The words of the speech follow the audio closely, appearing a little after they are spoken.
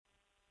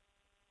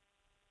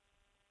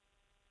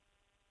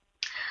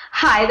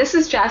Hi, this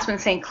is Jasmine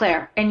St.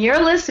 Clair, and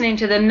you're listening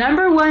to the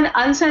 #1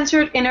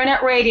 uncensored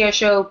internet radio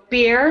show,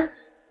 Beer,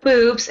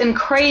 Boobs, and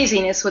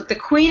Craziness with the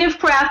queen of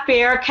craft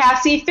beer,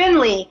 Cassie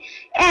Finley,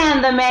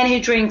 and the man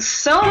who drinks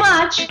so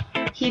much,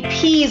 he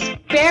pees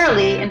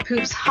barely and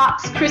poops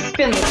hops, Chris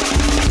Finley.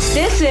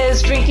 This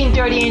is Drinking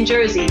Dirty in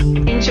Jersey.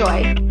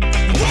 Enjoy.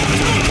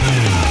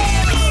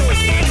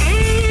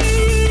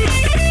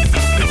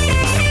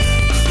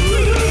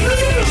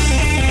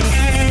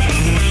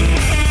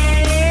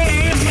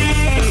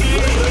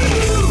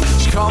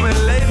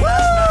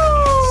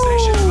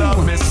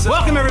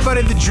 Welcome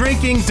everybody to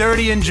Drinking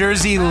Dirty in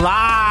Jersey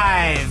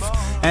live,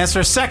 and it's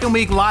our second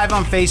week live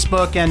on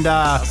Facebook, and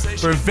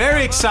we're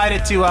very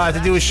excited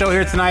to do a show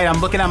here tonight.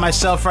 I'm looking at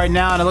myself right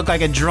now, and I look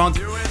like a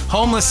drunk,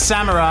 homeless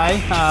samurai,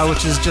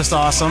 which is just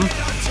awesome.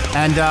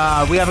 And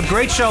we have a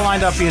great show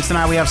lined up for you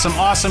tonight. We have some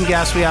awesome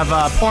guests. We have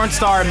porn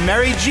star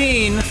Mary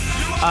Jean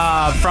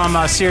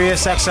from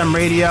Sirius XM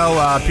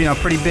Radio,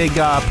 pretty big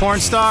porn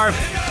star.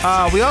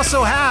 We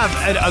also have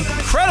an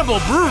incredible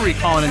brewery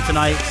calling in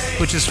tonight,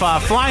 which is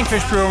Flying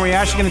Fish Brewery. We're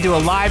actually going to do a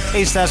live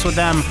taste test with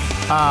them,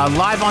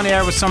 live on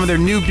air with some of their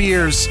new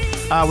beers,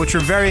 which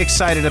we're very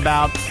excited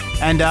about.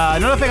 And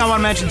another thing I want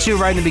to mention, too,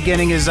 right in the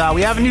beginning is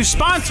we have a new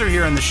sponsor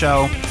here in the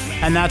show,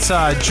 and that's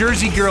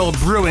Jersey Girl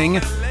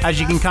Brewing. As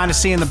you can kind of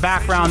see in the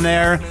background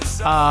there,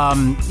 they're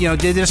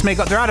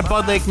out of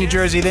Bud Lake, New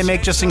Jersey. They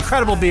make just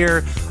incredible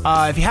beer.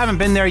 If you haven't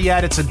been there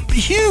yet, it's a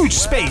huge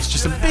space,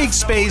 just a big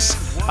space,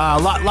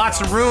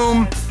 lots of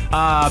room,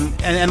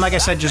 and like I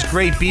said, just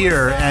great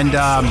beer. And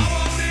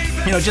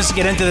just to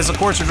get into this, of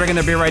course, we're drinking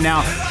their beer right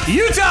now.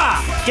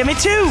 Utah! Give me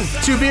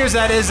two beers,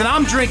 that is. And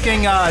I'm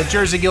drinking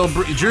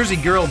Jersey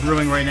Girl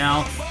Brewing right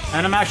now,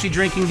 and I'm actually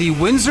drinking the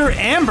Windsor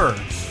Amber,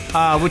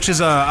 which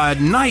is a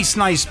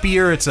nice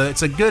beer. It's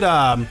a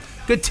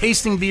good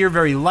tasting beer,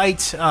 very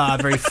light,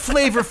 very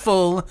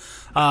flavorful.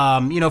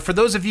 For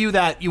those of you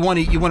that you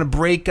want to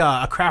break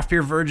a craft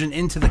beer virgin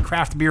into the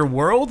craft beer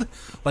world,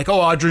 like,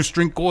 I just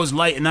drink Coors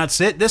Light and that's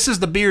it. This is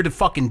the beer to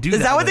fucking do that.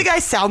 Is that what the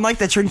guys sound like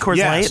that drink Coors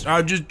Light? Yes,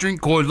 I just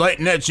drink Coors Light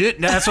and that's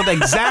it. That's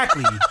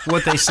exactly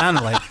what they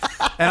sounded like.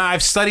 And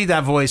I've studied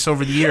that voice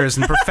over the years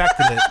and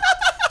perfected it.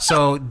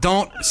 So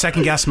don't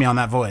second guess me on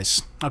that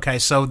voice. Okay,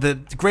 so the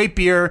great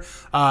beer,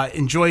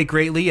 enjoy it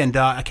greatly. And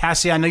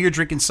Cassie, I know you're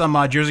drinking some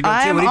Jersey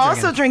Girl too. I'm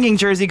also drinking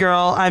Jersey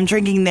Girl. I'm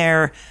drinking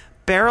their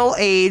barrel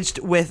aged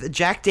with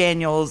Jack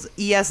Daniel's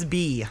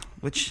ESB,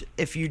 which,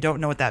 if you don't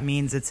know what that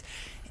means, it's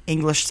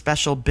English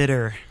Special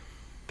Bitter.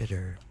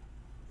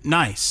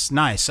 Nice.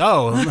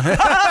 Oh.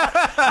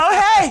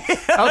 Oh, hey.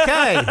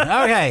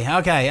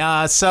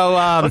 Okay. So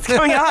what's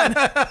going on?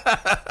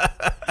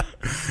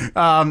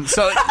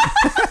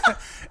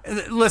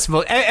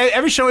 Listen,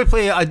 every show we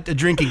play a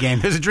drinking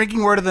game. There's a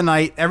drinking word of the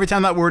night. Every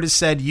time that word is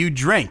said, you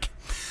drink.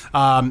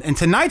 And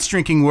tonight's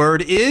drinking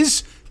word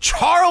is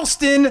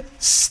Charleston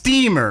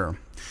Steamer.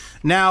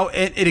 Now,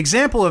 an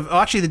example of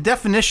the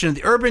definition,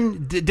 the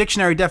Urban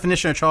Dictionary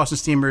definition of Charleston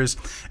Steamer is: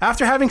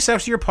 after having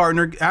sex with your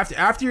partner,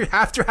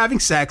 after having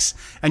sex,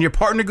 and your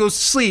partner goes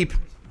to sleep,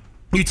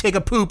 you take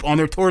a poop on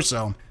their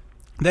torso.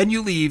 Then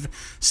you leave.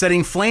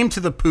 Setting flame to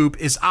the poop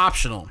is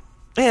optional.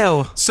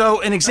 Ew. So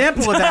an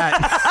example of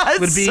that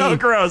would be, so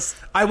gross.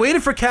 I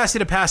waited for Cassie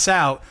to pass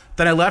out,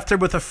 then I left her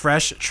with a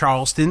fresh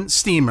Charleston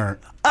Steamer.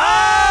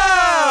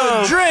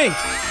 Oh! Drink!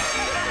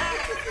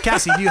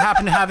 Cassie, do you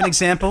happen to have an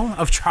example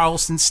of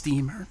Charleston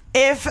Steamer?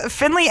 If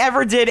Finley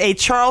ever did a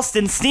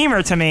Charleston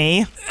Steamer to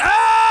me,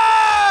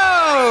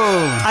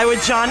 I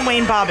would John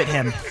Wayne Bobbitt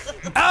him.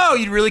 Oh,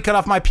 you'd really cut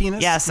off my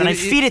penis? Yes, and I'd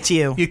feed it to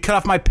you. You'd cut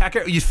off my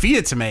pecker? You'd feed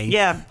it to me?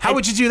 Yeah. How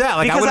would you do that?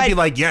 Like, I wouldn't be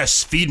like,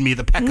 yes, feed me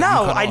the pecker.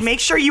 No, I'd make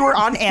sure you were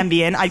on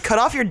Ambien. I'd cut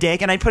off your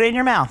dick, and I'd put it in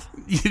your mouth.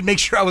 You'd make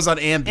sure I was on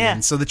Ambien.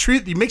 Yeah. So the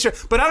truth, you make sure.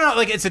 But I don't know,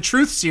 like, it's a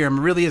truth serum.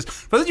 It really is.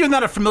 For those of you who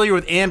are not familiar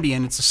with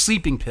Ambien, it's a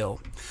sleeping pill.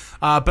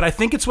 But I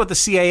think it's what the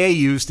CIA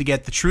used to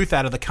get the truth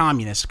out of the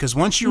communists. Because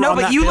once you're on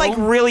that pill... No, but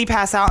you really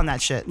pass out on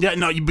that shit. Yeah,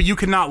 no, but you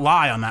cannot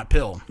lie on that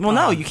pill. Well,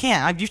 no, you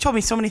can't. You've told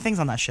me so many things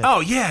on that shit. Oh,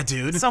 yeah,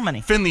 dude. So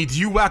many. Finley, do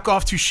you whack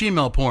off to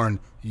shemale porn?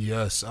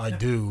 Yes, I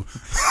do.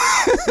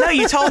 No,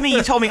 you told me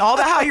all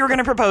about how you were going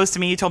to propose to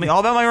me. You told me all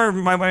about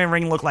what my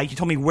ring looked like. You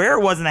told me where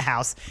it was in the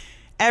house.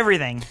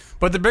 Everything.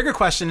 But the bigger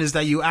question is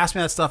that you asked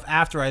me that stuff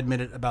after I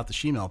admitted about the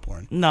shemale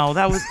porn. No,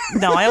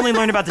 I only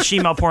learned about the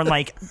shemale porn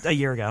like a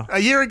year ago. A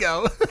year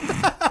ago?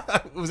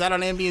 Was that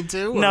on Ambien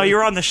too? No, you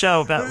were on the show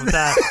about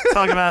that.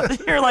 Talking about,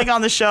 you're like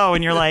on the show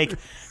and you're like,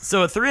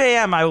 so at 3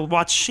 a.m. I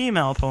watch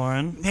shemale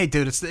porn. Hey,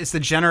 dude, it's the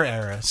Jenner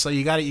era, so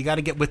you got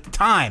to get with the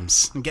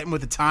times. And getting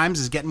with the times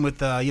is getting with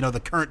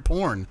the current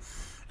porn,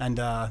 and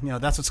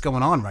that's what's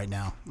going on right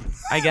now.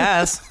 I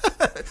guess.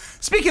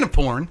 Speaking of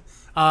porn.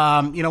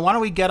 Why don't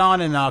we get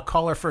on and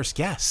call our first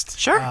guest?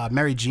 Sure.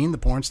 Mary Jean, the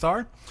porn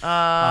star.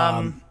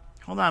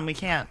 Hold on, we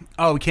can't.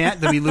 Oh, we can't?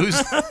 Did we lose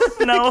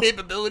no the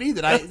capability?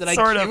 Did I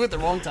cue at the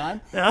wrong time?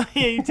 No,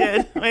 yeah, you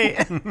did. Wait.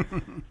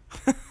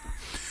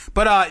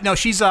 But no,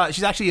 she's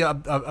actually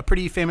a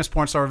pretty famous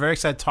porn star. We're very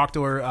excited to talk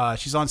to her.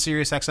 She's on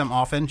Sirius XM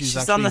often. She's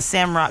actually, on the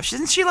Sam Roberts.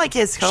 Isn't she like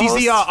his co-host?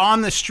 She's the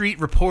on the street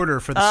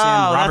reporter for the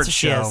Sam Roberts that's what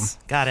show. She is.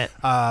 Got it.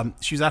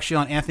 She was actually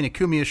on Anthony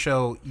Cumia's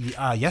show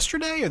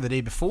yesterday or the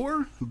day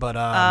before. But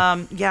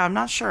yeah, I'm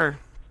not sure.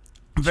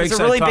 Very She's a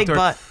excited really to talk big to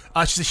her.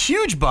 butt. She's a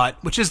huge butt,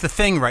 which is the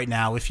thing right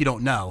now. If you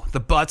don't know, the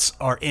butts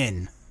are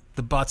in.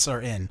 The butts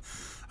are in.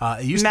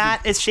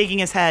 Matt is shaking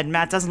his head.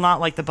 Matt does not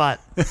like the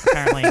butt.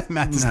 Apparently,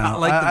 Matt does No, not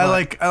like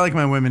the butt. I like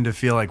my women to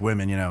feel like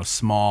women.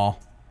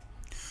 small.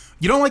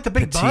 You don't like the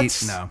big Petite,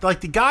 butts? no. Like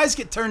the guys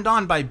get turned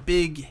on by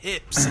big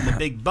hips and the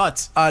big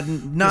butts. Because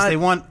Not they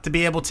want to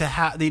be able to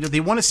have. They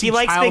want to see. he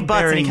likes big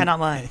butts and he childbearing- cannot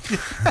lie.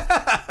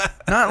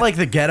 not like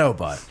the ghetto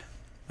butt.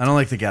 I don't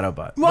like the ghetto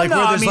butt. Well, like no,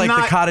 where I there's mean, like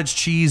not- the cottage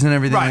cheese and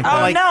everything Right.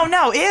 like that. Oh Like-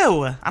 no,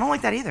 ew! I don't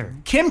like that either.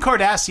 Kim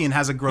Kardashian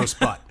has a gross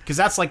butt because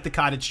that's like the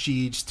cottage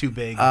cheese too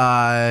big.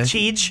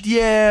 Cheech.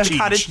 Yeah, Cheech.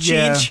 Cottage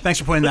yeah. cheech. Thanks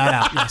for pointing that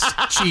out. Yes,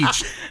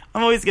 cheese.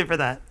 I'm always good for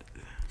that.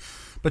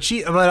 But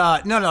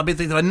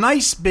a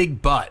nice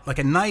big butt, like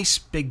a nice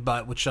big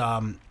butt, which I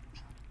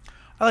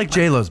like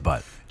J-Lo's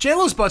butt.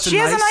 J-Lo's butt's She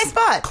has a nice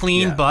butt.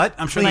 clean Yeah. butt.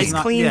 I'm sure Nice there's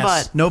not, clean yes.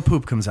 butt. No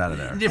poop comes out of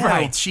there. Yeah,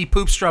 right, she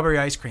poops strawberry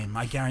ice cream.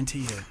 I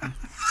guarantee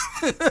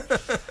you.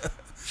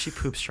 She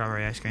poops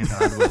strawberry ice cream.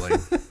 God willing.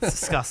 It's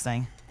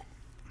disgusting.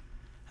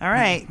 All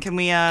right, can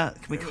we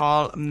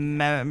call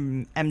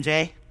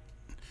MJ?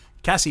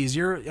 Cassie,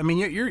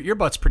 your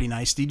butt's pretty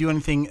nice. Do you do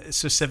anything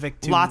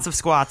specific to Lots of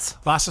squats.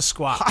 lots of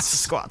squats? Lots of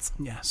squats.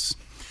 Yes.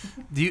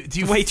 Do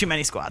you Way too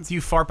many squats. Do you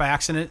fart by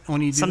accident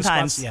when you do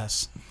Sometimes. the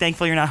squats? Yes.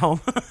 Thankfully, you're not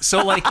home.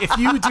 So, like, if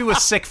you do a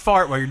sick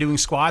fart while you're doing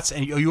squats,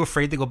 and are you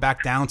afraid to go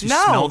back down to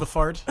No. smell the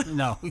fart?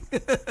 No.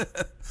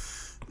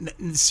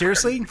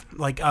 Seriously?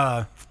 Like,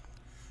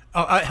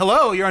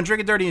 hello, you're on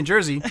Drinking Dirty in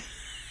Jersey.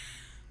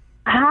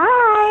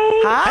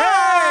 Hi.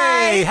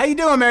 Hi. Hey, how you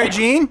doing, Mary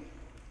Jean?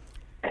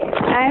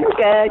 I'm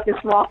good.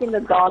 Just walking the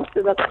dog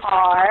to the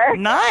car.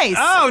 Nice.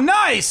 Oh,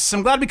 nice.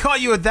 I'm glad we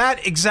caught you at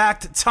that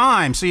exact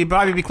time. So you'd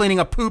probably be cleaning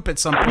up poop at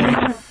some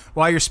point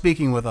while you're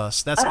speaking with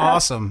us. That's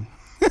awesome.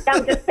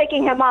 I'm just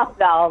picking him up,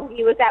 though.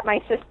 He was at my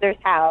sister's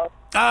house.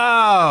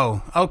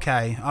 Oh,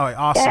 okay. All right,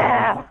 awesome.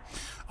 Yeah.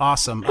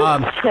 Awesome.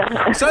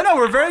 So no,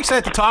 we're very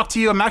excited to talk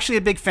to you. I'm actually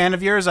a big fan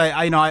of yours.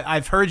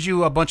 I've heard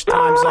you a bunch of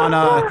times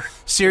on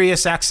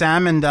Sirius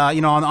XM and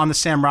on the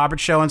Sam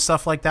Roberts show and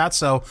stuff like that.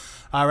 So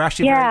we're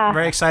actually very,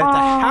 very excited to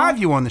have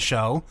you on the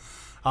show.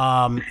 So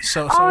I'm it's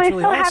so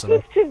really awesome.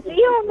 happy to be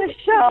on the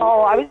show.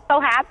 I was so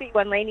happy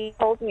when Rainey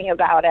told me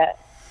about it.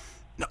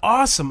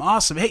 Awesome.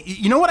 Hey,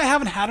 you know what I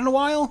haven't had in a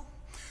while?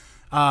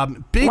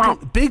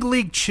 Big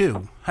League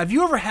Chew. Have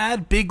you ever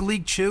had Big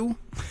League Chew?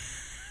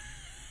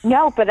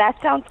 No, but that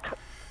sounds...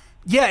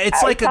 Yeah,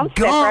 it's like a sounds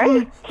gum.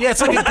 different. Yeah, it's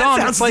like a gum.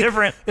 sounds It's like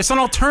different. It's an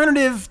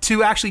alternative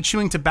to actually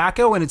chewing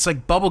tobacco, and it's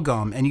like bubble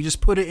gum, and you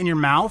just put it in your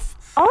mouth.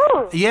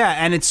 Oh. Yeah,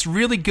 and it's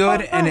really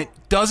good, and it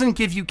doesn't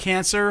give you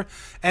cancer,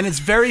 and it's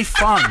very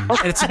fun. And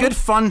it's a good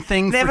fun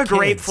thing. They have for a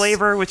grape kids.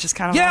 flavor, which is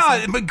kind of Yeah,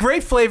 awesome. but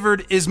grape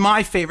flavored is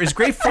my favorite. Is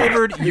grape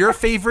flavored your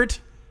favorite?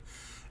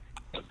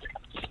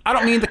 I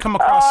don't mean to come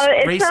across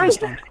it racist.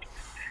 sounds-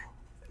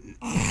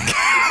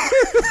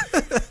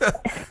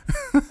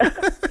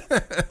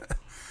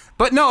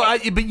 But no,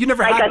 but you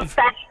never Like had a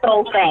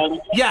special thing.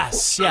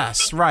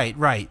 Yes, right.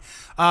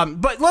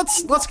 But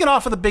let's get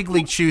off of the Big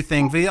League Chew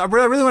thing. I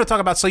really want to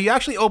talk about. So you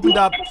actually opened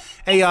up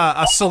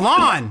a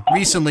salon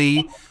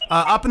recently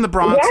up in the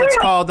Bronx. Yeah. It's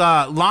called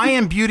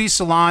Lion Beauty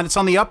Salon. It's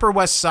on the Upper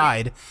West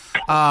Side.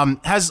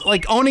 Has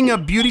like owning a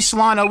beauty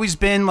salon always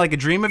been like a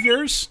dream of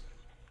yours?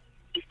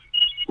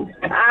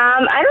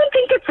 I don't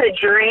think it's a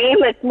dream.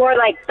 It's more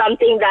like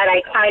something that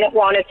I kind of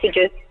wanted to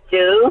just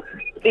do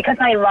because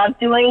I love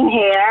doing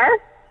hair.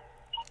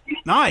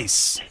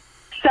 Nice.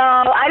 So,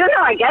 I don't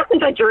know. I guess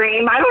it's a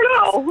dream. I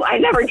don't know. I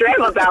never dream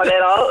about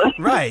it all.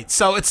 Right.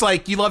 So it's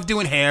like you love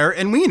doing hair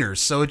and wieners.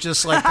 So it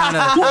just like kind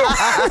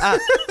of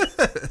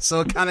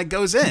so it kind of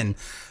goes in.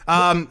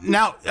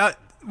 Now,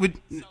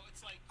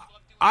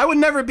 I would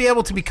never be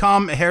able to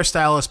become a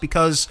hairstylist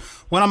because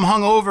when I'm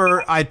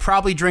hungover, I'd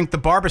probably drink the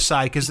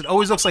Barbicide because it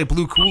always looks like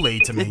blue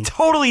Kool-Aid to me. It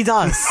totally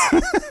does.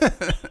 Yeah.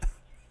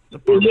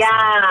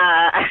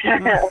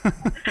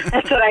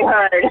 That's what I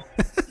heard.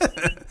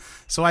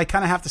 So I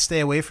kind of have to stay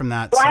away from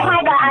that. Well, So.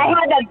 I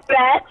had the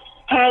best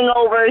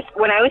hangovers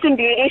when I was in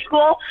beauty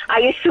school. I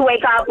used to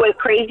wake up with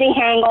crazy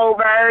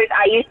hangovers.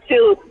 I used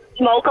to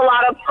smoke a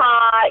lot of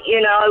pot.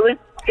 It was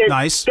good,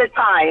 Nice. good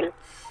time.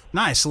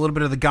 Nice. A little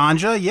bit of the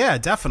ganja. Yeah,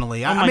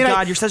 definitely. Oh my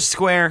God, you're such a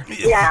square.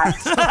 Yeah.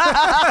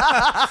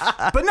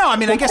 But no, I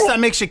guess that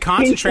makes you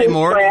concentrate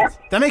more. Square.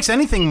 That makes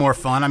anything more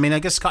fun. I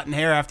guess cutting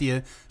hair after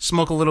you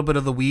smoke a little bit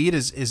of the weed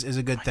is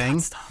a good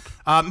thing.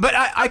 But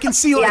I can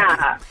see like,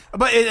 Yeah.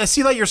 but I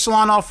see like your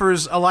salon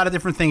offers a lot of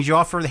different things. You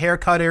offer the hair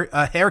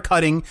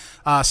cutting,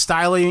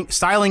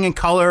 styling and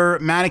color,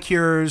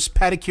 manicures,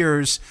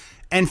 pedicures,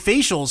 and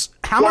facials.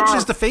 How much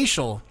is the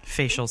facial?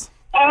 Facials.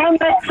 And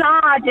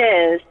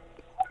massages.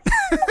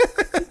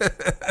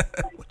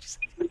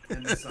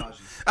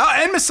 Oh,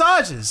 and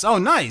massages. Oh,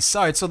 nice.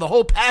 All right, so the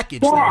whole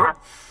package. Yeah.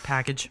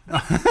 Package.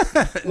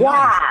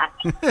 Yeah.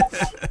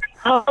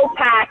 Whole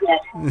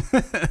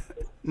package.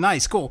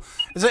 Nice, cool.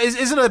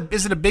 Is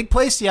it a big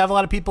place? Do you have a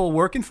lot of people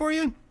working for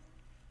you?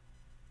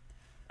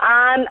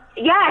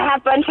 Yeah, I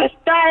have a bunch of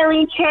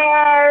styling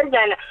chairs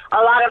and a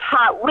lot of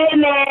hot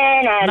women,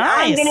 and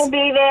I'm Nice. going to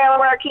be there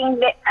working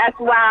as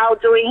well,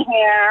 doing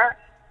hair.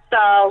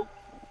 So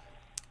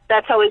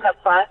that's always a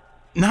plus.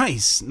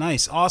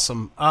 Nice,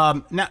 awesome.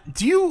 Now,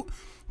 do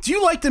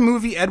you like the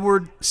movie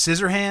Edward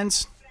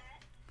Scissorhands?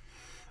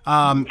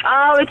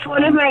 Oh, it's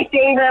one of my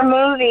favorite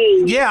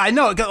movies. Yeah, I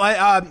know.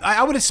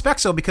 I would expect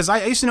so because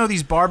I used to know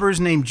these barbers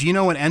named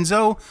Gino and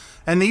Enzo,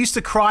 and they used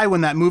to cry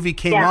when that movie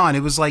came Yeah. on. It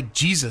was like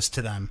Jesus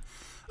to them.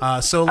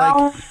 So like,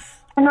 Oh,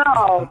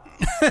 no.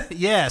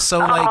 yeah. So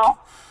like,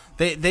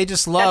 they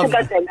just love.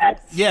 That's a good thing.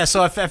 Yeah.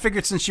 So I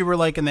figured since you were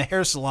like in the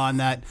hair salon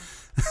that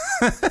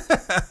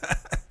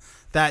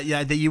that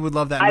you would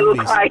love that I movie.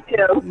 will cry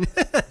too.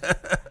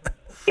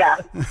 Yeah.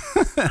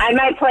 I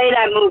might play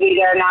that movie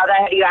there now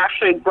that you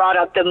actually brought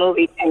up the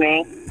movie to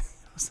me.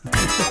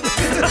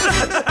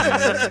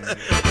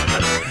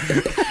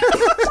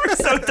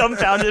 So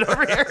dumbfounded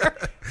over here.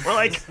 We're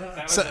like,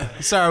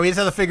 Sorry, we just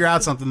had to figure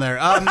out something there.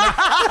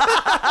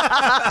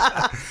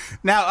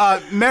 Now,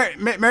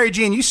 Mary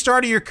Jean, you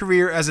started your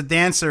career as a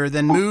dancer,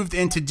 then moved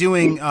into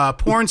doing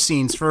porn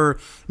scenes for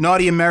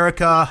Naughty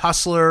America,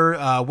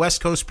 Hustler,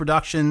 West Coast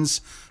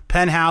Productions,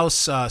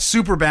 Penthouse,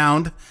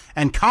 Superbound,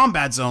 and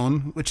Combat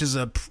Zone, which is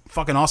a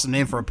fucking awesome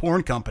name for a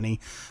porn company.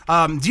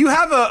 Do you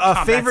have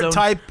a favorite Zone.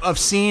 type of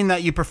scene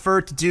that you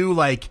prefer to do,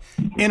 like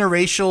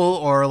interracial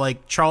or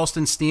like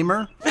Charleston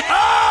Steamer?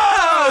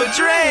 oh,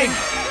 drink.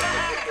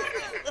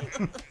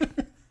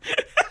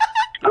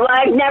 Well,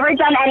 I've never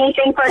done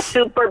anything for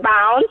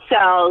Superbound,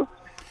 so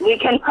we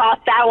can cross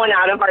that one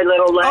out of our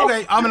little list.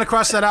 Okay, I'm going to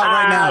cross that out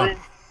right now.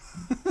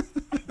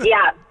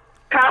 Yeah.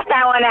 Cross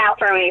that one out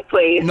for me,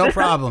 please. No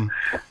problem.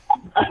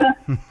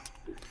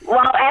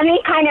 Well,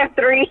 any kind of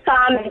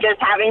threesome and just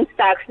having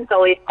sex is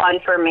always fun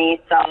for me,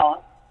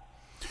 so.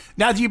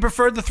 Now, do you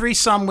prefer the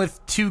threesome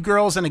with two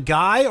girls and a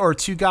guy, or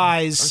two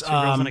guys Or two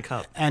girls and a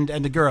cup. and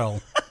a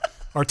girl,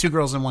 or two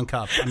girls in one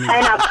cup? I mean,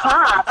 And a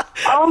cup.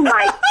 Oh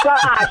my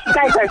gosh, you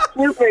guys are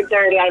super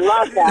dirty. I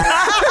love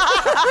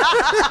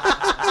that.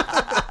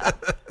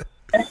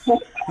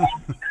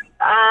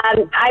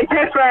 I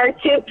prefer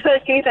two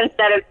pussies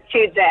instead of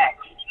two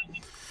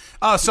dicks.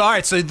 oh, so all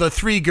right, so the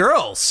three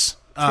girls.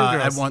 girls.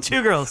 At one,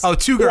 Two girls. Oh,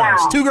 two girls.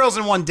 Yeah. Two girls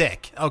and one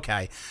dick.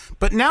 Okay.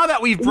 But now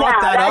that we've brought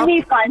Yeah, that that'd up,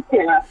 be fun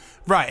too.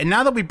 right, and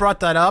now that we brought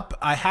that up,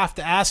 I have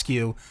to ask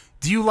you,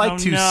 do you like Oh,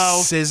 to no.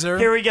 scissor?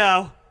 Here we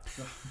go.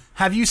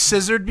 Have you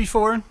scissored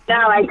before? No,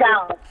 I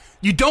don't.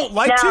 You don't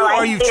like to, No,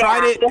 or you've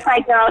tried it? Just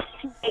like girls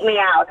take me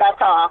out, that's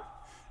all.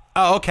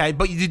 Oh, okay.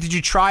 But did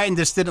you try it and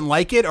just didn't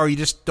like it, or you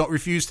just don't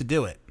refuse to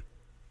do it?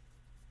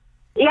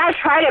 Yeah, I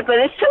tried it, but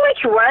it's too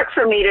much work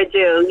for me to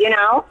do, you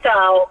know?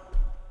 So,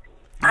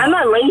 I'm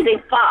a lazy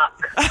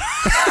fuck.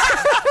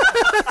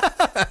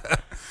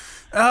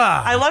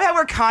 I love how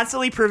we're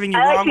constantly proving you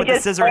I wrong like with to the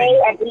just scissoring.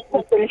 play and be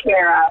taken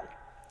care of.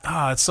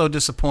 Oh, it's so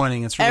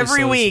disappointing. It's really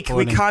Every so week,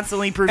 we disappointing.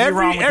 constantly prove you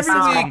wrong with the every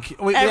scissoring. week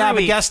we Every have a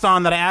week. guest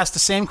on that I asked the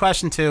same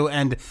question to,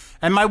 and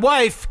my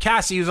wife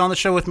Cassie, who's on the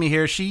show with me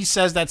here, she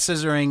says that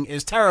scissoring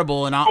is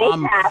terrible, and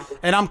Cassie.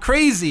 I'm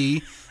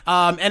crazy.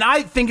 And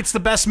I think it's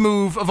the best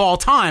move of all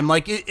time.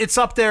 Like it's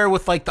up there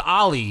with like the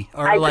ollie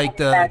or I like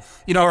think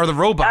the or the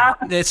robot.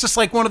 Uh, It's just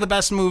like one of the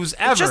best moves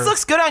ever. It just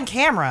looks good on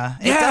camera.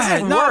 It yeah,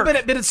 doesn't no, work.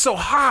 but it's so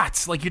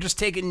hot. Like you're just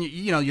taking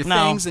your No.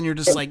 things, and you're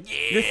just like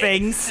Your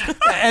things.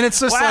 and it's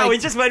just Wow, like we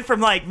just went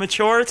from like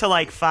mature to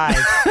like 5.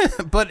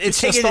 but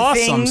it's You're just taking the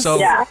awesome. things. So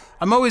Yeah.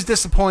 I'm always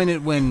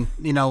disappointed when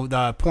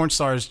the porn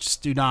stars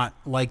just do not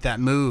like that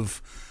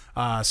move.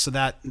 So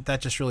that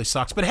just really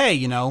sucks. But hey,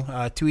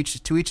 to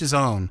each his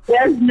own.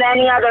 There's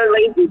many other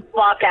lazy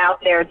fuck out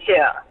there,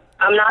 too.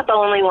 I'm not the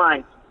only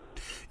one.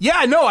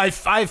 Yeah, no, I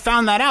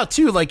found that out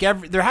too. Like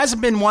there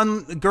hasn't been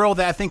one girl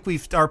that I think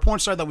our porn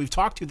star that we've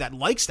talked to that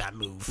likes that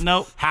move.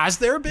 Nope. Has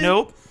there been?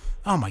 Nope.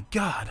 Oh my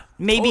god.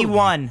 Maybe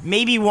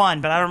Totally.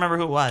 one, but I don't remember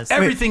who it was.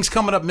 Everything's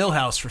coming up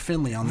Millhouse for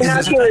Finley on this.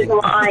 No, she was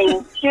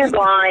lying. She was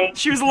lying.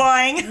 She was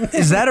lying.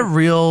 Is that a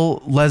real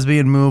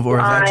lesbian move, or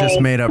is that just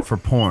Fine. made up for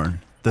porn?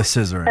 The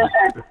scissoring.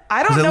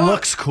 I don't Because it know.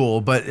 looks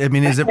cool, but I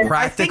mean, is it I think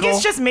practical?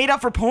 it's just made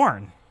up for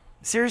porn.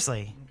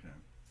 Seriously.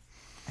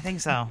 I think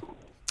so.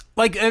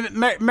 Like,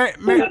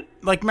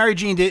 like Mary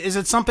Jean, is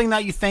it something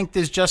that you think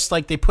is just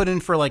like they put in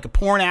for like a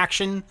porn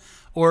action,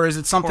 or is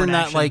it something Porn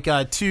that action.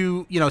 like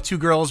two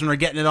girls when they're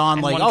getting it on,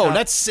 And like, one oh, cup.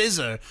 that's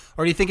scissor,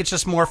 or do you think it's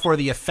just more for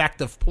the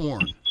effect of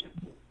porn?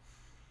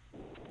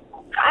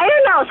 I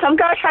don't know. Some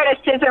girl tried to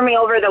scissor me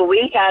over the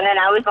weekend, and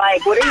I was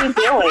like, "What are you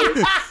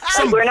doing?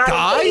 Like, we're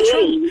not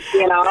engaged,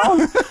 you know." I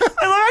love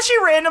how she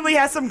randomly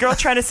has some girl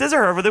trying to scissor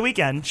her over the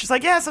weekend. She's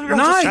like, "Yeah, some girl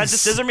just tried to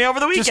scissor me over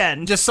the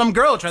weekend." Just some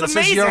girl tried to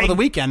scissor you over the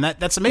weekend.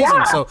 That's amazing.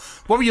 Yeah. So,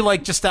 what were you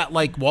like? Just at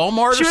like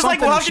Walmart? She or was like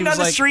something? walking down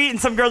the street, and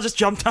some girl just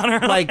jumped on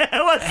her. Like,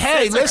 "Let's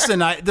hey, scissor." listen,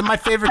 my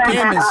favorite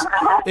game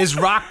is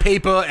rock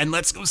paper and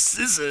let's go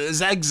scissor. Is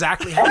that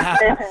exactly how it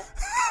happened?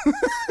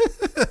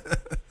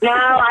 No,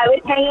 I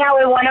was hanging out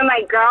with one of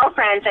my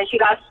girlfriends, and she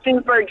got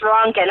super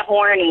drunk and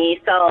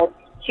horny, so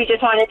she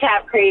just wanted to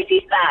have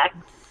crazy sex.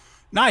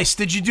 Nice.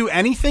 Did you do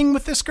anything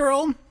with this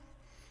girl?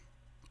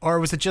 Or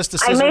was it just a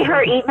I scissor? made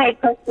her eat my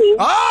pussy.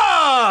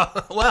 Oh,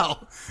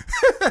 well,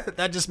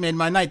 that just made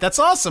my night. That's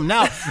awesome.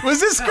 Now, was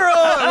this girl,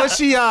 was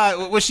she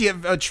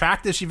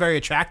attractive? Is she very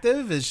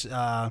attractive? Is She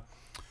buxom?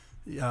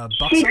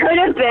 could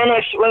have been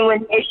if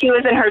she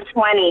was in her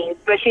 20s,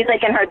 but she's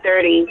like in her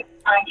 30s.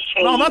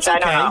 Well, that's I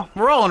don't okay. know.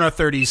 We're all in our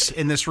 30s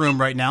in this room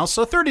right now,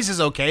 so 30s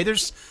is okay.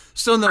 There's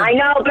still no... I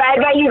know, but I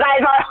bet you guys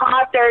are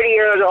hot 30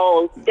 years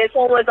old. This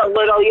one was a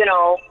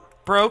little,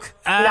 Broke.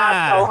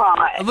 not so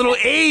hot. A little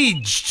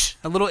aged.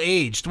 A little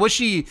aged. Was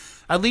she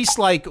at least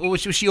like,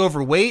 was she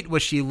overweight?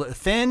 Was she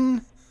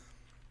thin?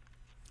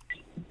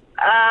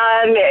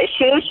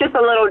 She was just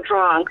a little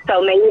drunk,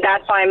 so maybe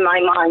that's why in my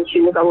mind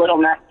she was a little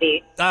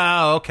messy.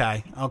 Oh,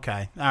 okay. All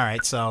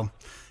right. So,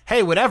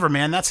 hey, whatever,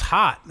 man. That's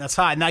hot.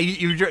 Now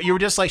you were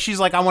just like, she's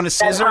like, I want a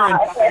scissor,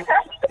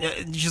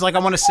 and she's like, I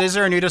want a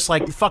scissor, and you're just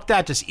like, fuck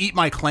that, just eat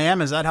my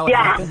clam. Is that how it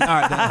happened? All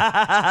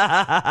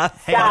right.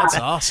 Hey, that's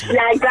awesome. And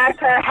I grabbed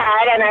her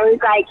head and I was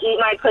like, eat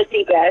my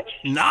pussy, bitch.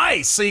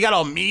 Nice. So you got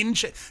all mean and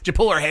shit. Did you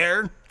pull her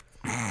hair?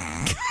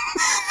 Yeah,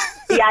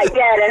 I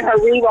did, and her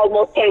weave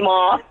almost came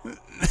off.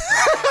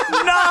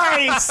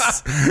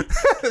 Nice.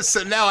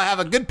 So now I have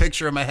a good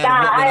picture in my head.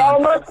 Yeah,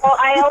 of what went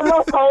I on.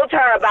 almost told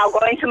her about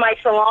going to my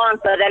salon,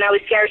 so then I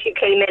was scared she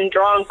came in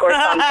drunk or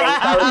something. So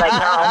I was like,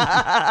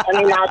 no,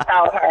 let me not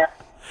tell her.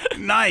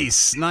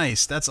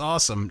 Nice. That's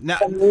awesome. Nah.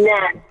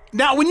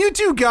 Now, when you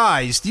do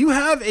guys, do you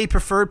have a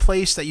preferred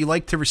place that you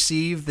like to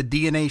receive the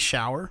DNA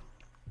shower?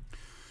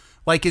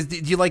 Like, do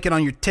you like it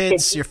on your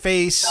tits, your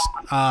face?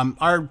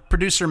 Our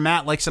producer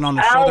Matt likes it on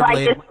the shoulder like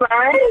blade.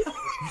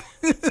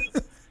 this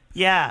one?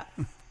 Yeah.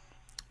 Oh,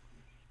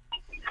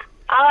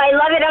 I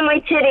love it on my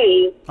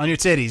titties. On your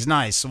titties,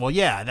 nice. Well,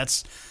 yeah,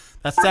 that's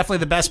definitely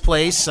the best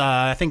place.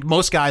 I think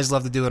most guys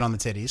love to do it on the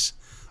titties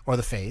or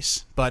the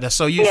face, but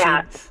so you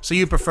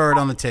prefer it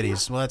on the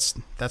titties. Well,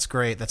 that's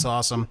great. That's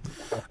awesome.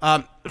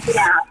 Yeah,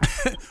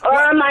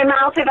 or on my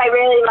mouth if I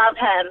really love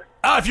him.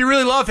 Oh, if you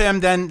really love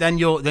him, then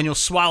you'll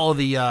swallow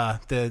the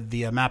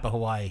map of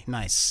Hawaii.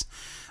 Nice.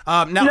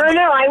 Now, No,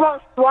 I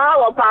won't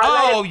swallow. But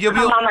you'll be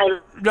come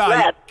on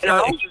my lips, you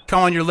know? come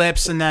on your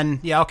lips, and then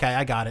okay,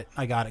 I got it.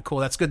 Cool,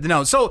 that's good to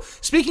know. So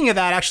speaking of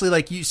that, actually,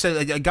 like you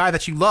said, a guy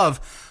that you love.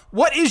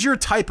 What is your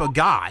type of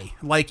guy?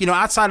 Like,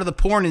 outside of the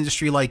porn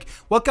industry, like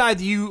what kind of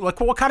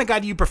guy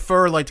do you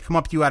prefer? Like to come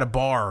up to you at a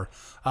bar?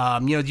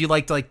 Do you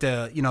like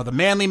the the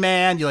manly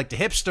man? Do you like the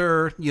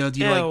hipster? Do you like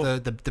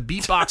the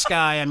beatbox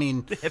guy? I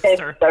mean, the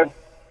hipster.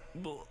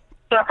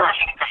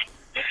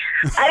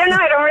 I don't know.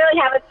 I don't really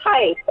have a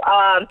type.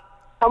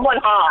 Someone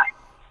hot.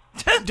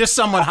 Just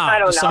someone hot. I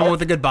don't Just know. someone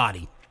with a good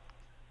body.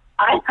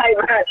 To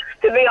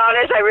be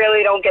honest, I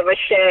really don't give a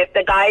shit. If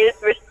the guy is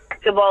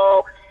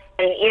respectable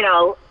and,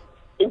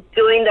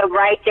 doing the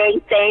right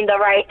thing, saying the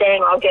right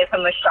thing, I'll give him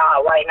a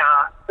shot. Why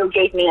not? Who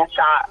gave me a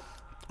shot?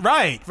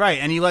 Right.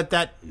 And you let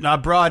that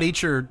broad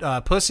eat your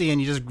pussy,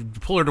 and you just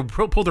pulled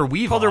their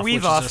weave off.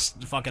 Which off. is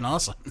just fucking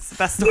awesome. It's the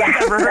best story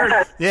I've ever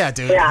heard. Yeah,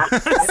 dude. Yeah.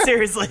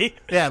 Seriously.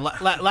 Yeah.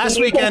 Last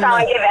You weekend. can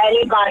probably give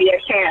anybody a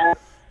chance.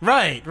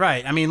 Right.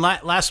 I mean,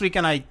 last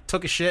weekend I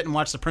took a shit and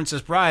watched The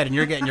Princess Bride, and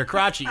you're getting your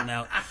crotch eaten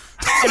out.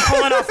 And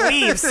pulling off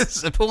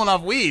weaves. Pulling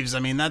off weaves. I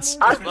mean, that's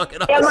fucking awesome.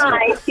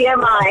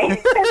 TMI.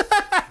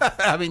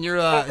 I mean, you're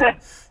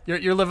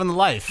living the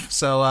life.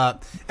 So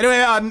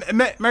anyway,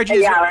 Mary G,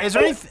 is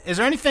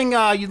there anything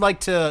you'd like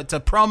to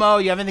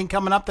promo? You have anything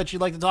coming up that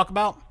you'd like to talk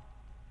about?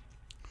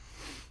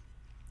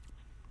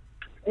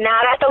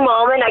 Not at the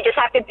moment. I just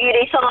have the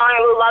beauty salon. I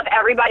would love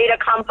everybody to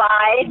come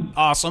by.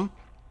 Awesome.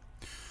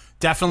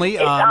 Definitely.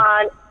 It's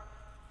on.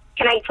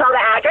 Can I tell the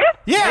address?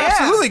 Yeah,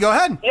 absolutely. Go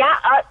ahead. Yeah.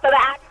 So the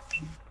address.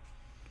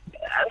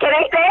 Can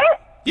I say it?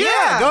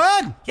 Yeah, go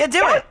ahead. Yeah,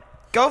 do it.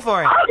 Go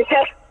for it. Oh,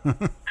 okay.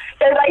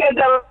 There's like a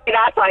delay.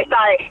 That's why.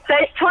 Sorry. So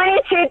it's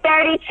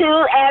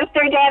 2232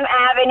 Amsterdam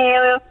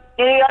Avenue,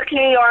 New York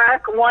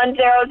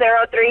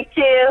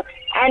 10032,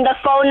 and the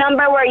phone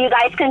number where you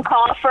guys can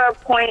call for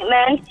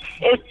appointments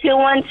is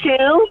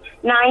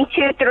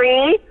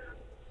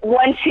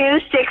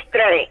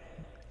 212-923-1263.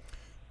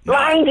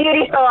 Line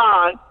Beauty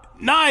Salon.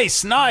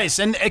 Nice.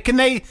 And can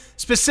they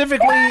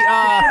specifically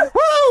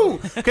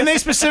Can they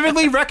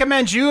specifically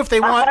recommend you if they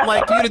want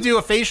like you to do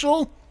a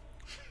facial?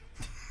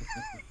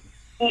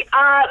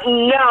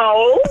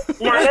 No,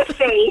 not a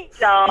face,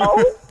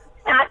 no.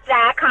 not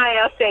that kind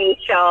of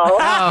facial.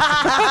 But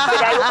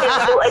I was going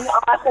to do an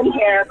awesome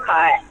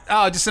haircut.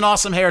 Oh, just an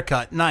awesome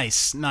haircut.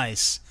 Nice.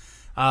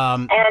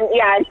 And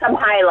some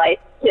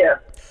highlights, too.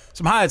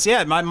 Some highlights,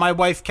 yeah. My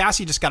wife,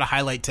 Cassie, just got a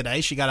highlight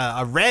today. She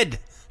got a red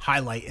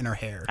highlight in her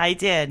hair. I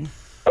did.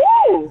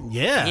 Ooh,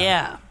 Yeah.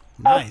 Yeah.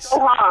 Nice. so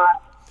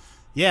hot.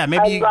 Yeah,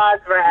 maybe I love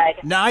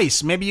red.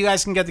 Nice. Maybe you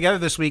guys can get together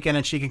this weekend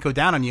and she can go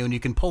down on you and you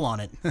can pull on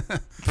it.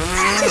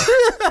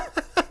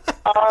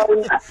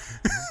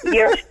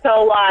 You're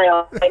so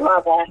wild. I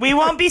love it. We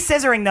won't be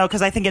scissoring, though,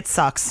 because I think it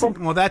sucks.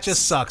 Well, that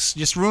just sucks.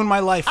 Just ruined my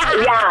life. Yeah,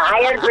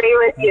 I agree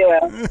with you.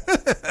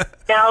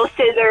 No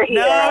scissor here.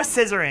 No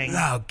scissoring.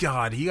 Oh,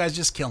 God. You guys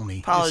just kill me.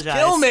 Apologize. Just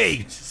kill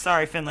me.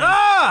 Sorry, Finley.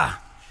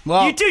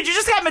 Well, You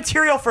just got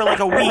material for like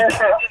a week,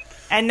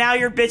 and now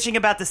you're bitching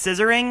about the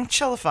scissoring?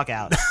 Chill the fuck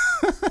out.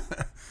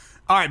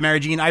 all right, Mary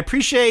Jean. I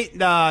appreciate you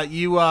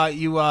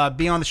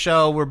being on the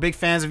show. We're big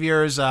fans of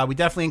yours. We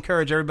definitely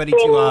encourage everybody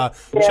to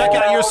check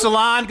out your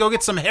salon. Go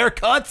get some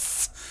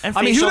haircuts. And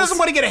I mean, who facials. doesn't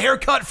want to get a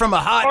haircut from a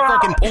hot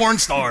fucking porn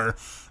star?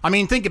 I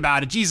mean, think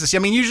about it. Jesus. I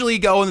mean, usually you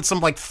go and it's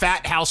some like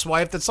fat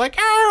housewife that's like,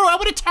 oh, I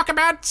want to talk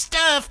about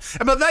stuff.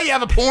 But now you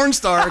have a porn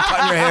star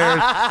cutting your hair.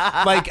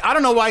 Like, I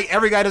don't know why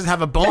every guy doesn't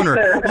have a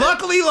boner.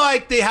 Luckily,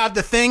 like, they have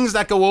the things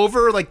that go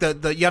over, like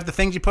you have the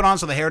things you put on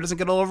so the hair doesn't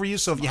get all over you.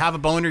 So if you have a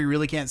boner, you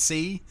really can't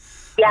see.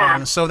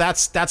 Yeah. So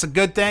that's a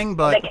good thing.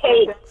 But The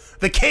cape.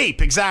 the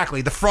cape,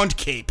 exactly. The front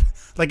cape.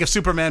 Like if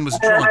Superman was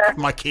drunk,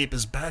 my cape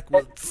is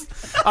backwards.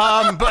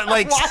 But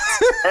like,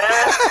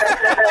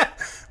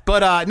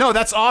 but no,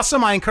 that's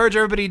awesome. I encourage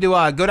everybody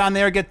to go down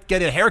there, get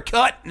a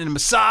haircut and a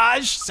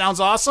massage. Sounds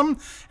awesome.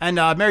 And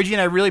Mary Jean,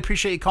 I really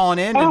appreciate you calling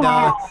in,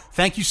 and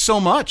thank you so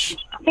much.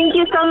 Thank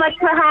you so much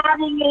for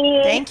having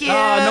me. Thank you.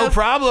 No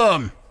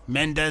problem.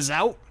 Mendez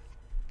out.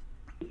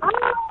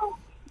 Oh.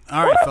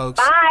 All right, folks.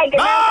 Bye. Good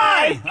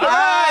night,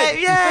 Bye.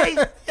 guys.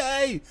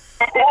 Bye.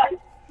 Yay.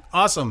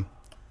 Awesome.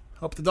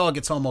 Hope the dog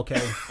gets home okay.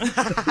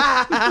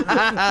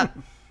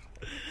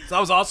 So that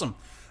was awesome.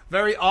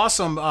 Very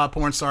awesome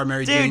porn star,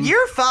 Mary Jean. Dude,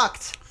 you're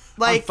fucked.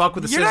 Like, fucked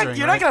with the you're scissoring,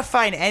 not right? going to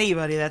find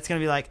anybody that's going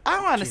to be like,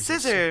 I want a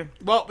scissor.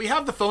 Well, we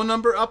have the phone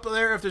number up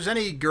there. If there's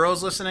any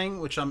girls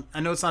listening, which I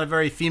know it's not a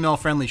very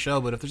female-friendly show,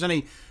 but if there's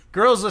any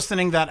girls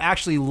listening that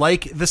actually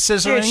like the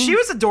scissoring... Dude, she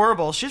was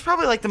adorable. She's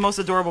probably like the most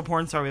adorable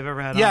porn star we've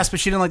ever had on. Yes, but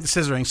she didn't like the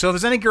scissoring. So if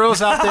there's any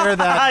girls out there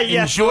that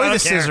Yes, enjoy I the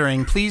don't care.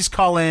 scissoring, please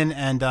call in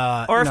and...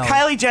 Or if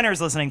Kylie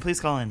Jenner's listening, please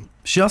call in.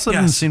 She also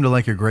Yes. didn't seem to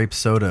like your grape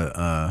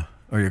soda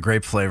or your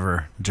grape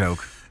flavor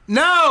joke.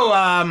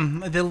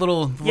 No, the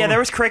little... Yeah, there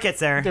was crickets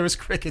there. There was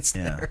crickets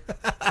Yeah. there.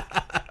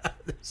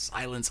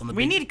 Silence on the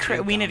We big need joke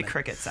a comment.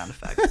 cricket sound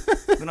effect.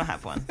 We don't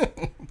have one.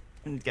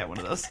 We need to get one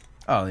of those.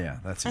 Oh yeah,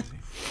 that's easy.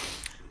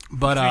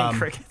 But Green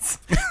crickets.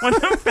 When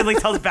Finley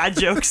tells bad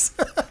jokes.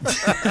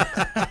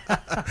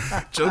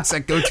 jokes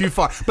that go too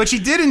far. But she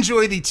did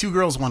enjoy the 2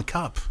 girls, 1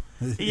 cup.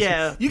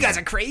 Yeah. You guys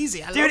are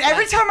crazy. I Dude, love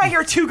every that. time I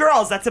hear 2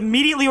 girls, that's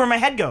immediately where my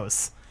head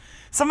goes.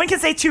 Someone can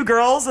say 2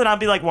 girls, and I'll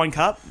be like 1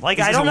 cup. Like,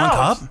 Is I it don't know. 1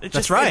 cup? It That's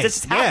just, right. It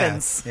just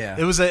happens. Yeah.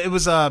 It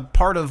was a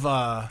part of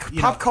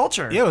Pop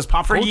culture. Yeah, it was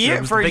pop For a culture. year- It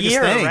was for the a biggest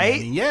year, thing. right? I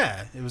mean,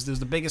 yeah, it was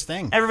the biggest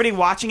thing. Everybody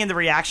watching in the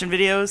reaction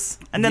videos,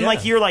 and then Yeah.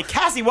 like you're like,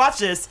 Cassie, watch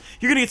this.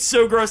 You're gonna get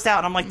so grossed out,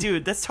 and I'm like,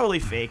 dude, that's totally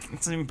fake. It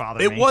doesn't even bother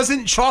me. It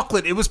wasn't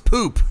chocolate. It was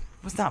poop.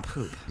 It was not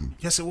poop.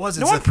 Yes, it was.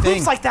 It's No one a thing.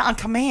 poops like that on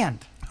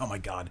command. Oh my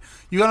god,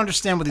 you gotta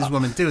understand what these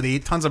women do. They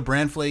eat tons of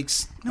bran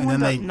flakes, No and one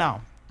then does. they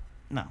No.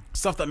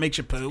 stuff that makes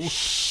you poo,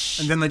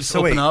 and then they just So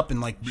open wait. up and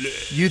like.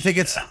 bleh. You think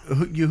it's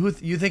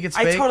you think it's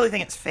I fake? totally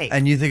think it's fake.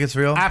 And you think it's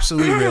real?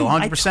 Absolutely real,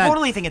 100%. I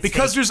totally think it's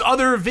because fake. there's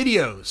other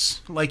videos.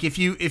 Like if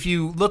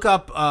you look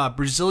up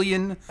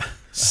Brazilian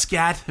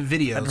scat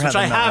videos, which rather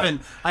I not.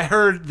 haven't. I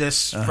heard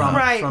this from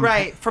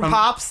Right. From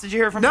Pops. Did you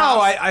hear it from No,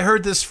 Pops? I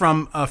heard this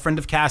from a friend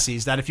of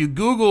Cassie's that if you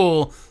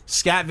Google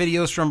scat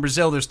videos from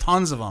Brazil, there's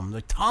tons of them.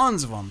 Like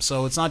tons of them.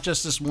 So it's not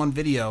just this one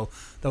video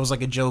that was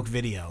like a joke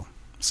video.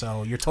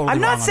 So you're totally.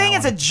 I'm wrong not on saying that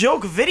it's a one.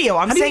 joke video.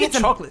 I'm How do you saying get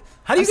it's chocolate?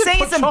 How do you I'm get saying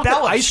put it's chocolate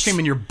embellished. ice cream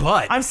in your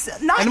butt?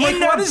 Not And, in like,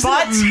 their what is it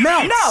butt. that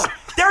melts? No,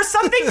 there's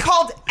something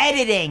called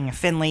editing,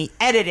 Finley.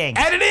 Editing.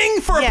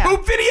 Editing for Yeah. a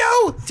poop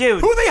video,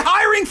 Dude. Who are they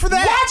hiring for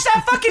that? Watch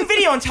that fucking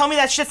video and tell me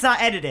that shit's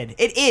not edited.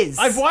 It is.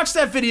 I've watched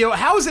that video.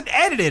 How is it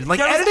edited? Like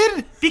There's-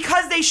 edited?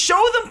 because they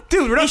show them.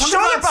 Dude, we're not they talking show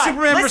about their butt.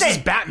 Superman Listen,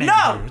 versus Batman No,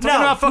 here. We're talking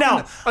about fucking no.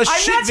 a I'm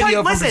shit not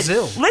video from listen,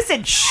 Brazil.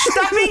 Listen,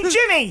 stop being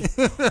Jimmy.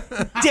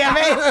 Damn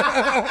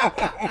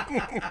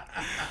it.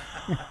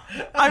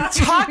 I'm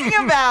talking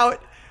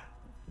about.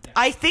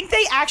 I think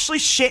they actually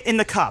shit in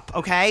the cup.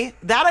 Okay,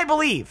 that I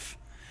believe.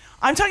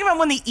 I'm talking about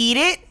when they eat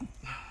it.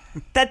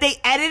 That they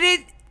edit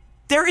it.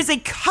 There is a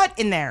cut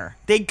in there.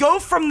 They go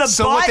from the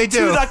So butt what they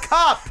do to the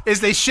cup.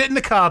 is they shit in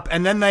the cup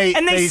and then they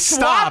stop.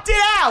 swapped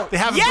it out. They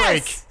have Yes. a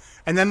break.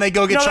 And then they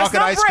go get No, there's chocolate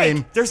no ice break.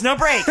 cream.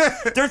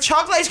 Their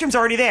chocolate ice cream's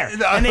already there,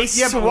 and they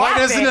yeah, swap but why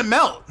doesn't it. it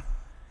melt?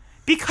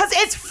 Because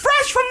it's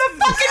fresh from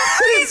the fucking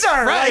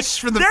freezer. Fresh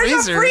from the there's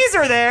freezer. a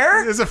freezer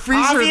there. There's a freezer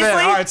obviously.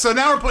 there. All right, so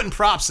now we're putting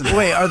props in there.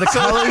 Wait, are the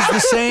colors the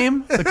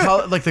same? The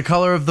color, like the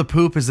color of the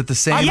poop, is it the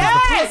same?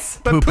 Yes.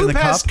 But Poop in poop the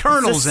has cup?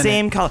 kernels It's the in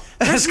same it. color.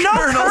 There's no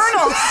kernels.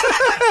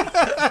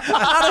 kernels.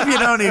 Not if you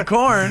don't eat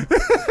corn.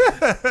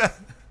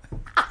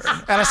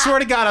 And I swear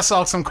to God, I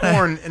saw some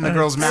corn in the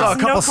girl's Saw a mouth.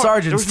 couple No corn.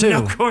 sergeants There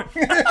was too. no corn.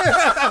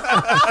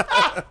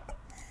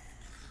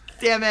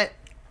 Damn it.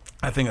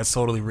 I think that's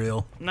totally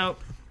real. Nope.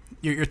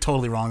 You're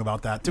totally wrong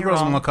about that. Two You're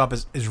Girls in wrong. One Cup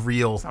is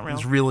real. not real.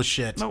 It's real as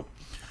shit. Nope.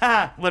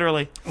 Ah,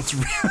 literally. It's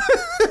real.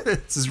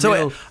 It's as So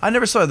real. wait, I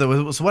never saw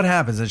that. So what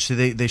happens?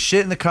 Actually, they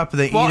shit in the cup,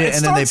 they Well, eat it it,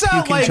 and then they starts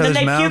out puke in like- each And other's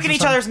then they mouths. puke in or each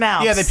something? other's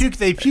mouths. Yeah, they puke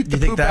the You poop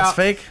think that's out.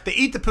 fake? They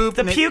eat the poop.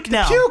 The and they- puke,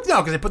 no. The puke, no,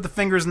 because they put the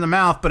fingers in the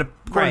mouth. But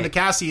according Right. to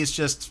Cassie, it's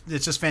just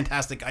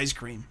fantastic ice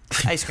cream.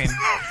 Ice cream.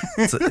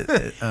 Okay.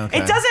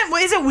 It doesn't.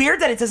 Is it weird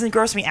that it doesn't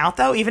gross me out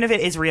though? Even if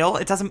it is real,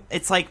 it doesn't.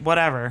 It's like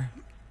whatever.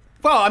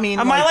 Well, I mean,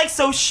 Am I like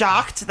so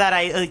shocked that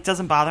it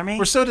doesn't bother me?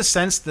 we're so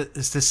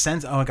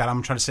desensitized. Oh my God,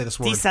 I'm trying to say this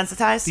word.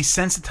 Desensitized.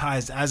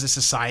 Desensitized as a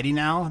society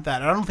now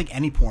that I don't think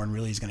any porn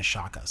really is going to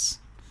shock us.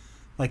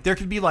 Like there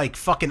could be like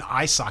fucking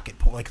eye socket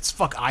porn, like it's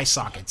fuck eye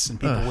sockets, and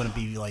people wouldn't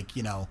be like,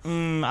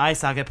 Eye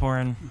socket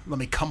porn. let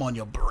me come on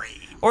your brain.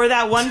 Or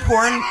that one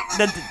porn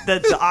that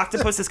the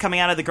octopus is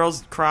coming out of the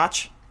girl's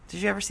crotch.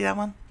 Did you ever see that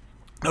one?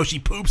 No, she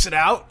poops it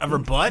out of her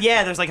butt.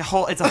 Yeah, there's like a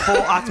whole. It's a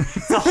whole.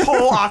 It's a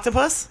whole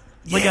octopus.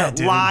 Like Yeah, a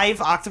dude. live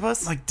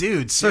octopus. Like,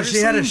 dude, So seriously?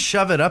 she had to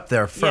shove it up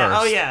there first. yeah.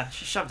 Oh yeah.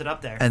 She shoved it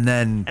up there. And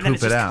then And then it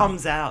poop just it out.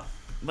 comes out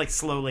like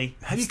slowly.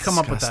 How do you come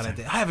up with that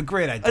disgusting. idea? I have a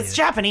great idea. It's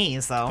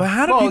Japanese though. But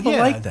how do Well, people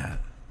yeah. like that?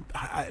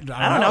 I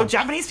I don't know.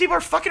 Japanese people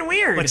are fucking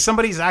weird. Like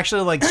somebody's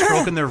actually like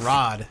stroking their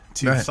rod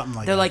to Right. something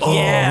like They're that. like,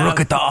 yeah. Look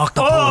at the Oh,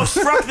 octopus.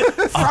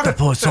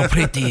 fuck so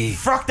pretty.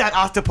 Fuck that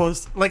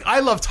octopus. Like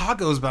I love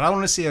tacos, but I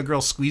want to see a girl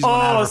squeeze one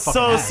out Oh, of her fucking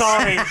so ass.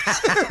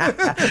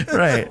 sorry.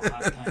 Right.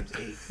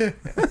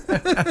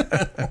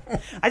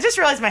 I just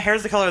realized my hair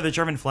is the color of the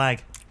German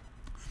flag.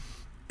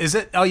 Is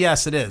it? Oh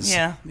yes, it is.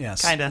 Yeah,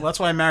 Yes. kinda. Well, that's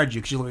why I married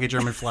you, because you look like a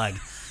German flag.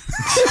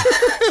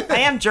 I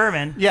am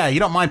German. Yeah, you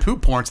don't mind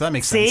poop porn, so that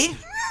makes See?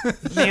 sense.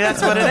 Maybe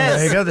that's what it There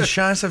you is. go, the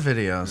Shisa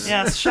videos.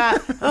 Yeah,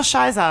 little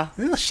Shiza.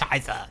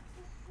 Scheiße.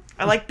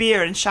 I like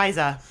beer and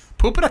Shiza.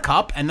 Poop in a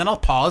cup, and then I'll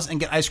pause and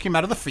get ice cream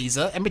out of the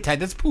freezer and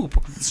pretend it's poop.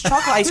 It's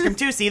chocolate ice cream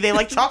too. See, they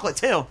like chocolate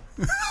too.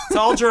 It's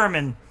all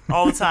German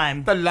all the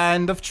time. The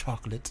land of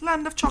chocolate.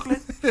 Land of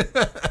chocolate.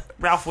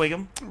 Ralph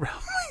Wiggum.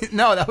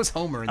 No, that was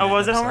Homer. In Oh, that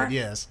was it episode, Homer?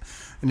 Yes.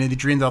 And then he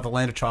dreamed about the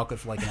land of chocolate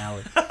for like an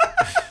hour.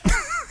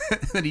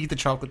 Then he eat the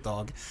chocolate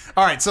dog.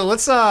 All right, so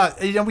let's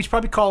we should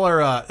probably call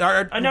our.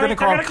 I know they're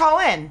gonna call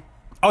in.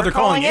 Oh, they're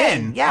calling calling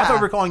in. in, yeah. I thought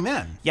we were calling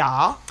then.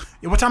 Yeah.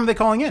 Yeah, what time are they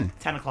calling in?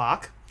 10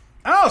 o'clock.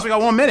 Oh, so we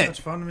got 1 minute.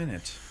 That's 1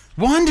 minute.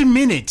 1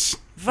 minute.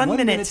 1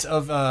 minute.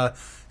 of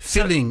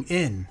filling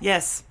in.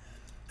 Yes.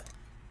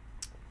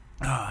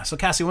 So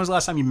Cassie, when was the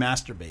last time you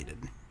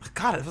masturbated?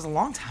 God, it was a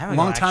long time ago.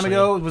 A long time actually.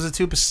 ago. Was it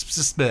to a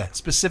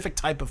specific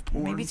type of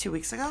porn? Maybe 2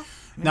 weeks ago.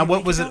 Maybe Now, a what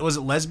week was ago? it? Was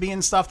it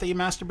lesbian stuff that you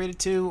masturbated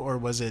to, or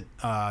was it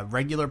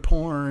regular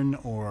porn,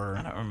 or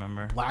I don't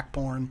remember. black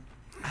porn?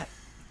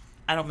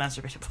 I don't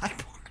masturbate to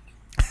black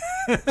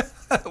porn.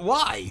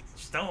 Why?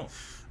 Just don't.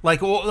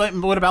 Like,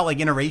 what about like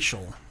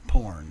interracial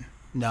porn?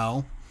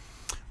 No.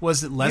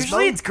 Was it lesbo?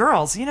 Usually it's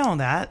girls. You know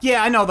that.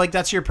 Yeah, I know. Like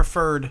that's your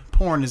preferred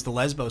porn is the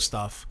lesbo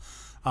stuff.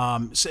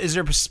 So is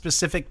there a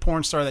specific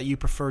porn star that you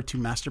prefer to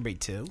masturbate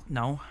to?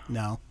 No.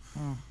 No.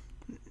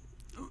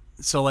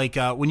 So like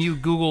when you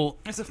Google,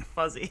 It's a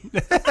fuzzy.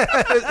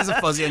 there's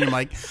a fuzzy on your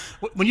mic.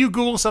 When you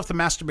Google stuff to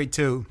masturbate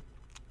to,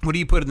 what do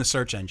you put in the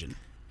search engine?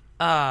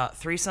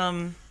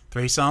 Threesome.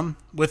 Threesome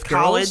with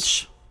College.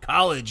 girls?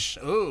 College.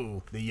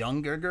 Ooh, the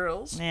younger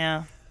girls.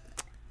 Yeah.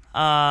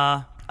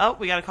 Oh,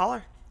 we got a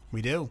caller.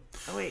 We do.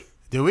 Oh wait.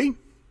 Do we?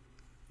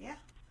 Yeah.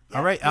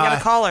 All right. We got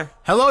a caller.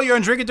 Hello, you're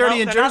on Drink It Dirty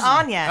No, in they're Jersey.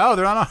 not on yet. Oh,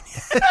 they're not on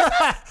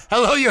yet.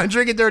 Hello, you're on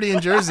Drink It Dirty in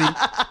Jersey.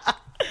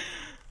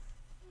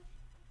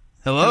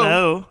 Hello.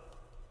 Hello.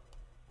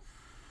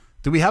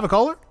 Do we have a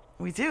caller?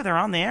 We do. They're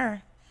on the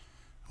air.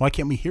 Why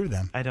can't we hear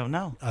them? I don't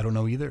know. I don't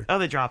know either. Oh,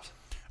 they dropped.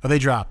 Oh, they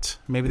dropped.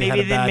 Maybe they had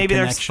Maybe a bad maybe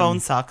their connection. phone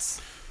sucks.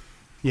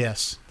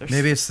 Yes.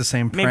 Maybe it's the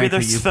same prank Maybe their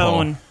that you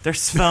phone. pull. Their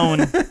phone.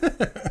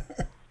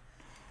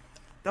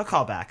 They'll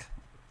call back.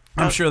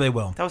 I'm sure they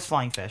will. That was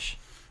Flying Fish.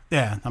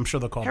 Yeah, I'm sure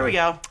they'll call Here we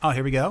back. go. Oh,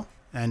 here we go.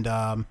 And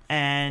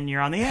And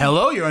you're on the air.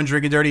 hello, you're on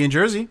Drink It Dirty in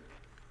Jersey.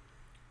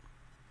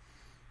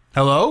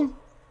 Hello?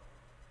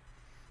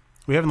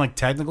 We having like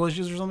technical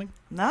issues or something?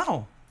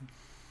 No.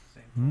 I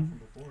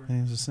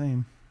think it's the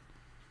same.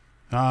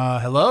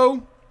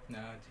 Hello?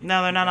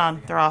 No, they're not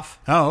on. They're off.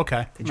 Oh,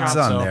 okay. It's dropped.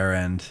 on So, their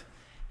end.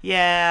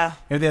 Yeah,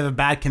 maybe they have a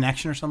bad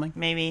connection or something.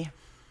 maybe.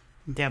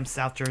 Damn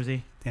South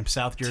Jersey. Damn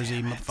South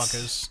Jersey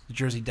motherfuckers. The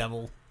Jersey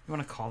Devil. You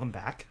want to call them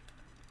back?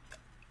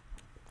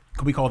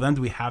 Could we call them?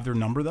 Do we have their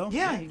number though?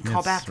 Yeah, you can call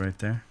It's back. right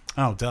there.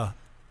 Oh, duh.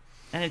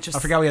 And it just. I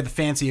forgot we had the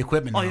fancy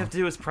equipment All now. you have to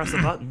do is press a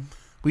button.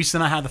 We used to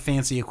not have the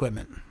fancy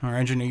equipment. Our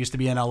engineer used to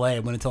be in LA.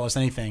 Wouldn't tell us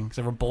anything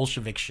except for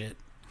Bolshevik shit.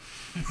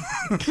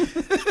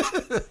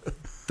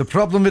 The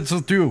problem is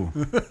with you.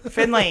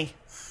 Finley.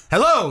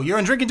 Hello, you're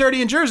on Drinking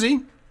Dirty in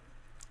Jersey.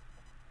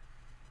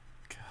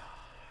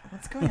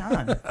 What's going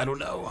on? I don't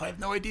know. I have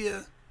no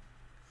idea.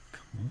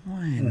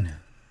 Fine.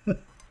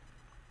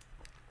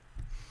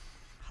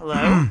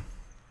 Hello?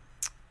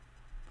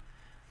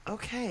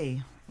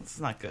 Okay. This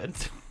is not good.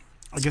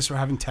 I guess we're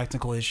having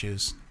technical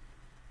issues.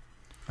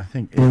 I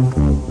think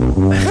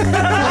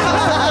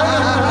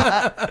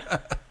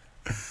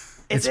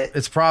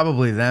it's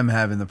probably them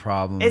having the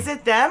problem. Is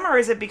it them or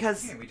is it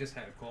because Yeah, we just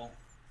had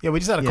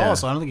a call,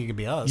 so I don't think it could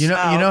be us. You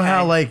know, Oh, you know okay.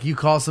 how like you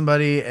call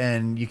somebody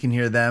and you can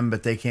hear them,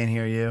 but they can't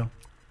hear you.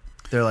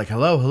 They're like,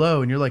 "Hello,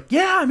 hello," and you're like,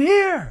 "Yeah, I'm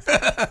here."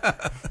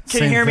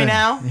 Can you hear me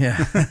now?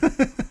 Yeah,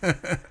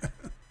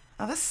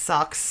 Oh, this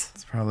sucks.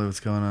 that's probably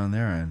what's going on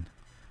there. And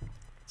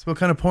so, what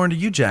kind of porn do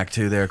you jack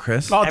to there,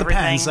 Chris? Well, it Everything.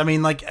 depends. I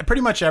mean, like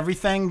pretty much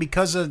everything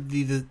because of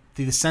the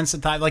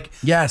sensitized. Like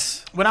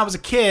Yes, when I was a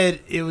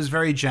kid, it was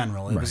very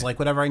general. It was Right. like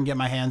whatever I can get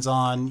my hands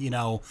on. You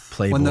know,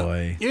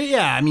 Playboy.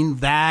 Yeah, I mean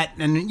that,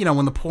 and you know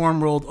when the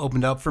porn world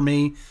opened up for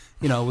me,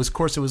 you know, of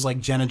course it was like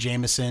Jenna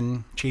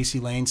Jameson,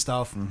 Chasey Lane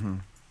stuff. Mm-hmm.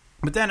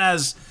 But then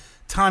as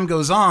time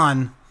goes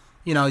on,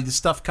 you know, the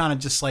stuff kind of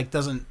just like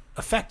doesn't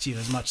affect you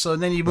as much. So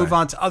then you move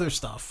on to other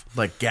stuff.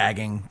 like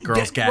gagging,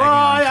 girls gagging. Well,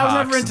 on I was cocks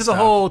never and into the stuff.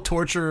 whole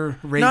torture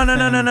rape. No.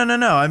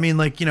 thing. I mean,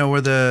 like where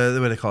the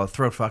what do they call it,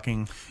 throat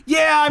fucking.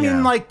 Yeah, I mean,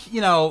 Yeah. like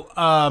you know,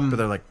 But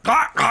they're like,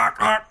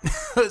 I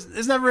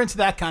was never into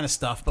that kind of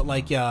stuff. But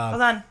like,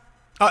 Hold on.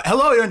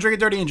 hello, you're on Drinking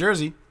Dirty in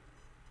Jersey.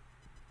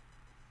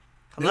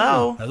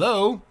 Hello?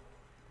 Hello.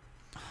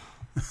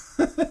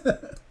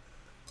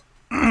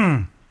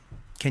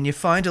 "Can you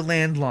find a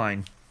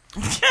landline?"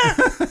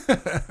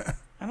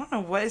 I don't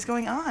know what is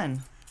going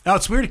on. No,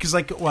 it's weird because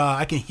like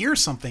I can hear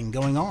something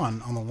going on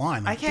the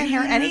line. I Like, can't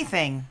hear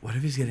anything. What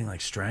if he's getting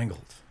like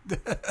strangled? and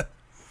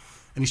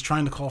he's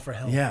trying to call for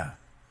help. Yeah.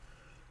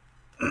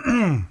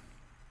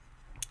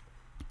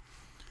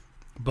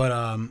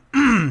 But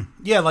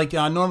yeah, like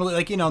normally,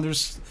 like you know,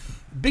 there's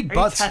big Are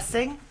butts. you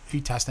testing? Are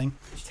you testing?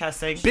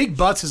 Testing. Big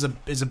butts is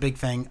a big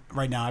thing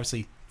right now,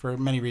 obviously for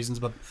many reasons.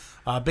 But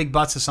big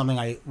butts is something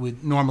I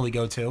would normally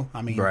go to.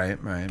 I mean,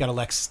 Right. Got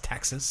Alexis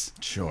Texas,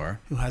 Sure.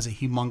 who has a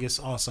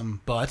humongous,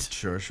 awesome butt.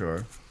 Sure.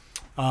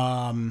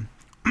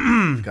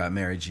 You've got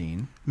Mary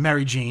Jean.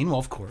 Mary Jean, well,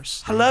 of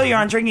course. Hello, you're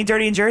on Drinking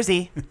Dirty in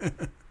Jersey.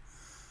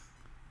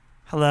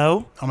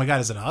 Hello? Oh my God,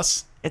 is it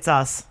us? It's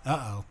us.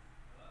 Uh-oh.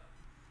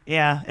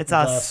 Yeah, it's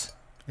us.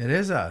 It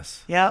is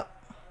us. Yep.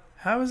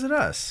 How is it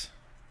us?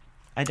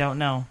 I don't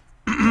know.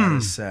 That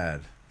is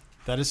sad.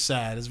 That is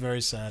sad. It's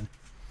very sad.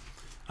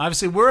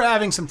 Obviously, we're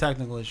having some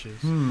technical issues.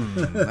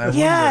 I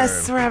Yes,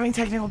 wonder, we're having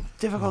technical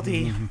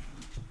difficulty.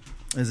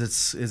 Is it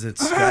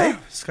Skype?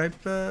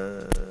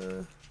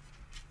 Skype?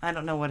 I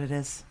don't know what it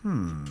is.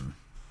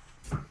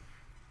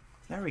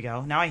 There we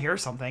go. Now I hear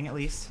something, at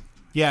least.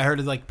 Yeah, I heard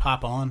it like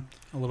pop on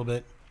a little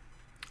bit.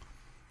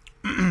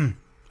 I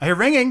hear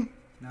ringing.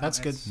 That's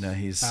good. No,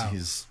 he's Oh.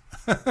 he's.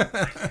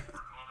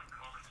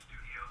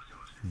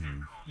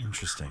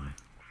 Interesting.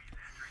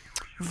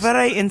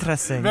 Very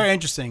interesting. Very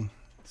interesting.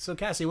 So,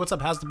 Cassie, what's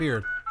up? How's the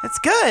beard? It's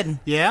good.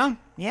 Yeah?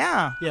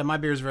 Yeah. Yeah, my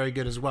beer's very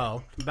good as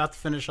well. I'm about to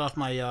finish off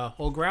my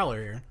whole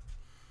growler here.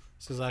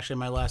 This is actually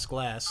my last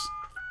glass.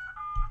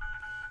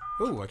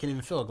 Ooh, I can't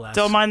even fill a glass.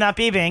 Don't mind that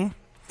beeping.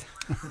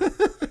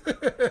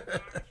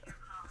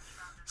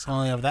 So I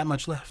only have that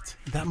much left.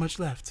 That much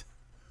left.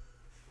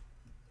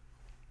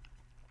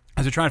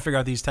 As we're trying to figure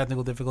out these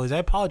technical difficulties, I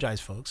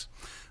apologize, folks.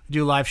 We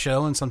do a live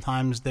show, and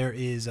sometimes there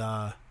is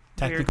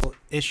technical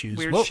issues.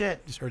 weird Whoa,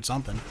 shit. Just heard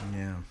something.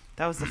 Yeah.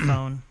 That was the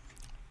phone.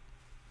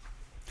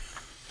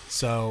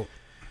 So,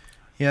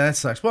 Yeah, that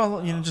sucks.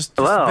 Well, you know, just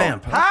Hello.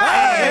 vamp. Huh?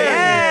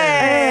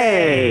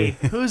 Hey!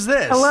 Who's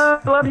this? Hello,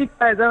 I love you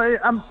guys.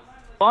 I'm a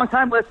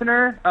long-time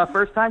listener,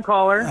 first-time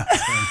caller.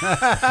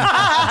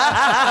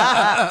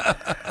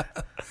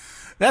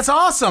 that's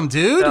awesome,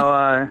 dude.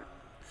 So,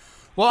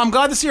 Well, I'm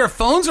glad to see our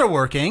phones are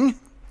working.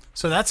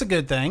 So that's a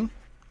good thing.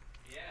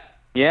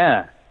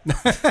 yeah. So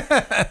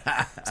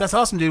that's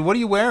awesome, dude. What are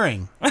you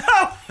wearing?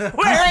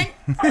 Wearing.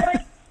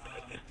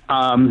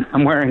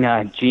 I'm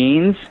wearing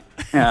jeans,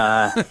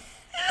 and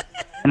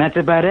that's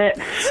about it.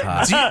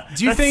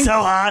 Do you think So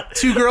hot.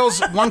 Two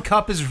Girls, One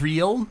Cup is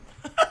real?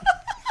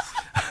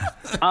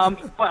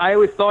 I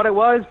always thought it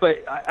was,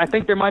 but I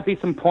think there might be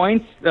some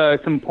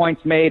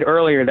points made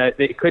earlier that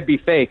it could be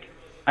fake.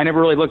 I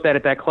never really looked at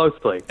it that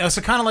closely. Oh, so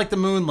kind of like the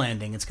moon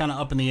landing. It's kind of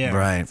up in the air.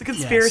 Right. It's a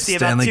conspiracy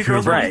about Stanley two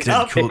girls. Kubrick one Right.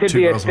 cup. Cool, It could Two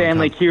be a Girls, One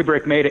Stanley Cup.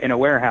 Kubrick made it in a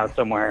warehouse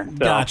somewhere. So.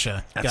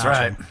 Gotcha. That's Gotcha.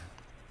 right.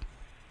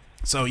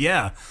 So,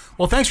 yeah.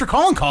 Well, thanks for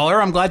calling,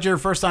 caller. I'm glad you're a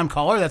first-time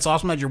caller. That's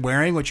awesome that you're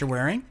wearing what you're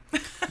wearing.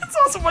 That's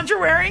awesome what you're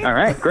wearing. All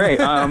right, great.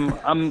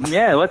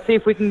 Yeah, let's see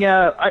if we can.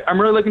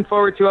 I'm really looking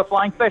forward to a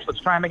flying fish.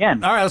 Let's try him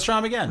again. All right, let's try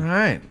them again. All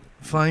right.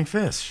 Flying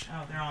fish.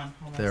 Oh, they're on.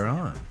 Hold on. They're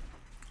on. 1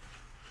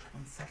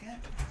 second.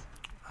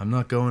 I'm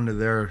not going to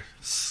their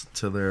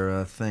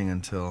thing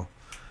until.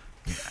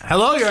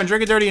 Hello, you're on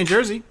Drinking Dirty in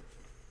Jersey.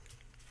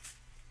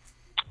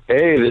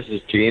 Hey, this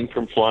is Gene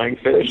from Flying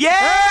Fish. Yay! All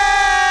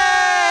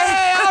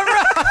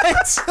right.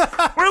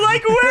 We're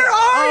like, where are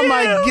Oh you?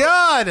 my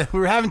God, we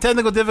were having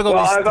technical difficulties.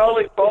 Well, I've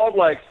only called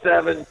like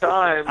 7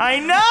 times. I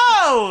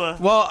know.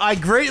 Well, I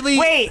greatly.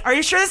 Wait, are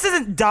you sure this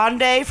isn't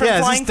Donde from Yeah,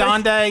 is Flying this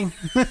Donde?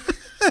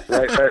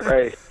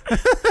 Right.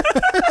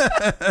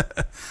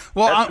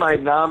 Well, That's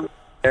my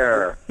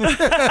error.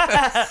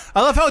 I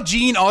love how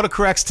Gene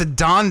autocorrects to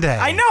Donde.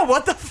 I know,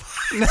 what the fuck?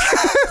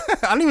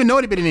 I don't even know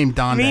anybody named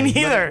Donde. Me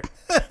neither.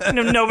 I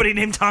know nobody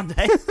named Donde.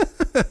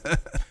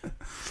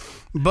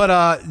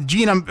 But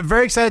Gene, I'm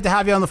very excited to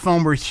have you on the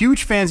phone. We're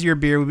huge fans of your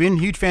beer. We've been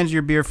huge fans of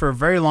your beer for a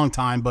very long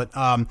time. But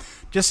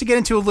just to get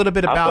into a little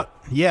bit about,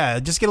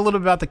 just get a little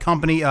bit about the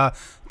company.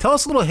 Tell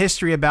us a little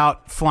history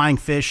about Flying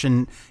Fish,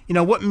 and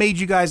what made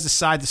you guys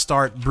decide to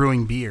start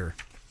brewing beer.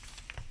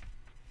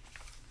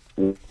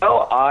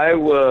 Well, I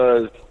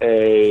was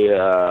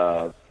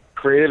a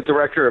creative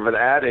director of an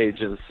ad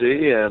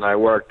agency, and I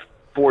worked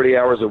 40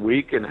 hours a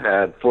week and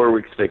had 4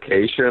 weeks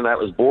vacation. That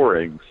was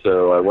boring.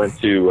 So I went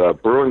to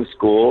brewing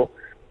school,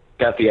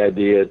 got the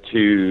idea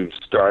to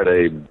start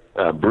a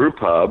brew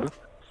pub,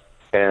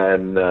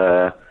 and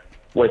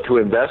went to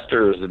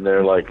investors, and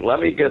they're like, let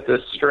me get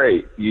this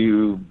straight.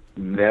 You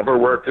never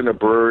worked in a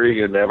brewery,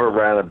 you never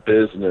ran a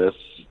business,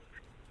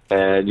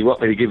 and you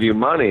want me to give you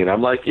money? And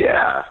I'm like,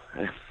 yeah.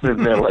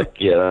 And they're like,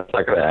 yeah, that's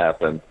not going to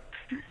happen.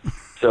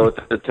 So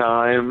at the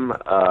time,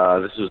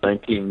 this was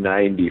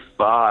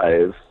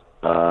 1995,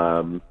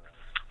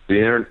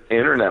 the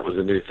internet was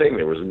a new thing.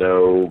 There was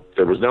no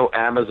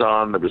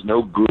Amazon, there was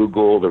no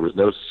Google, there was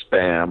no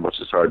spam,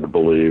 which is hard to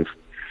believe.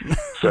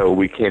 So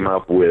we came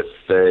up with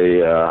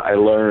I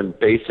learned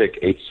basic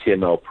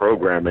HTML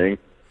programming,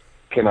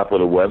 came up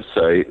with a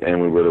website,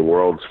 and we were the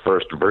world's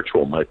first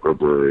virtual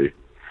microbrewery.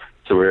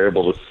 So we were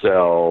able to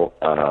sell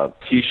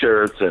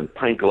T-shirts and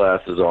pint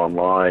glasses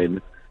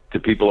online to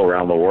people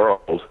around the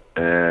world.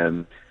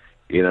 And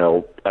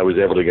I was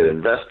able to get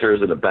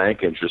investors and a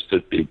bank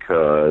interested,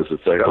 because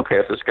it's like, okay,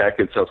 if this guy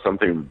can sell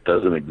something that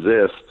doesn't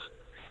exist,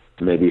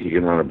 maybe he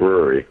can run a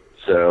brewery.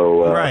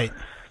 So Right.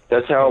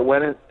 That's how it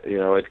went.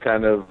 It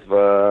kind of,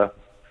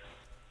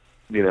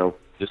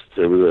 just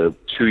it was a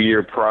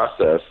 2-year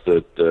process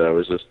that I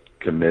was just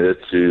committed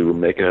to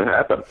making it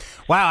happen.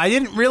 Wow, I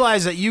didn't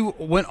realize that you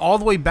went all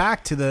the way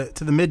back to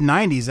the mid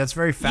 '90s. That's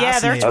very Yeah,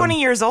 fascinating. they're 20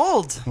 years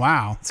old.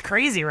 Wow. It's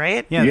crazy,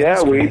 right? Yeah, Yeah,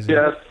 that's we crazy.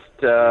 just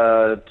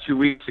 2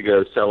 weeks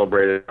ago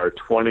celebrated our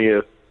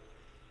 20th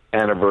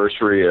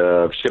anniversary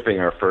of shipping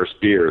our first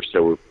beer.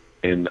 So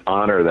in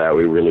honor of that,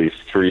 we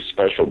released 3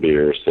 special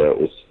beers.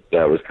 So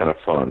that was kind of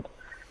fun.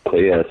 But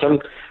yeah,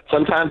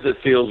 sometimes it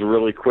feels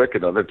really quick,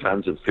 and other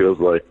times it feels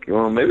like,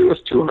 well, maybe it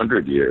was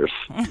 200 years.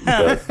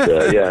 But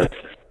yeah, it's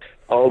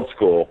old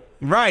school.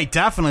 Right,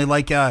 definitely.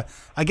 Like, I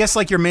guess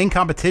like your main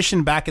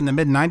competition back in the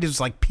mid '90s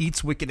was like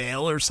Pete's Wicked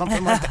Ale or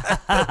something like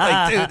that.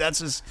 Like, dude, that's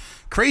just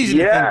crazy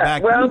to think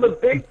back. Well,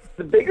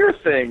 the bigger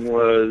thing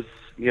was,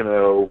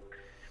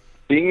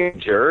 being in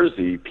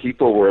Jersey,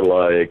 people were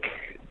like,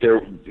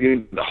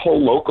 the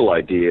whole local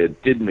idea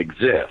didn't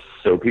exist.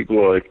 So people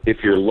were like,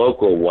 if you're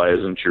local, why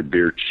isn't your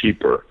beer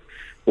cheaper?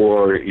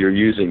 Or you're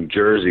using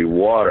Jersey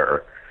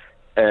water.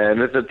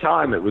 And at the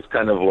time, it was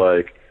kind of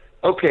like,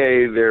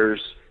 okay,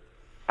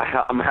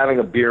 I'm having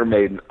a beer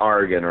made in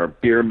Oregon or a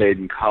beer made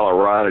in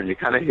Colorado, and you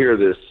kind of hear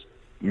this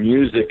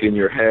music in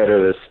your head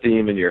or this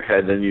theme in your head,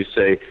 and then you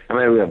say, I'm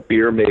having a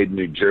beer made in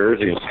New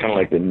Jersey. It's kind of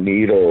like the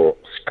needle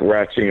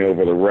scratching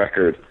over the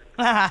record.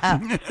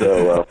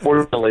 So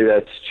fortunately,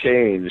 that's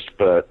changed.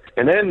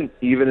 And then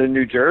even in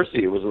New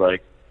Jersey, it was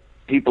like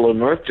people in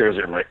North Jersey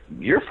are like,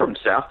 you're from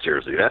South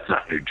Jersey. That's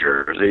not New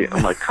Jersey.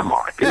 I'm like, come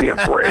on, give me a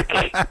break.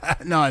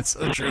 No, it's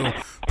so true.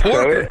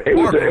 So it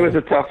was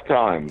a tough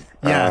time.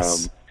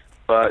 Yes.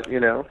 But, we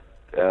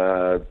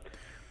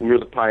were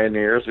the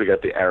pioneers. We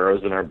got the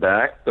arrows in our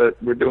back, but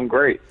we're doing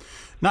great.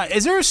 Now,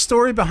 is there a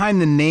story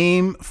behind the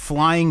name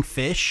Flying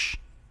Fish?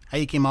 How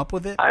you came up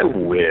with it? I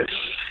wish.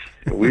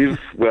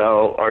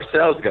 Our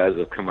sales guys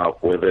have come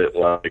up with it.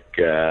 Like,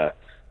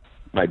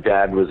 my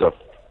dad was a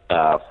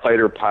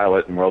fighter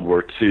pilot in World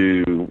War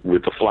II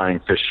with the Flying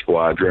Fish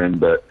Squadron,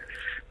 but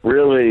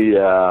really,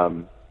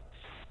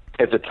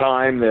 at the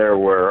time, there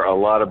were a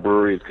lot of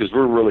breweries, because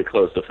we're really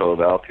close to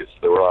Philadelphia, so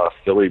there were a lot of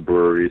Philly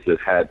breweries that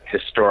had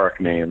historic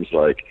names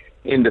like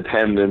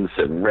Independence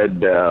and Red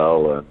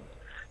Bell and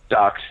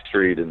Dock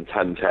Street and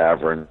Tun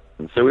Tavern.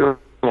 And so we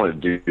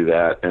wanted to do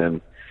that. And,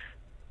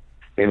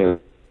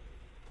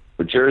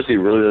 Jersey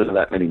really doesn't have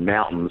that many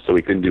mountains, so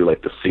we couldn't do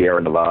like the Sierra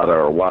Nevada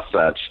or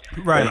Wasatch.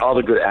 Right. And all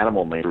the good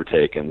animal names were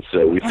taken.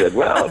 So we said,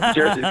 well,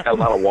 Jersey's got a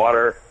lot of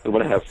water. We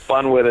want to have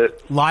fun with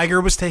it. Liger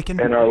was taken.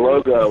 And our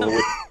logo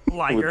with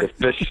Liger. the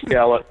fish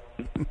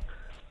skeleton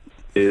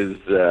is,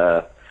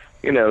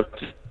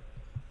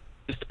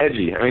 just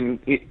edgy. I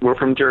mean, we're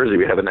from Jersey.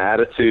 We have an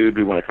attitude.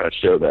 We want to kind of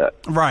show that.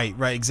 Right,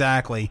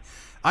 exactly.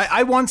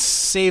 I once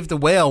saved a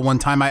whale one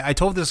time. I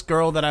told this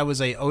girl that I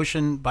was a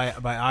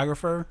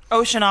biographer.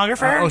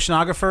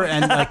 Oceanographer,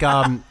 and like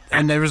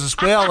and there was this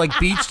whale like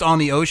beached on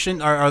the ocean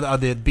or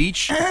the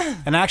beach,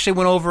 and I actually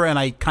went over and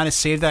I kind of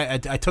saved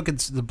that. I took it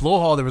to the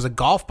blowhole. There was a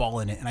golf ball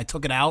in it, and I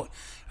took it out,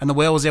 and the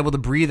whale was able to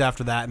breathe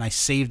after that, and I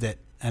saved it,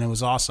 and it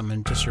was awesome,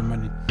 and just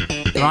reminded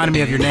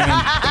me of your name.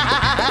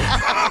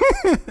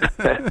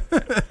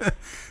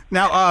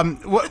 Now,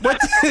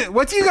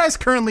 what do you guys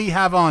currently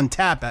have on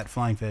tap at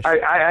Flying Fish?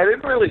 I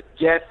didn't really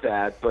get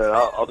that, but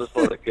I'll just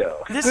let it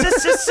go.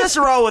 Just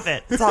roll with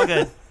it. It's all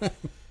good.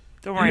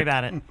 Don't worry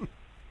about it.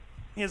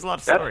 He has a lot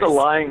of stories. That's the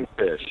lying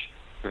fish.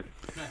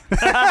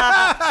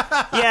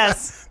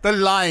 Yes. The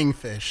lying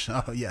fish.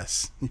 Oh,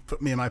 yes. You put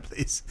me in my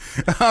place.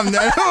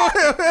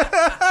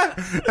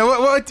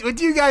 What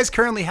do you guys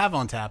currently have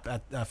on tap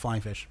at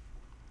Flying Fish?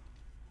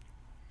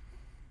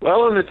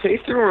 Well, in the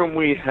tasting room,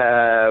 we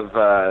have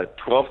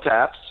 12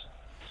 taps.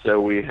 So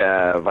we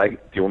have, do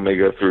you want me to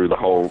go through the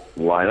whole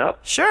lineup?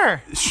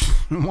 Sure.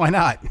 Why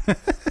not?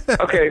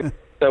 Okay.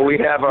 So we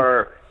have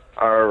our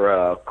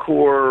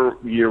core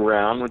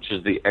year-round, which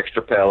is the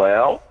Extra Pale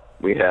Ale.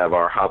 We have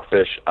our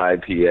Hopfish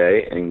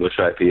IPA, English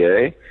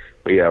IPA.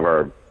 We have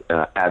our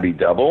Abbey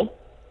Double.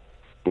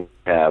 We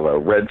have a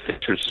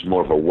Redfish, which is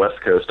more of a West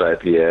Coast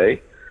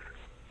IPA.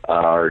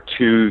 Our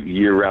 2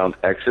 year-round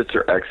exits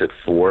are Exit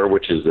 4,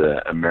 which is an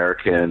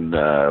American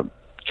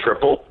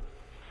triple.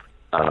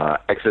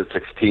 Exit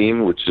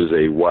 16, which is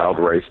a Wild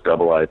Rice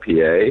Double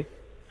IPA.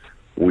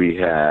 We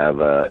have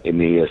an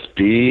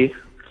ESB.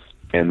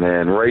 And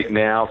then right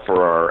now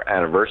for our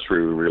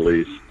anniversary, we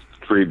released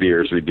 3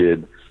 beers. We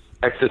did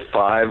Exit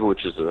 5,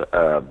 which is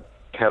a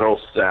kettle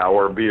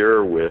sour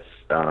beer with...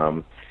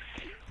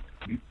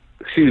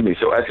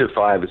 So Exit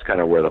 5 is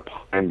kind of where the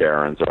Pine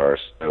Barrens are.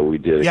 So we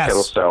did a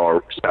kettle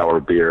sour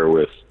beer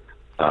with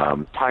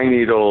pine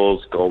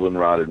needles,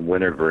 goldenrod, and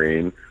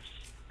wintergreen.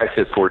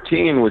 Exit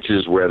 14, which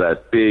is where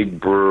that big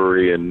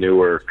brewery in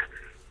Newark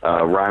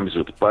rhymes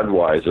with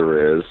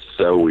Budweiser is.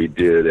 So we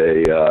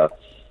did a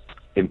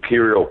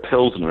Imperial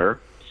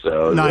Pilsner,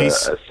 so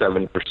nice. A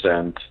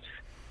 7%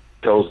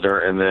 Pilsner.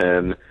 And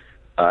then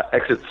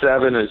Exit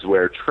 7 is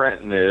where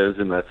Trenton is,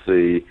 and that's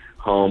the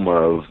home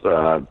of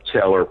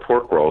Taylor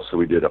pork roll. So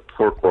we did a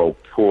pork roll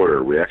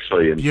porter. We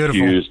actually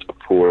infused a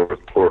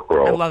pork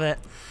roll. I love it.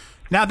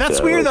 Now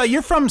that's weird though.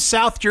 You're from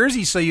South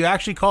Jersey, so you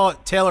actually call it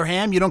Taylor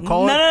ham. You don't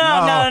call it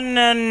No.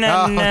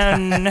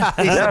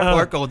 He said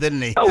pork roll,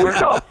 didn't he? Oh, we're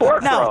called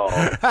pork roll.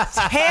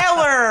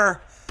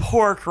 Taylor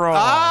pork roll.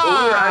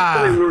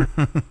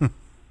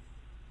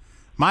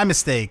 My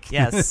mistake.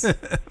 Yes.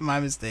 My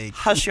mistake.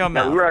 Hush your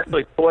mouth. We were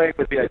actually toying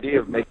with the idea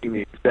of making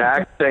the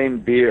exact same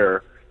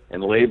beer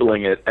and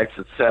labeling it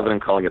Exit 7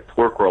 and calling it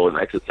pork roll, and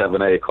Exit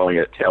 7A calling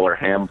it Taylor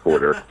ham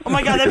porter. Oh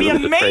my God, that'd be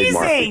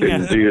amazing! We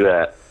couldn't do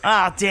that.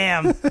 Ah,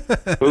 damn.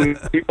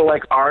 People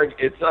argue.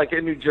 It's like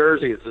in New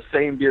Jersey, it's the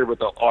same beer, but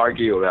they'll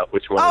argue about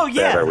which one is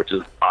better, which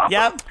is awesome.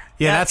 Yep.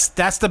 Yeah,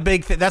 that's the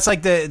big thing. That's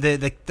like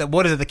the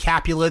what is it? The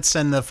Capulets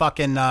and the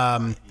fucking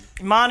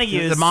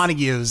Montagues. The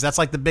Montagues. That's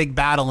like the big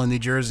battle in New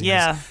Jersey.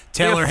 Yeah.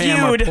 Taylor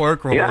ham or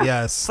pork roll. Yeah.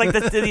 Yes. It's like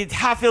the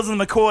Hatfields and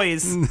the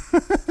McCoys.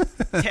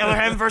 Taylor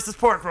ham versus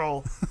pork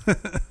roll.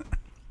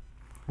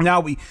 Now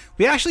we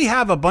actually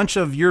have a bunch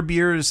of your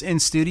beers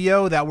in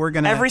studio that we're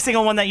gonna every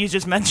single one that you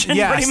just mentioned.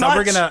 Yeah, pretty so much.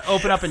 we're gonna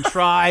open up and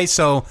try.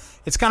 So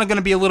it's kind of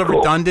gonna be a little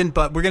redundant,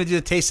 but we're gonna do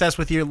the taste test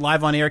with you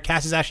live on air.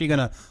 Cassie's actually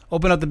gonna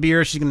open up the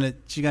beer. She's gonna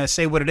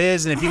say what it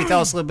is, and if you can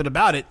tell us a little bit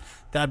about it,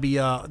 that'd be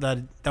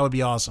that would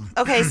be awesome.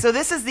 Okay, so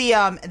this is the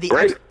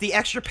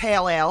extra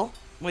pale ale,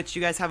 which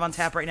you guys have on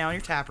tap right now in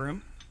your tap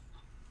room.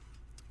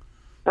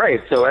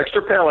 Right. So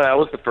Extra Pale Ale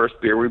was the first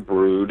beer we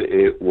brewed.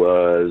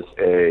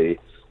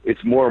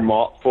 It's more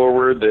malt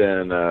forward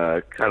than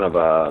kind of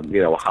a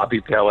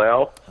hoppy pale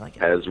ale. like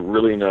it. Has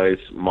really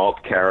nice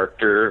malt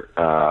character.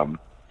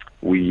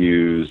 We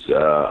use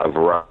a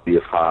variety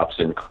of hops,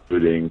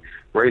 including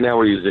right now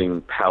we're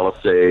using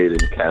Palisade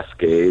and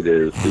Cascade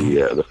as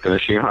the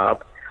finishing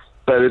hop.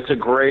 But it's a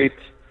great,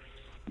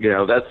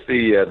 that's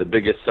the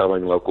biggest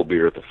selling local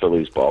beer at the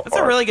Phillies ballpark. That's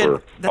a really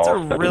good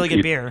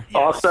beer.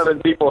 All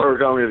 7 people are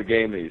going to the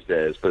game these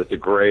days, but it's a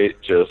great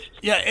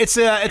It's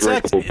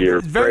drinkable beer.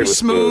 very Great with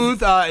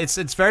smooth. food.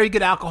 It's very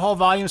good alcohol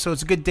volume, so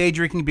it's a good day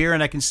drinking beer,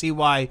 and I can see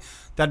why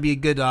that'd be a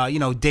good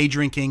day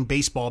drinking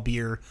baseball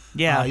beer.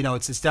 Yeah,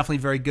 it's definitely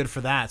very good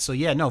for that. So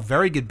yeah, no,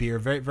 very good beer,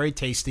 very very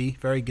tasty,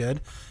 very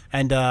good.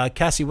 And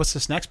Cassie, what's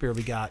this next beer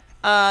we got?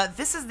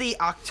 This is the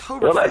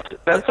October. Well,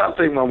 that's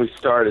something when we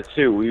started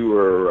too. We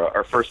were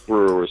our first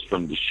brewer was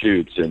from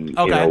Deschutes, and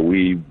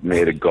we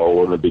made a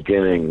goal in the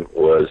beginning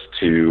was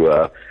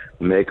to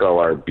make all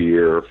our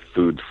beer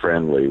food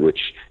friendly,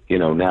 which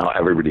now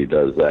everybody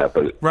does that,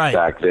 but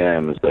back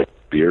then it's like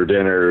beer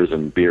dinners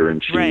and beer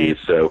and cheese. Right.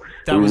 So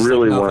we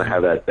really want to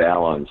have that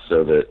balance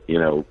so that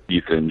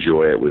you can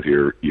enjoy it with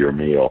your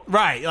meal.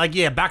 Right,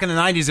 back in the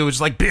 90s it was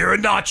just like beer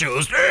and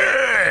nachos,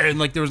 and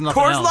like there was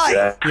nothing Coors else.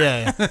 Light.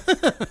 Yeah.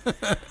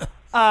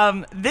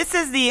 This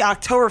is the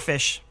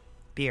Oktoberfish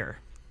beer.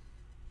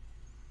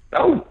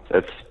 Oh,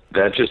 that's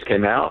that just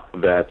came out.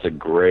 That's a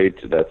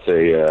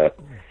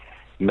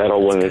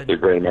medal winner at the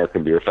Great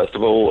American Beer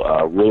Festival.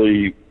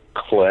 Really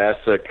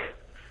classic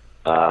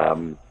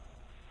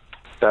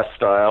fest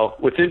style.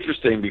 What's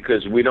interesting,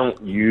 because we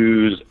don't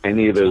use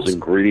any of those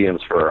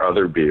ingredients for our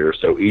other beers,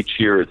 so each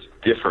year it's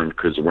different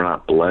because we're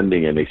not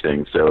blending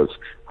anything. So it's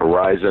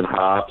Horizon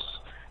hops.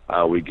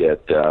 We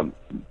get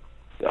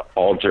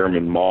all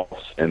German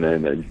malts, and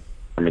then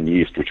German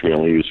yeast, which we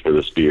only use for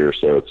this beer.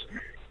 So it's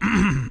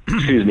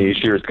excuse me,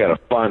 each year it's kind of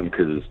fun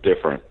because it's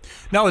different.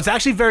 No, it's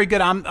actually very good.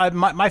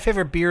 My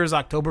favorite beer is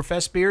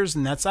Oktoberfest beers,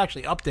 and that's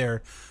actually up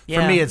there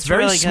for me. It's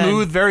very really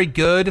smooth, good. very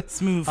good.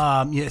 Smooth.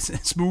 Yes,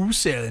 smooth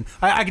sailing.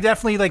 I could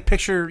definitely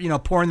picture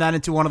pouring that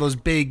into one of those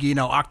big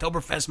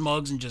Oktoberfest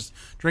mugs and just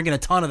drinking a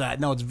ton of that.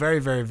 No, it's very,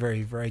 very,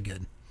 very, very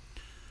good.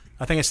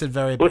 I think I said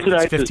What's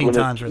nice 15 is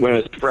times. when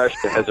it's fresh,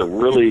 it has a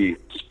really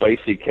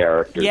spicy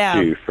character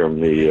too from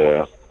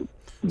the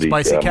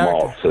Spicy character.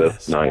 malt. So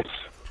that's nice.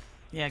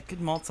 Yeah,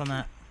 good malts on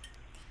that.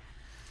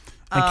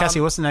 And Cassie,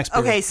 what's the next beer?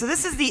 Okay, so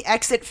this is the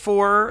Exit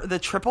 4, the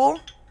triple.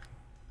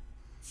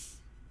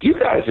 You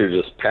guys are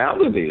just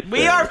pounding these.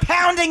 We are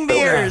pounding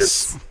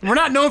beers. We're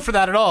not known for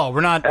that at all.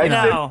 We're not.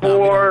 No. Exit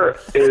 4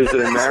 is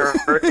an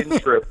American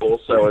triple,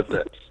 so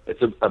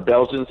it's a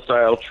Belgian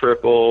style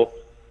triple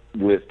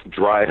with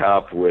dry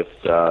hop with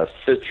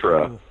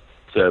Citra,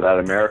 so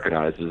that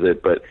Americanizes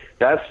it. But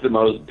that's the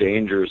most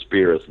dangerous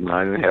beer. It's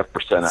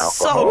 9.5% alcohol.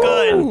 So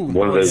good. And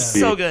one of those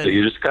beers So good. that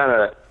you just kind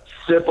of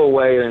sip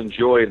away and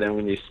enjoy. Then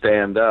when you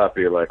stand up,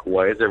 you're like,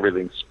 why is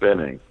everything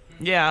spinning?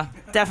 Yeah,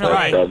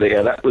 definitely. But,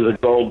 that was a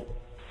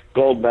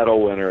gold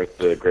medal winner at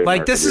the Great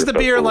American This is the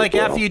beer. Festival as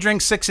well. After you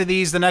drink 6 of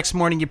these, the next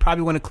morning you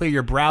probably want to clear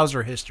your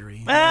browser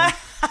history.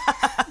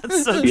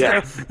 That's so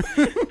Yeah.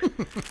 true.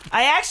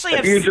 I actually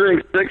If you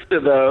drink 6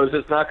 of those,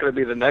 it's not going to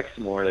be the next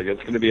morning.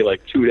 It's going to be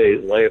like 2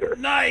 days later.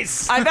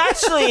 Nice. I've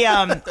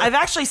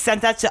actually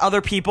sent that to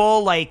other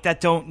people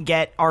that don't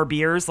get our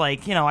beers. I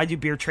do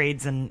beer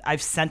trades, and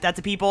I've sent that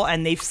to people,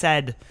 and they've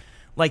said,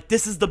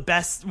 this is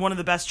one of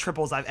the best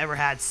triples I've ever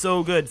had.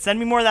 So good. Send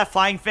me more of that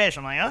flying fish.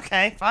 I'm like,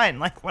 okay, fine,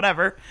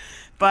 whatever.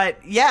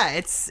 But yeah,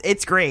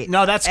 it's great.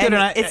 No, that's good.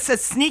 And it's a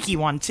sneaky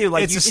one too.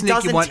 It's a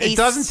sneaky one. It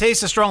doesn't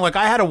taste as strong.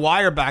 I had a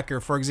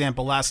Weyerbacher, for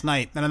example, last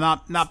night, and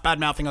I'm not bad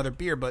mouthing other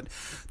beer, but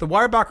the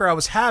Weyerbacher I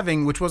was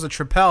having, which was a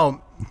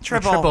triple,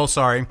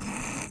 sorry,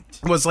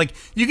 was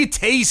you could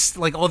taste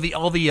all the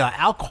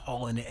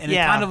alcohol in it, and it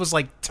kind of was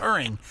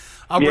turring.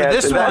 Yeah,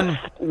 this one,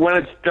 when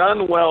it's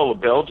done well,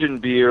 Belgian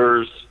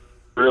beers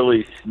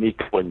really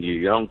sneak when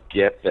you don't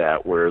get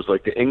that. Whereas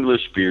the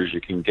English beers, you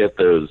can get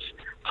those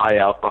high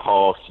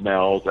alcohol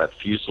smells, that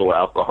fusel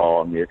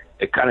alcohol, and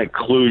it kind of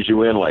clues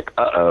you in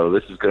uh-oh,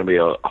 this is going to be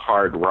a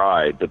hard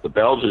ride. But the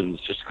Belgians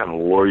just kind of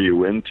lure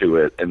you into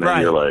it, and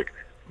then you're like,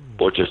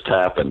 what just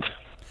happened?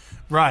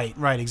 Right,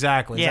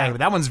 exactly.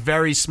 That one's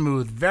very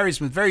smooth,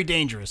 very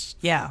dangerous.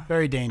 Yeah.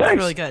 Very dangerous. It's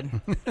really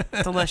good.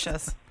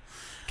 Delicious.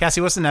 Cassie,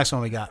 what's the next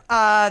one we got?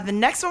 The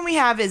next one we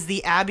have is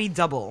the Abbey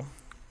Double.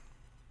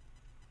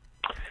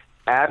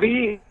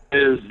 Abbey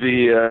is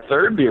the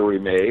third beer we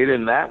made,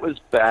 and that was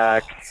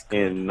back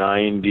in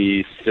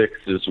 96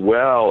 as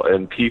well,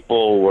 and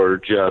people were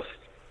just,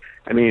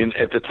 at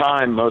the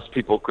time, most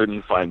people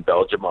couldn't find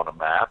Belgium on a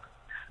map,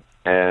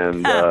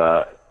 and,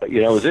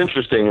 it was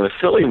interesting. In the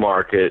Philly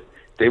market,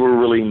 they were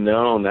really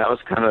known. That was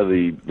kind of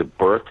the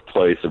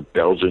birthplace of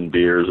Belgian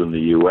beers in the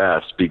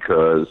U.S.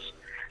 because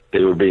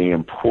they were being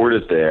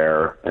imported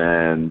there,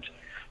 and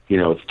at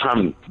the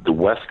time, the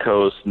West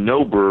Coast,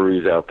 no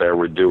breweries out there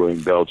were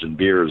doing Belgian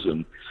beers.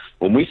 And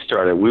when we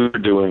started, we were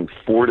doing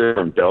 4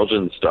 different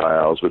Belgian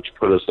styles, which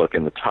put us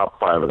in the top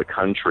 5 of the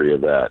country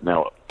of that.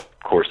 Now, of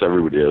course,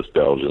 everybody has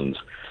Belgians,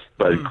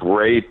 but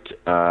great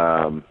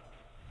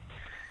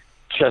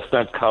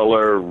chestnut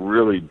color,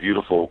 really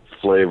beautiful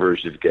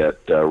flavors. You get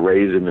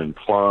raisin and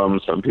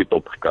plum. Some people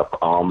pick up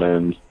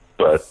almond,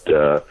 but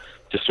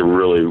just a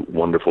really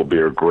wonderful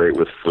beer, great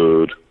with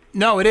food.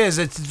 No, it is.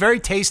 It's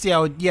very tasty.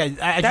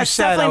 That's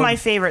definitely my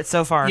favorite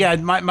so far. Yeah,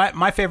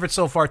 my favorite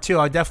so far too.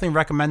 I would definitely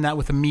recommend that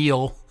with a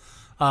meal.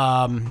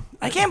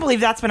 I can't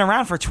believe that's been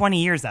around for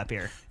 20 years, that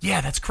beer.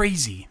 Yeah, that's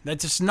crazy.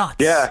 That's just nuts.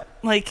 Yeah.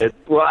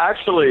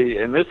 Actually,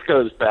 and this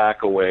goes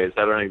back a ways.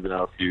 I don't even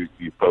know if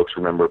you folks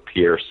remember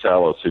Pierre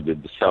Celis, who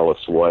did the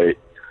Celis White.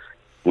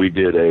 We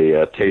did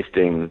a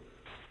tasting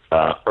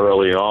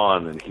early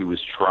on, and he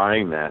was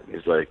trying that.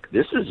 He's like,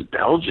 this is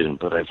Belgian,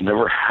 but I've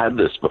never had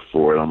this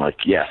before. And I'm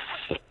like, yes,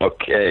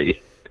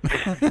 okay.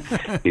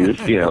 He's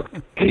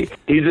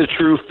a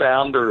true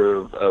founder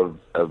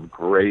of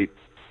great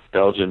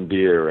Belgian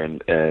beer,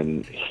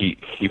 and he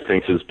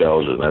thinks it's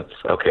Belgian. That's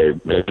okay,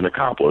 mission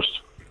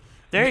accomplished.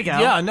 There you go.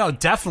 Yeah, no,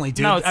 definitely,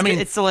 dude. No,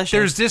 it's delicious.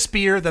 There's this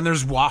beer, then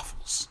there's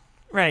waffles.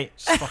 Right.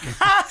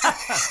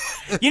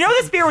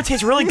 This beer would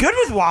taste really good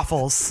with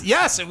waffles.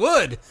 Yes, it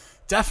would.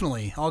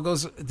 Definitely. All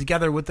goes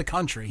together with the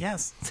country.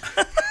 Yes.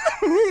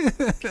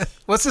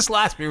 What's this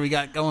last beer we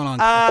got going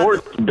on?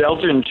 Or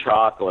Belgian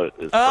chocolate.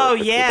 Oh,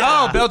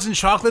 yeah. Belgian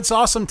chocolate's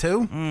awesome,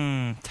 too.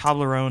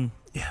 Toblerone.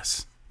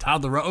 Yes.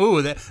 Toblerone. Oh,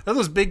 are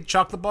those big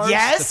chocolate bars?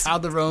 Yes. The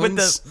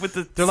Toblerones. With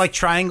the They're like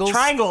triangles.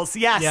 triangles.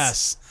 Yes.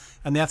 Yes.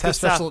 And they have to have Good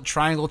stuff. special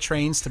triangle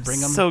trains to bring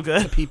them So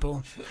good. to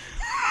people.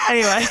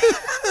 Anyway,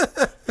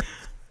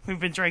 we've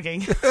been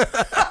drinking.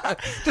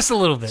 Just a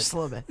little bit. Just a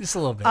little bit. Just a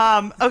little bit.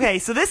 Okay,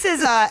 so this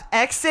is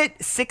Exit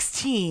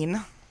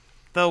 16,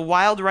 the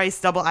Wild Rice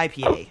Double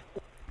IPA.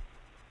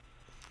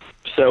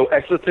 So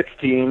Exit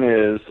 16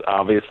 is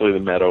obviously the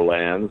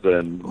Meadowlands,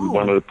 and we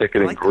wanted to pick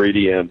an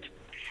ingredient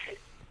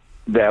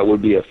that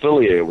would be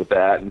affiliated with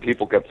that. And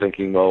people kept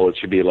thinking, well, it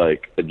should be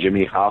like a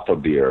Jimmy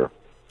Hoffa beer.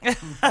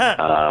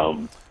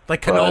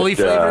 Like cannoli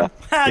flavored?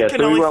 Yeah,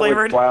 so we went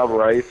with wild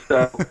rice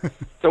stuff.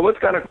 So what's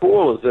kind of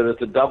cool is that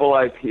it's a double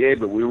IPA,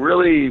 but we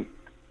really,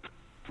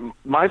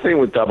 my thing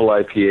with double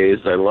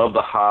IPAs, I love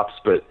the hops,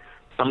 but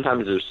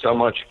sometimes there's so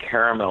much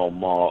caramel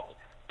malt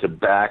to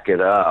back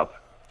it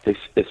up.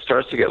 It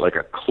starts to get like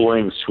a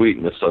cloying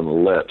sweetness on the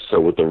lips. So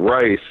with the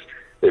rice,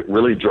 it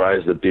really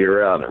dries the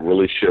beer out, and it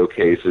really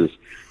showcases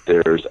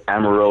there's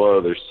Amarillo,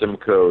 there's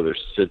Simcoe,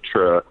 there's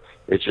Citra.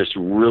 It just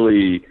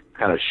really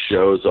kind of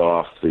shows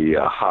off the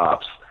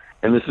hops.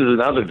 And this is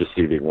another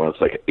deceiving one.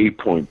 It's like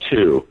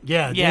 8.2.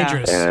 Yeah,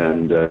 dangerous.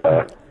 And, that's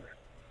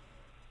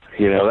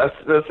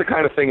the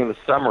kind of thing in the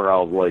summer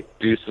I'll, like,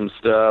 do some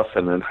stuff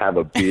and then have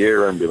a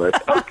beer and be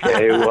like,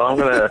 okay, well, I'm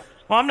going to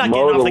I'm not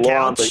mow getting off the the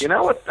lawn. couch. But you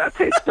know what? That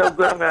tastes so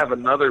good. I'm going to have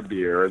another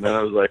beer. And then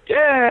I was like,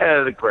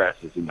 yeah, the grass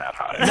isn't that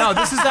high. No,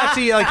 this is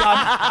actually like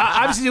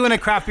obviously doing a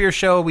craft beer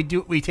show.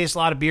 We taste a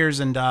lot of beers,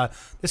 and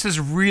this is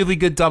really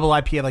good double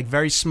IPA, like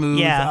very smooth.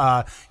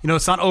 Yeah.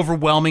 It's not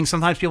overwhelming.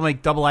 Sometimes people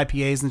make double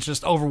IPAs and it's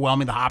just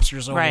overwhelming. The hops are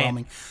just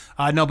overwhelming.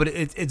 No, but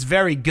it's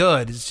very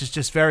good. It's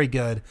just very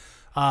good.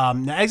 Now,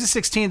 Exit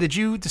 16. Did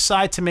you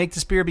decide to make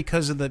this beer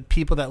because of the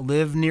people that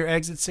live near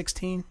Exit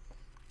 16?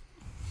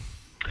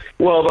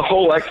 Well, the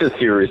whole Exit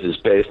series is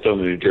based on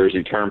the New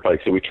Jersey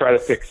Turnpike, so we try to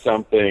pick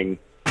something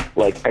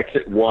like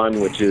Exit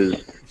 1, which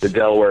is the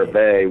Delaware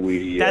Bay.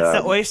 That's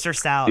the oyster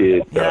stout.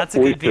 That's a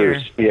good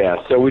beer.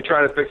 Yeah, so we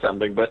try to pick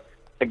something, but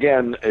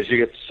again, as you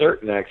get to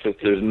certain exits,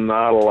 there's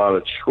not a lot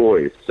of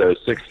choice. So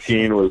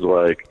 16 was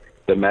like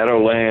the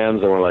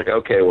Meadowlands, and we're like,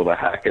 okay, well,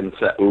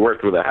 we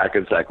worked with the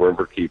Hackensack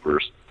River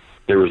Keepers.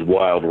 There was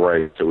wild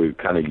rice, so we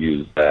kind of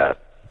used that.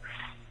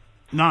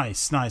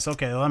 Nice.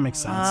 Okay, well, that makes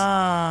sense.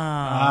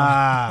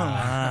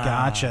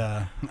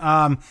 Gotcha.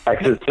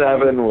 Exit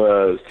 7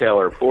 was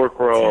Taylor Pork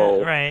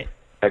Roll. Right.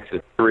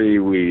 Exit 3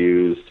 we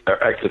used,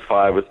 or Exit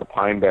 5 was the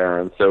Pine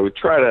Barrens. So we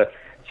try to,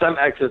 some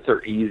exits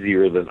are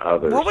easier than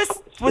others. What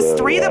was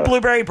 3 the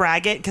Blueberry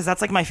Braggot? Because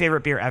that's like my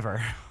favorite beer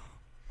ever.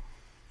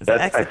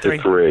 That's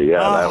Exit 3,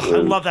 yeah. I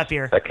love that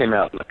beer. That came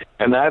out,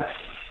 and that's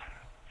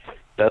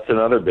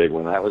another big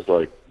one. That was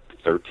like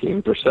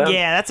 13%.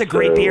 Yeah, that's a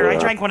great beer. I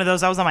drank one of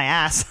those. I was on my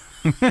ass.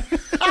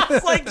 I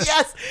was like,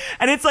 yes.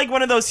 And it's like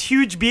one of those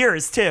huge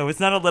beers, too. It's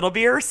not a little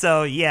beer.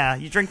 So, yeah,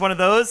 you drink one of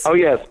those. Oh,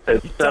 yes.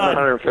 It's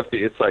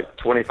 750. It's like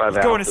 25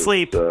 ounces. Going to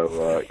sleep.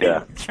 So,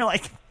 yeah. You're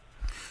like,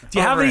 do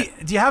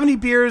you have any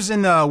beers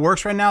in the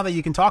works right now that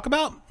you can talk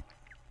about?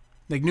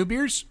 Like new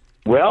beers?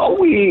 Well,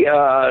 we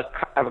have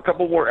a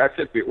couple more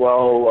exit beers.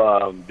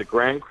 Well, the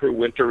Grand Cru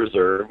Winter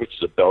Reserve, which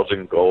is a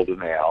Belgian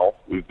golden ale.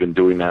 We've been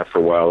doing that for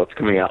a while. It's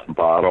coming out in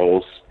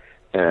bottles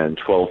and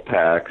 12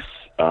 packs.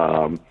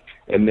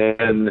 And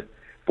then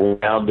we're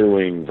now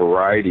doing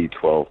variety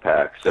 12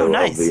 packs of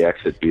the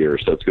exit beer.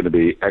 So it's going to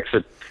be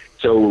exit.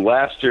 So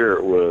last year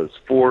it was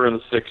 4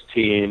 and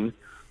 16.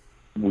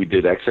 We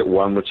did Exit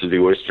 1, which is the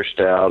oyster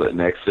stout,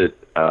 and Exit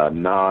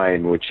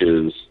 9, which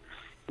is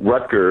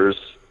Rutgers.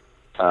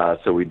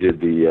 So we did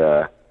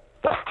the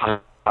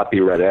hoppy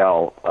red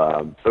ale.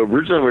 So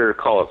originally we were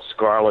call it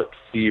Scarlet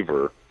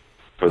Fever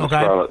for the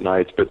Scarlet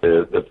Knights, but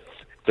the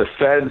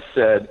Fed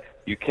said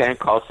you can't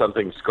call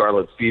something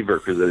Scarlet Fever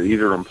because it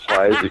either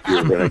implies that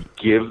you're going to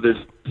give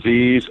the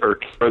disease or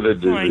cure the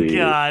disease. Oh my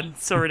God,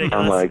 so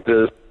ridiculous. I'm like,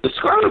 does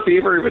Scarlet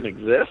Fever even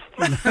exist?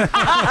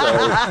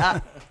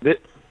 So,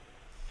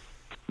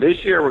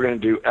 this year we're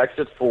going to do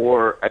Exit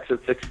 4,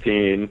 Exit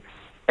 16,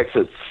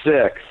 Exit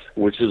 6,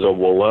 which is a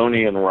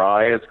Wallonian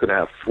rye. It's going to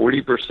have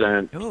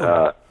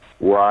 40%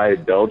 rye,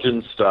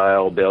 Belgian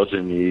style,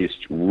 Belgian yeast.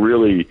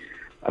 Really,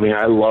 I mean,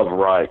 I love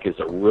rye because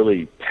it's a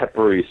really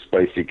peppery,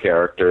 spicy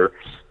character.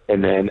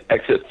 And then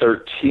Exit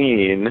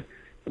 13,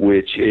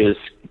 which is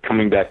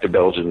coming back to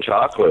Belgian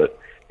chocolate,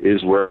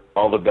 is where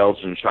all the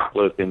Belgian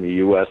chocolate in the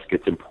U.S.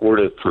 gets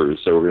imported through.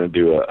 So we're going to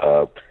do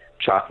a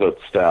chocolate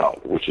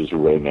stout, which is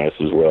really nice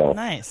as well.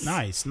 Nice.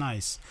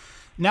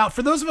 Now,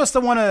 for those of us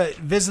that want to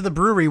visit the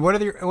brewery,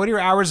 what are your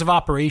hours of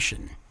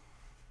operation?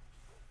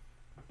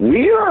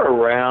 We are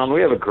around.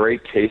 We have a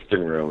great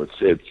tasting room.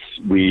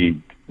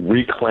 We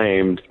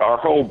reclaimed. Our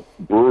whole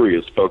brewery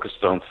is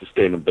focused on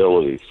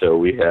sustainability. So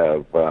we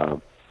have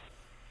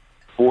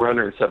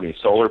 470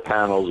 solar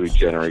panels. We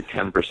generate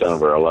 10%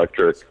 of our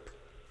electric.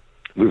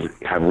 We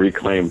have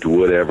reclaimed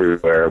wood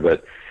everywhere,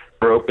 but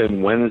we're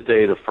open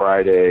Wednesday to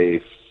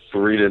Friday,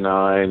 3 to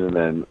 9, and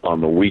then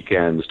on the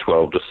weekends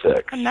 12 to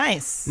 6. Oh,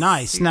 nice.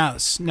 Nice.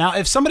 Now,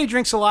 if somebody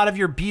drinks a lot of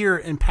your beer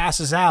and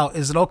passes out,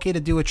 is it okay to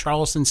do a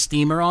Charleston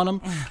steamer on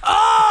them?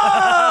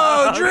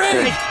 Oh,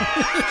 drink!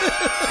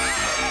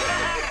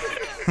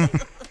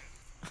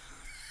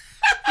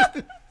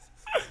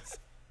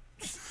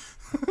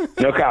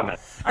 No comment.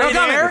 Are you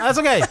there? That's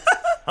okay.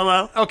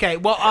 Hello? Okay,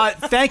 well,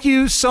 thank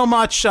you so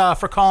much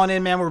for calling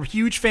in, man. We're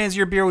huge fans of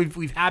your beer.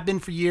 We have been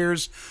for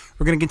years.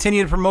 We're going to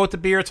continue to promote the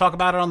beer, talk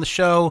about it on the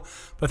show.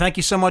 But thank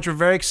you so much. We're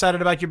very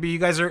excited about your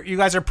beer. You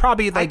guys are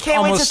probably like I can't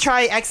almost, wait to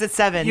try Exit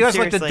 7. You guys are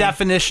seriously. like the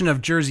definition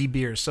of Jersey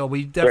beer. So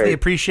we definitely Great.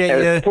 appreciate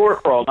And you. it's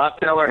pork roll,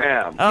 not Taylor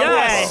ham. Oh,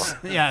 Yes,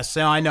 boy. yes.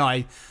 So I know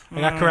I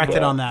got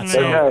corrected on that. But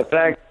So no,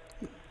 thanks.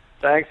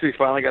 We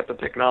finally got the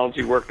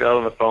technology worked out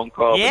on the phone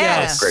call.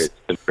 Yeah. Yes. Great. It's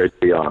been great to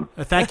be on.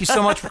 thank you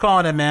so much for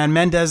calling in, man.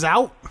 Mendez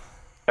out.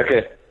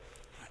 Okay.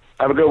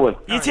 Have a good one.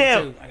 You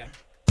too.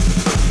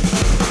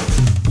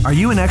 Are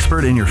you an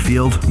expert in your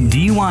field? Do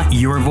you want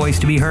your voice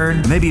to be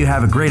heard? Maybe you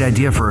have a great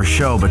idea for a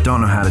show but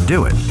don't know how to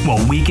do it.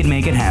 Well, we can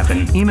make it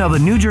happen. Email the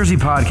New Jersey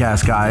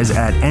Podcast Guys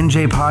at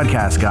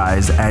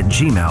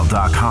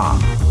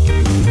njpodcastguys@gmail.com.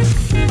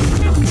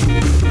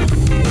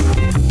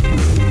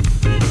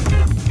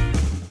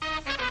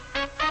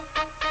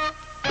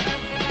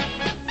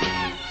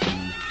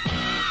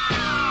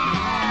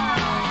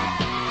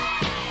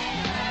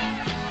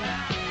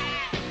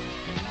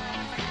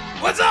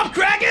 What's up,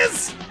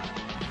 crackers?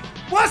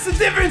 What's the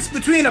difference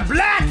between a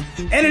black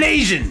and an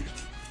Asian?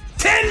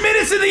 10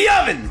 minutes in the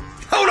oven.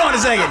 Hold on a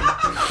second.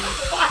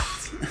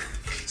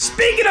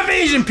 Speaking of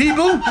Asian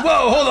people,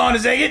 hold on a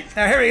second.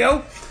 Now, here we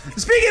go.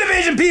 Speaking of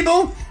Asian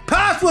people,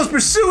 Pops was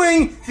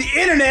pursuing the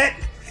internet,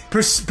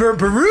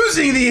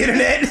 perusing the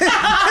internet,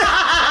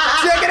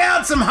 checking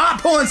out some hot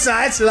porn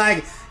sites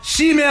like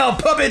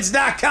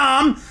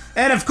shemalepuppets.com,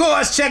 and of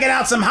course, checking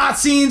out some hot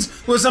scenes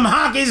with some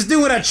honkies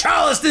doing a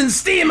Charleston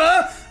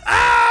steamer.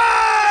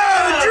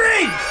 Oh,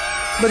 drink!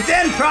 But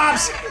then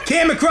Pops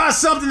came across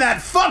something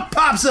that fucked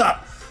Pops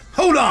up.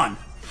 Hold on.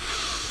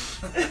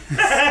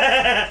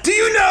 Do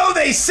you know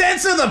they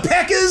censor the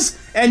peckers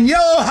and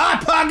yellow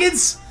hot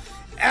pockets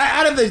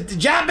out of the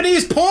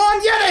Japanese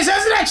porn? Yeah, they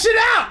censor that shit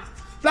out.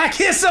 Like,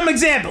 here's some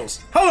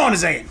examples. Hold on a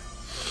second.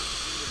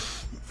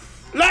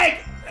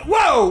 Like,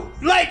 whoa,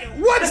 like,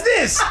 what's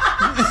this?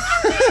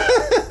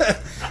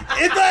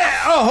 It's like,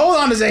 hold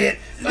on a second.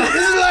 This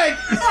is like...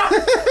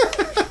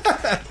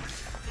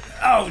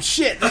 Oh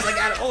shit, that's like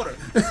out of order.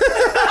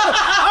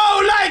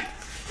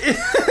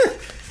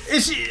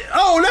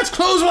 Let's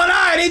close one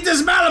eye and eat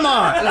this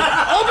Malamar.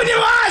 Open your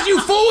eyes, you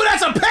fool,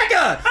 that's a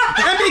pecker.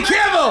 And be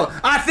careful,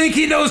 I think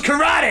he knows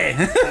karate.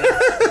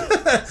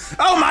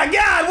 Oh my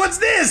God, what's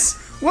this?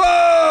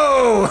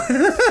 Whoa!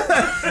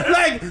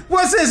 Like,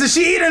 what's this? Is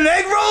she eating an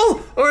egg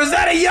roll? Or is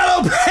that a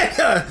yellow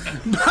pecker?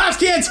 Pops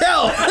can't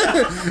tell.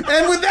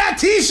 And with that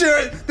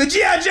t-shirt, the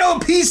G.I. Joe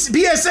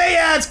PSA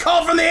ads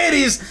call from the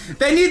 80s.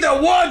 They need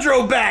their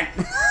wardrobe back.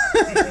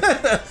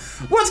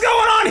 What's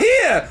going on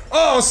here?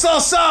 Oh, so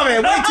sorry.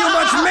 Way too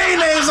much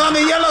mayonnaise on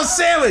the yellow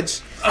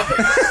sandwich.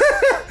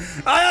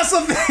 I also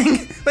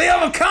think they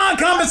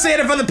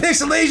overcompensated for the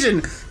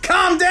pixelation.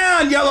 Calm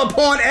down, yellow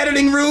porn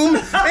editing room.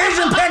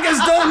 Asian peckers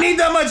don't need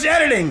that much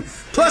editing.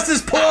 Plus,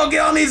 this poor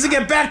girl needs to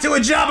get back to a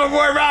job at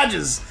Roy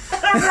Rogers.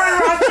 Roy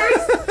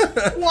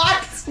Rogers?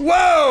 What?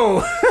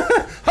 Whoa!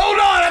 Hold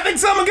on, I think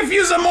someone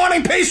confused a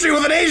morning pastry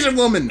with an Asian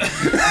woman.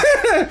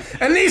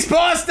 And these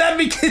parts that'd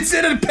be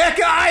considered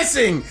pecker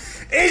icing.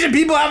 Asian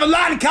people have a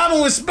lot in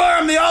common with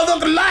sperm. They all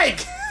look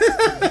alike.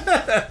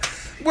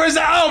 Where's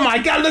that? Oh my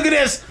God, look at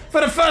this. For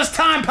the first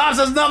time, Pops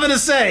has nothing to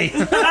say.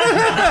 Although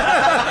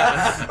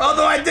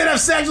I did have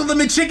sex with a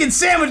McChicken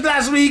sandwich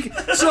last week,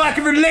 so I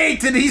can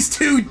relate to these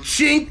two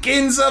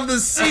chinkins of the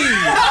sea.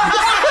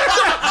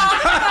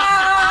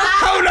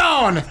 Hold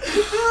on.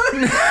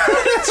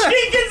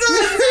 Chickens of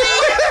the sea?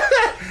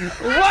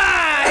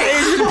 Why,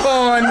 Asian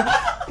porn?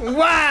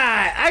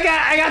 Why?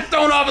 I got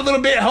thrown off a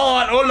little bit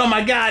hard. Oh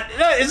my God.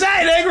 Is that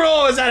an egg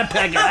roll or is that a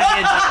pecker? I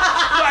can't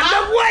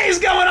tell. What is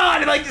going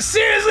on? Like,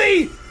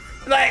 seriously?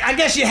 Like, I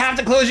guess you have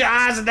to close your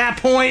eyes at that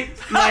point.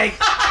 Like,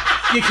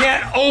 you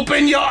can't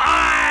open your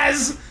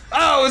eyes.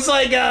 Oh, it's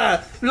like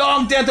a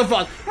long dental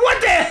floss. What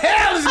the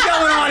hell is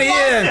going on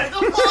here?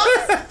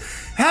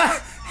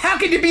 How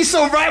can you be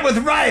so right with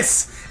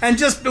rice and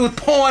just with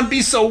porn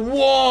be so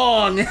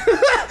wrong? Is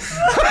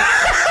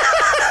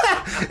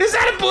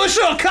that a bush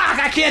or a cock?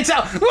 I can't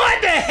tell.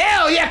 What the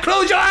hell? Yeah,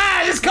 close your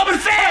eyes. It's coming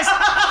fast.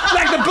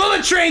 Like the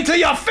bullet train to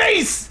your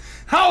face.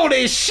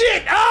 Holy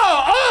shit!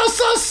 Oh,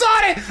 so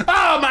sorry!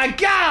 Oh my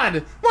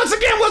God! Once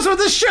again, what's with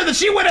this shirt? Did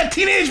she win a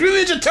Teenage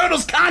Mutant Ninja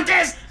Turtles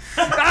contest?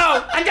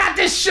 Oh, I got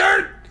this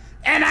shirt,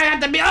 and I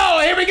got to be. Oh,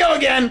 here we go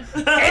again.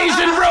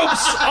 Asian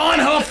ropes on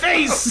her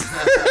face.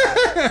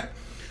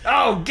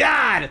 Oh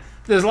God!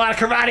 There's a lot of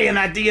karate in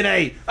that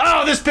DNA.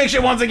 Oh, this picture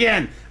once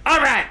again. All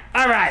right.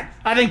 I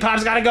think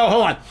Pop's got to go.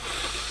 Hold on.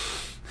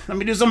 Let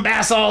me do some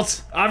bath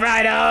salts. All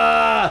right,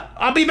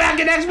 I'll be back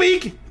next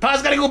week.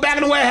 Pa's got to go back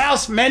in the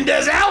warehouse.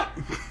 Mendez out.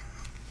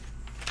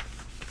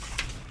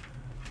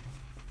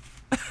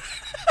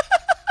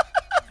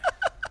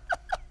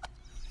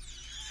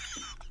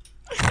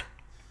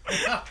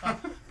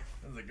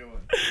 a good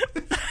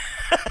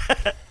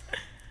one.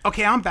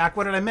 Okay, I'm back.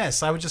 What did I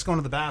miss? I was just going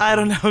to the bathroom. I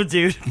don't know,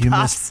 dude. You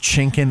Pops. missed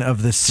Chinkin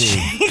of the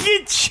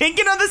Sea.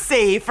 Chinking on the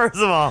sea, first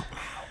of all.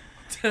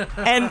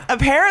 And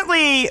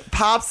apparently,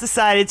 Pops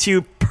decided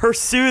to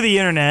pursue the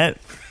internet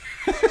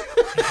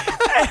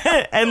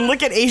and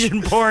look at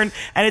Asian porn,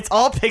 and it's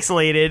all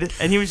pixelated,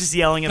 and he was just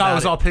yelling about No, it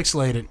was all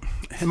pixelated.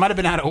 It might have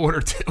been out of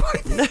order, too.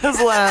 It was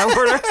a lot of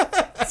order.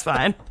 It's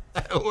fine.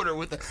 Out of order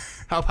with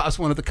how Pops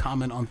wanted to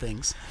comment on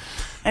things.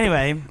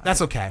 Anyway.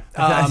 That's okay.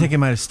 I think it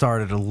might have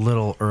started a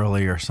little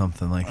early or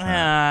something like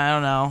that. I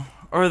don't know.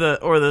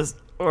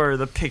 Or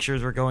the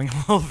pictures were going a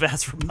little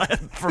fast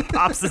for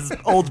Pops'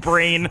 old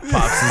brain. Old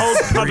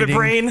puppet reading.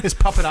 brain. His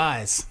puppet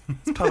eyes.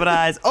 Puppet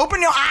eyes.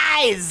 Open your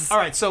eyes! All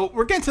right, so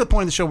we're getting to the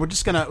point of the show. We're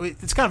just going to...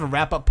 It's kind of a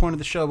wrap-up point of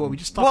the show, but we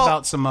just talk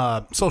about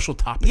some social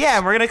topics. Yeah,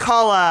 we're going to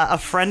call a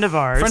friend of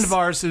ours. Friend of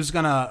ours who's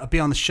going to be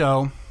on the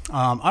show.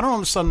 I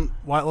don't know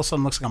why all of a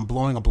sudden it looks like I'm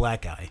blowing a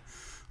black guy.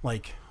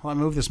 Like, I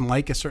move this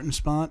mic a certain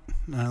spot.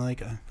 Here we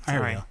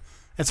go.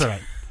 It's all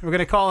right. We're going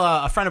to call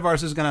a friend of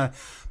ours who's going to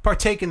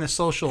partake in the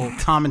social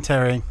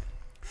commentary.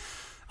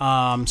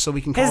 So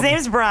we can call His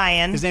name's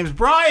Brian. His name's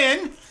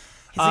Brian.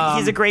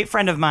 He's a great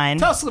friend of mine.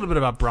 Tell us a little bit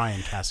about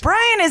Brian, Cassie.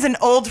 Brian is an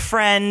old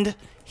friend.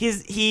 He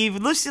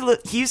used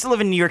to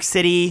live in New York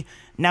City.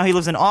 Now he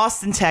lives in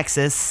Austin,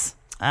 Texas.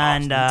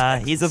 And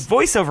he's a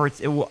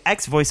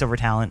ex-voiceover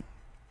talent.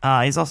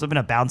 He's also been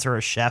a bouncer,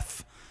 a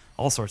chef,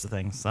 all sorts of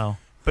things. So,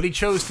 but he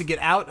chose to get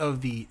out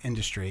of the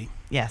industry.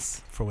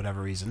 Yes. For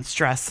whatever reason.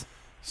 Stress,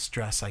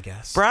 I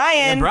guess.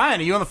 Brian. Yeah, Brian,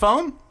 are you on the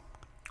phone?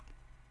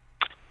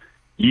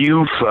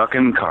 You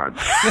fucking cunt.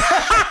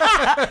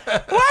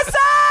 What's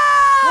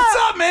up? What's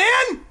up,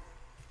 man?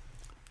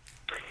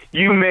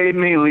 You made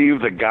me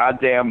leave the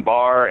goddamn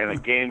bar and a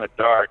game of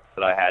darts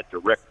that I had to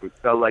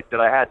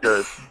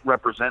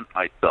represent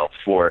myself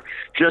for,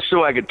 just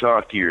so I could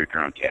talk to your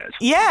drunk ass.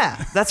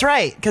 Yeah, that's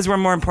right. Because we're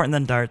more important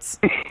than darts.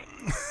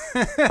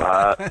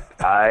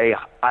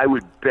 I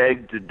would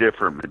beg to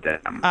differ,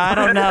 madame. I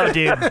don't know,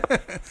 dude.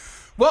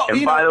 Well,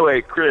 and by the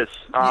way, Chris,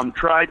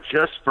 try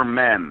Just for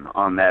Men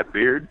on that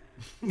beard.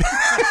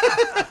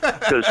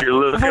 Because you're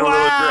looking a little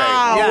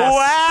gray. Yes.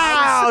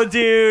 Wow,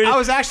 dude. I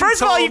was actually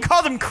First of all, told- you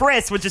called him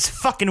Chris, which is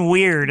fucking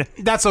weird.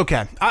 That's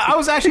okay. I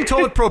was actually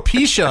told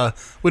Propecia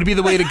would be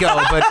the way to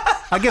go, but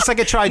I guess I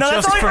could try No,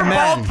 Just that's only for for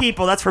Men. bald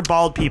people. That's for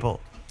bald people.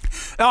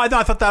 Oh, I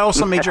thought that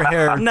also made your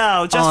hair.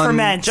 No, Just for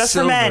Men. Just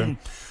silver. for Men.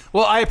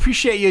 Well, I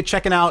appreciate you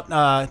checking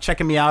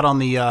me out on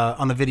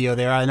the video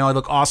there. I know I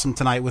look awesome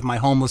tonight with my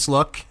homeless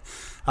look.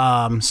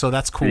 So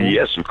that's cool.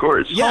 Yes, of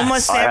course. Yes.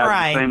 Homeless I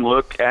samurai. have the same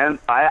look, and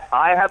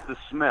I have the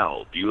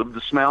smell. Do you have the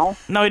smell?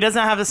 No, he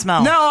doesn't have the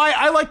smell. No,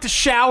 I like to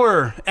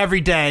shower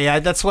every day.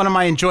 That's one of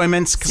my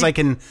enjoyments because I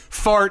can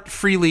fart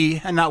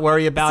freely and not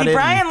worry about it.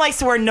 Brian likes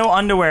to wear no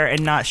underwear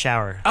and not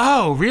shower.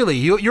 Oh, really?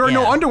 You're a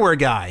no Yeah. underwear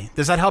guy.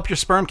 Does that help your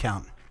sperm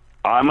count?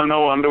 I'm a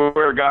no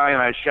underwear guy,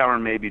 and I shower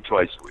maybe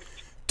twice a week.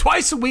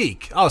 Twice a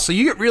week. Oh, so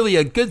you get really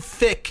a good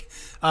thick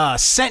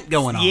scent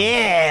going on.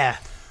 Yeah.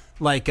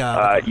 Like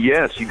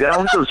yes, you got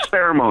all those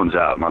pheromones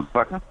out,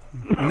 motherfucker.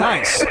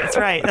 nice. That's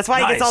right. That's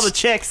why he gets all the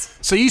chicks.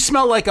 So you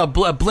smell like a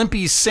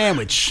Blimpie's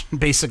sandwich,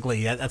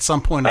 basically, at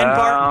some point.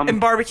 And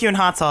barbecue and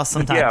hot sauce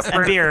sometimes. yeah,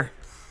 and beer.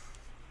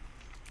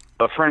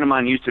 A friend of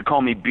mine used to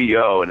call me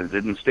B.O., and it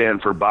didn't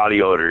stand for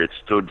body odor. It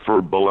stood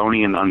for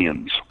bologna and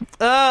onions.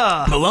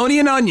 Bologna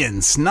and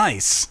onions.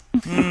 Nice.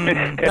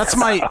 That's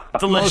my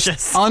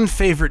Delicious. most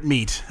unfavorite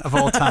meat of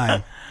all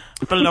time.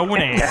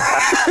 Bologna.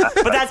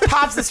 But that's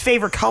Pops'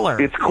 favorite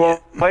color. It's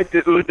quite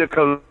the eau de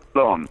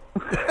cologne.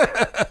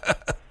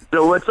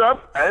 So what's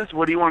up, guys?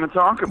 What do you want to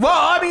talk about? Well,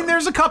 I mean,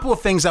 there's a couple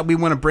of things that we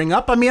want to bring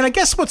up. I mean, I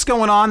guess what's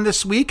going on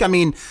this week, I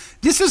mean,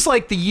 this is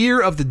like the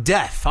year of the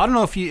death. I don't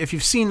know if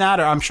you've seen that,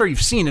 or I'm sure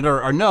you've seen it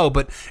or no,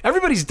 but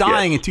everybody's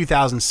dying in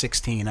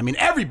 2016. I mean,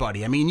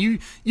 everybody. I mean, you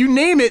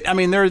name it. I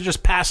mean, they're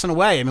just passing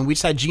away. I mean, we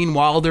just had Gene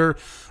Wilder,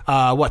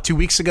 2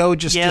 weeks ago,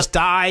 just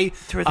die.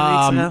 2 or 3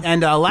 weeks ago.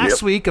 And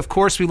last week, of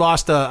course, we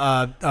lost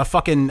a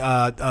fucking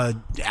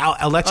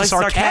Alexis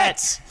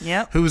Arquette.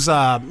 Yep. Who's,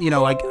 I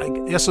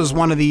guess was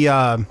one of the...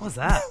 What was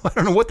that? I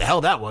don't know what the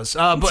hell that was,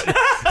 but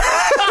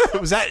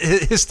was that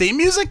his theme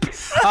music?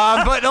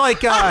 But like,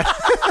 but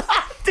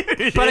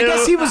I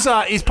guess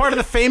he's part of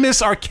the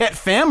famous Arquette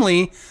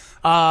family,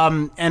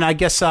 and I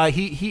guess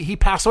he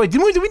passed away.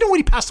 Do we know what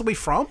he passed away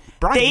from?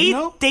 Brian, do you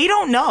know? They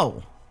don't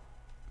know.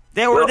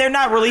 They're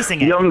not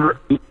releasing it.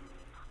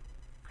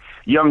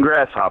 Young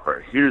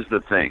Grasshopper, here's the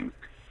thing.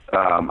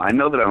 I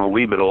know that I'm a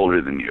wee bit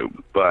older than you,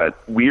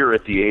 but we are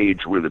at the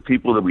age where the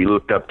people that we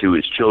looked up to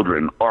as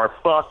children are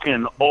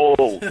fucking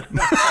old.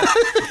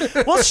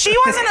 Well, she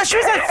was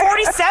like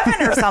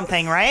 47 or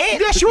something,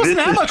 right? Yeah, she wasn't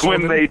This that is much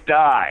when older. they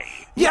die.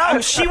 Yeah,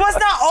 she was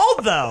not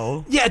old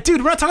though. Yeah,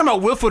 dude, we're not talking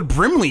about Wilford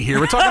Brimley here.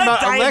 We're talking about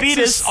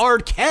Diabetes.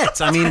 Alexis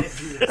Arquette. I mean,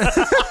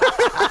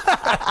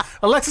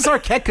 Alexis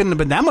Arquette couldn't have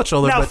been that much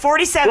older. No, but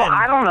 47. Well,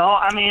 I don't know.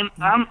 I mean,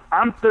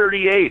 I'm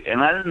 38,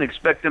 and I didn't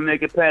expect to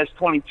make it past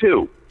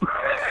 22.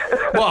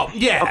 Well,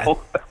 yeah.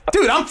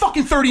 Dude, I'm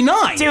fucking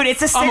 39. Dude, it's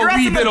the I'm a cigarette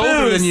wee and the bit booze.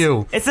 older than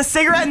you. It's the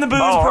cigarette and the booze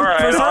All right,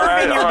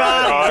 preserving your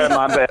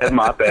body.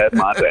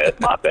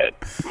 my bad.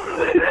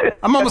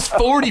 I'm almost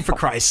 40 for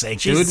Christ's sake,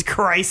 dude. Jesus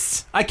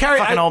Christ. I carried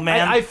Fucking old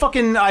man.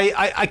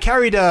 I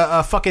carried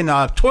a fucking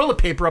toilet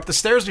paper up the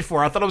stairs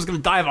before. I thought I was gonna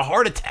die of a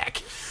heart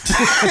attack.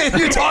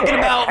 You're talking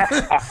about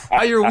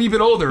how you're a wee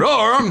bit older.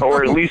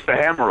 Or at least a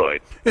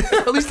hemorrhoid.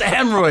 At least a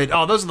hemorrhoid.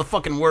 Oh, those are the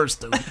fucking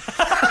worst, dude.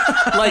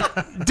 Like,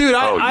 dude,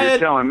 You're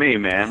telling me,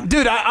 man.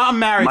 Dude, I'm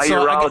married. My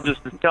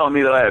urologist is telling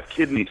me that I have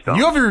kidney stones.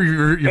 You have your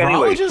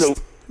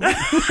urologist? Anyway,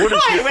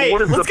 so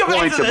what is let's the go back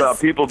point to this. about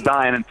people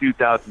dying in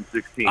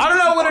 2016? I don't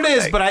know what it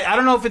is, but I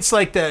don't know if it's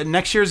like the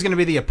next year is going to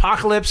be the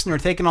apocalypse and they're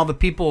taking all the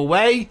people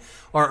away,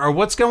 or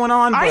what's going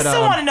on. I but,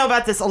 still want to know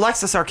about this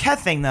Alexis Arquette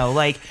thing, though.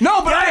 Like,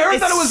 No, but I heard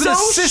it's that it was an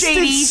so assisted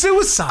shady.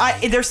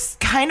 suicide. They're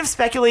kind of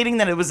speculating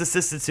that it was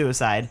assisted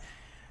suicide,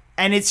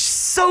 and it's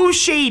so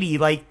shady.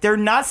 Like, they're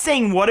not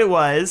saying what it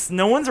was.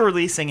 No one's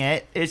releasing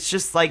it. It's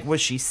just like,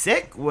 was she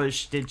sick?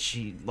 Did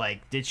she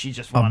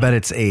just want? I'll bet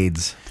it's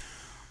AIDS.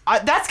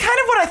 That's kind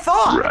of what I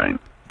thought. Right.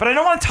 But I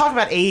don't want to talk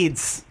about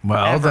AIDS.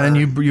 Well, ever. then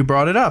you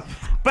brought it up.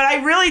 But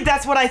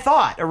that's what I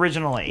thought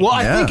originally. Well,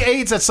 I Yeah. think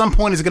AIDS at some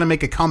point is going to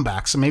make a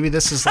comeback, so maybe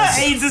this is like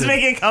AIDS is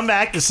making a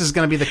comeback. This is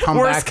going to be the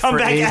comeback Worst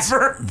comeback for AIDS.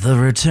 ever. The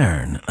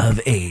return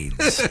of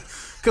AIDS.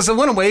 Because it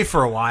went away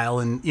for a while,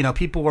 and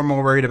people were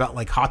more worried about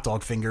like hot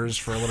dog fingers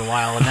for a little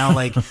while, and now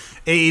like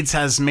AIDS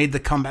has made the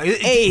comeback.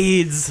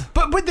 AIDS.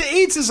 But the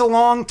AIDS is a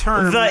long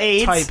term The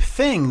AIDS? type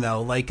thing,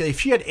 though. Like if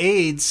she had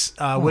AIDS,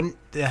 wouldn't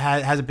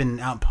has it been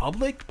out in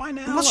public by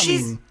now? Well,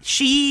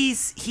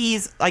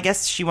 he's. I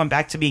guess she went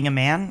back to being a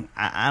man.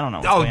 I don't know.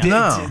 What's going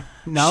on.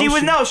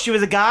 No. She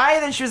was a guy,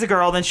 then she was a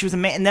girl, then she was a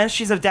man, and then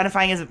she's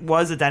identifying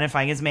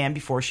as man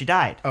before she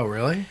died. Oh,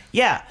 really?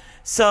 Yeah.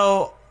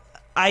 So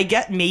I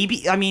get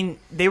maybe. I mean,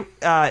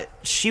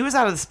 she was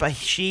out of the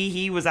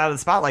he was out of the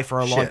spotlight for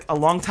a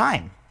long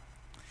time.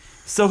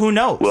 So who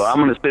knows? Well, I'm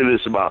going to say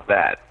this about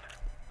that.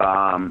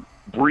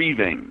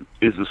 Breathing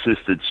is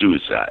assisted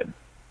suicide.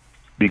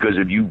 Because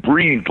if you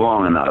breathe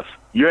long enough,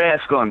 your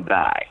ass going to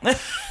die.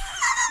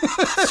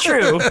 It's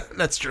true.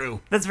 That's true.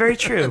 That's very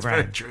true, That's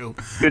Brian. very true.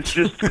 It's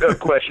just a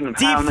question of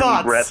Deep how many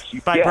Thoughts breaths you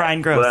by get.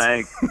 Brian Gross.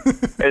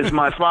 Like, as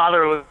my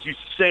father used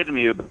to say to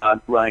me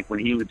about, like, when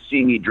he would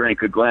see me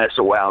drink a glass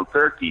of wild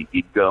turkey,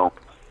 he'd go,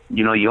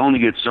 you only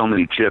get so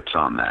many chips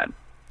on that.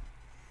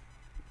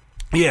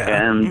 Yeah.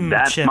 And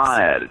that's chips.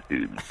 my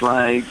attitude. It's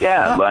like,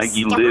 like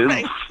you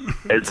live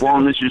as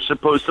long as you're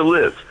supposed to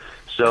live.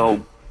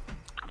 So,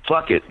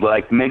 fuck it.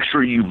 Like, make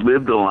sure you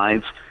live the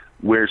life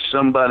where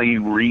somebody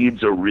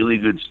reads a really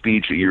good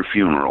speech at your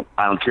funeral.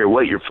 I don't care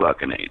what your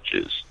fucking age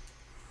is.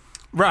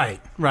 Right.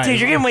 Dude,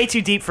 you're getting way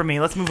too deep for me.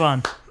 Let's move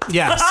on.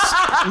 Yes.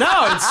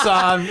 No,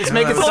 it's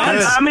making that was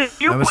sense. good. I mean,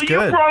 you That was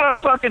good. brought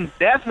up fucking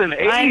death and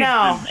AIDS. I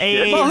know. and shit.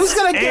 AIDS. Well, who's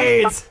gonna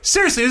AIDS.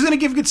 seriously? Who's gonna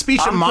give a good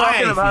speech at I'm my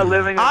talking about funeral?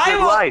 living a good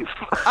life.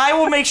 I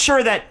will make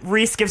sure that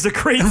Reese gives a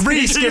great speech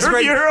Reese at gives your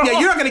great. funeral. Yeah,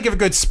 you're not gonna give a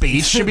good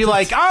speech. She'll be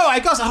like, I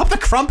hope the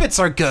crumpets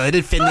are good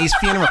at Finley's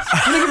funeral.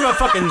 I'm gonna give him a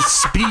fucking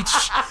speech.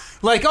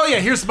 Like, oh yeah,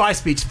 here's my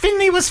speech.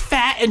 Finley was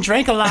fat and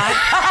drank a lot,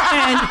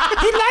 and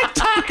he liked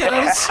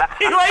tacos,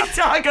 He liked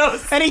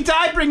tacos. and he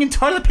died bringing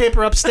toilet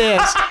paper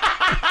upstairs.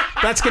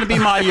 That's gonna be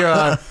my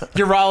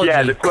urology.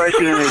 Yeah, the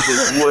question is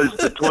was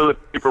the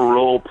toilet paper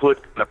roll put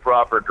in the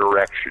proper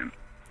direction?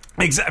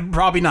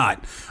 Probably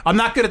not. I'm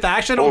not good at that.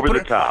 Actually, I don't Over put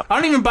the it, top. I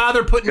don't even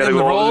bother putting it Gotta in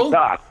the go over roll. the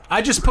top.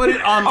 I just put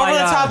it on my Over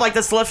the top, like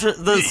the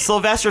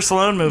Sylvester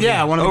Stallone movie.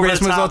 yeah, one of the Over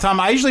greatest movies of all top. time.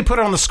 I usually put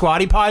it on the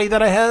squatty potty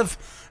that I have.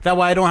 That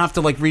way I don't have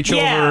to like reach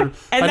Yeah, over.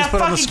 and I that just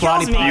put it on the fucking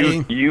squatty kills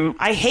me. potty. You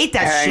I hate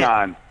that hang shit.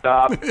 on.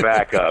 Stop.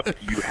 Back up.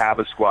 You have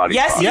a squatty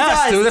Yes, potty. he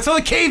Yes, does. dude. That's how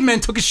the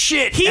cavemen took a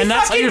shit. He and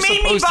that's how fucking you're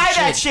made me supposed buy to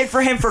that shit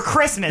for him for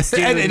Christmas, dude.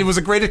 And it was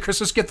the greatest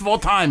Christmas gift of all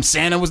time.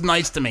 Santa was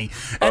nice to me,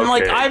 and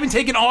like Okay. I haven't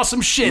taken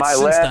awesome shit My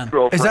since last then.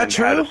 girlfriend Is that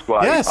true? had a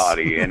squatty Yes.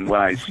 potty, and when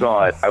I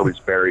saw it, I was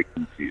very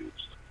confused.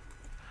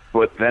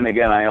 But then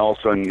again, I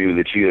also knew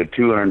that she had a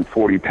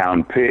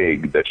 240-pound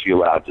pig that she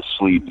allowed to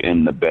sleep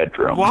in the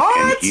bedroom. What?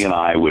 And he and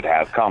I would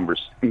have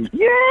conversations.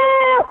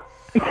 Yeah!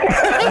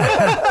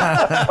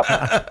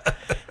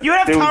 You would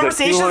have There was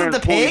conversations with the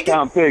a pig?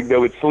 240-pound pig that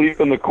would sleep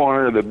in the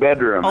corner of the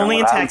bedroom. Only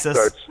and in when Texas.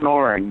 I would start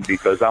snoring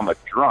because I'm a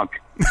drunk.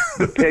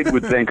 The pig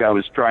would think I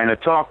was trying to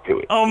talk to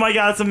it. Oh my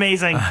god, it's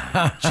amazing.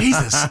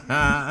 Jesus,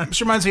 this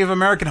reminds me of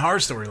American Horror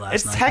Story last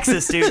It's night.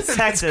 Texas, dude. It's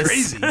Texas.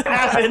 crazy. It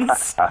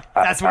happens.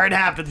 That's where it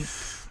happened.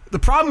 The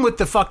problem with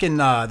the fucking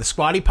the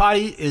squatty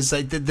potty is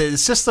that the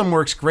system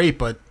works great,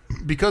 but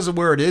because of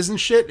where it is and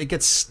shit, it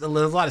gets a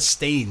lot of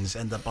stains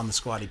end up on the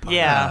squatty potty.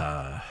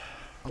 Yeah.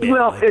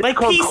 Well, it's Like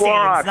called pee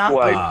Clorox stains, not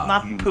wipe, poop-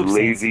 not you poop stains.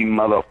 lazy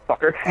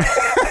motherfucker.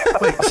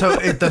 Wait, so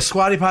the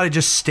squatty potty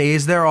just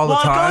stays there all Well,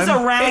 the time? it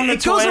goes around the It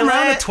goes toilet.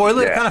 around the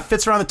toilet. It Yeah. kind of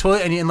fits around the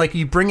toilet, and like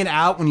you bring it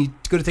out when you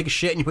go to take a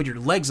shit, and you put your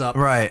legs up.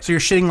 Right. So you're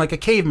shitting like a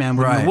caveman in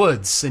Right. the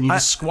woods, and you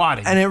just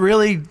squatting. And it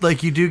really,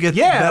 like, you do get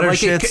better like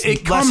shits,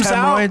 it less comes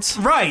hemorrhoids?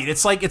 out right.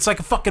 It's like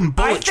a fucking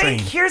bullet I think train.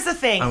 here's the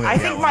thing. gonna I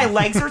get think one. my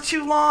legs are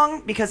too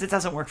long because it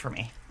doesn't work for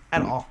me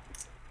at all.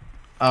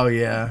 Oh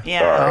yeah.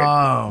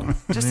 Yeah. Oh,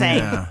 Just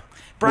saying.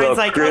 Brian's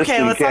like, Chris okay,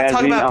 and let's not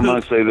talk Cassie, about I'm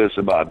going poop. to say this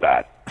about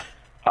that.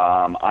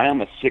 I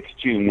am a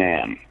 6'2"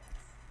 man.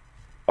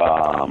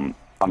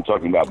 I'm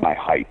talking about my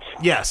height.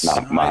 Yes.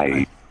 Not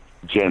my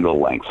genital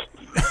length.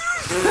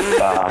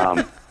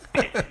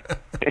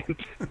 And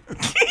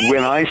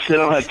when I sit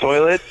on a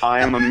toilet, I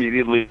am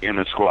immediately in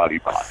a squatty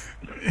pot.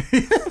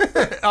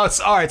 Oh, it's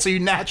all right. So you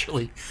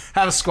naturally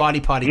have a squatty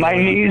potty. My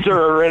going on. knees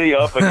are already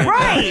up against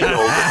Right. my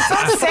shoulders. That's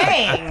what I'm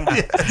saying.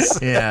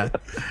 yeah.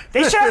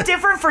 They should have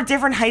different for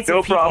different heights No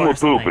of people. problem or with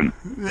something.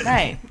 pooping.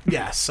 Right.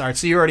 Yes. All right.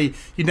 So you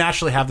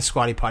naturally have the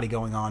squatty potty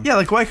going on. Yeah,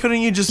 like why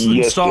couldn't you just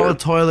Yes, install sir. a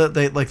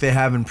toilet like they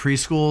have in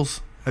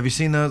preschools? Have you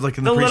seen those, like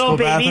in the The preschool little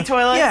baby bathroom?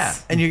 toilets? Yeah,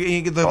 and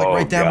you get they're like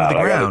right down God, to the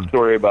I got a ground.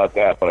 story about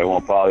that, but I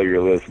won't bother your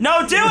listeners.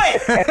 No, do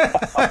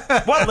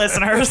it. What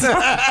listeners?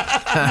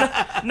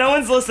 No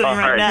one's listening All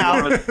right now.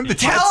 you want to-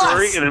 Tell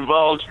story, us. it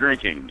involves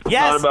drinking. It's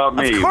Yes, not about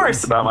me. of course.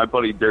 It's about my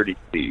buddy Dirty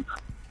Steve.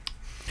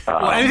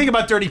 Well, anything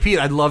about Dirty Pete,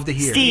 I'd love to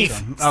hear. Steve.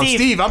 So- Steve.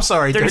 Steve. I'm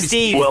sorry. Dirty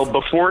Steve. Well,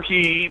 before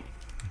he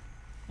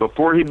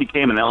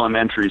became an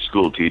elementary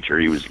school teacher,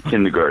 he was a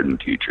kindergarten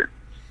teacher.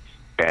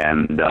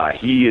 And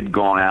he had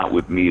gone out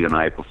with me the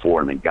night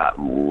before, and they got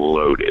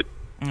loaded.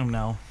 Oh,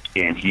 no.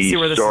 And See he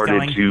where this is started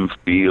going. to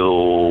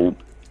feel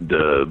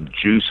the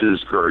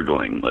juices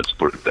gurgling, let's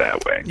put it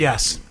that way.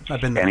 Yes,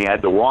 I've been there. And he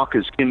had to walk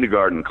his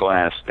kindergarten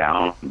class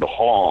down the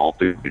hall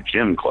to the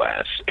gym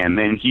class, and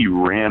then he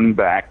ran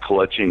back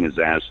clutching his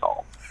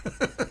asshole.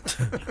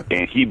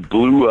 And he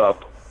blew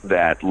up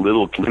that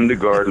little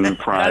kindergarten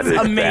private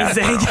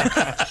Amazing.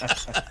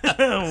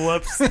 bathroom.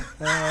 Whoops.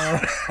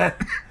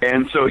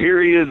 And so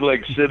here he is,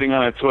 like, sitting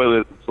on a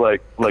toilet that's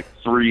like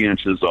 3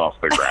 inches off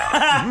the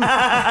ground,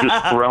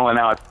 just throwing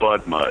out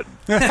butt mud.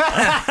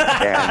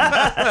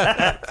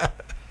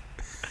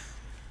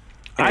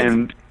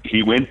 And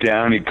he went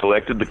down, he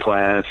collected the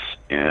class,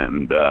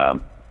 and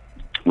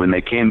when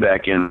they came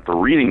back in for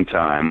reading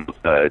time,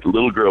 a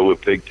little girl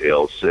with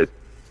pigtails said,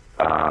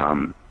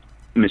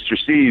 Mr.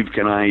 Steve,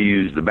 can I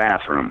use the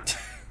bathroom?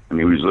 And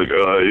he was like,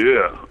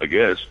 yeah, I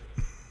guess.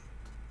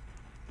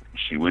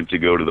 She went to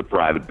go to the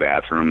private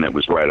bathroom that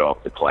was right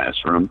off the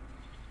classroom,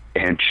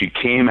 and she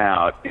came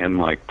out and,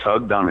 like,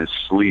 tugged on his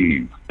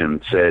sleeve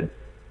and said,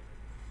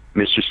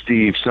 Mr.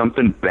 Steve,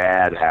 something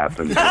bad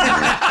happened.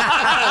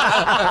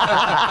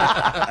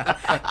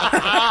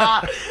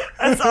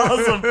 That's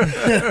awesome.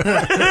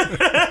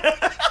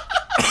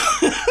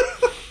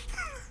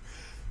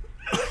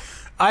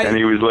 And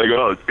he was like,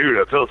 oh, dude,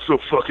 I felt so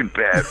fucking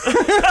bad.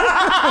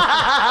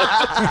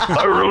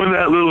 I ruined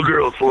that little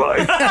girl's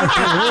life.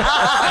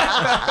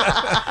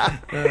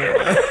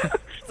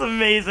 It's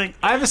amazing.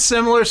 I have a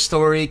similar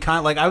story. Kind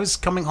of like I was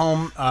coming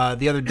home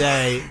the other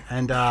day,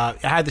 and I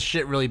had the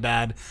shit really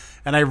bad,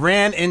 and I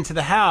ran into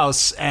the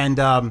house and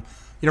ran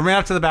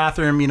up to the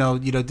bathroom.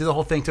 Did the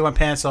whole thing, took my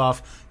pants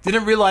off.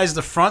 Didn't realize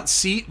the front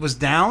seat was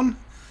down,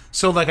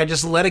 so like I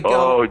just let it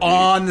go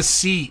on the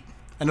seat,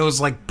 and it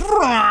was like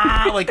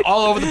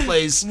all over the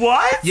place.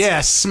 What? Yeah,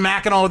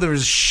 smacking all over. There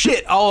was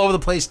shit all over the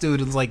place,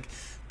 dude. It was like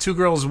 2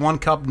 girls, 1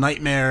 cup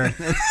nightmare,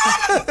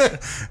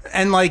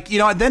 and then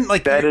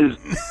That is...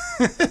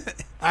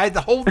 I had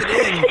to hold it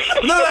in.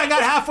 No, I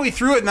got halfway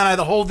through it, and then I had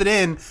to hold it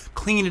in,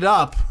 clean it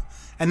up,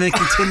 and then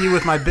continue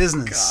with my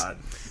business.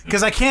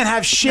 Because I can't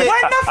have shit.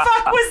 When the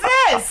fuck was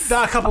this?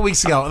 A couple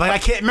weeks ago. Like I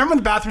can't remember when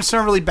the bathroom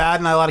smelled really bad,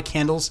 and I had a lot of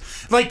candles.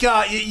 Like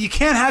you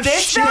can't have This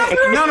shit.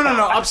 bathroom?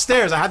 No.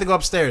 Upstairs. I had to go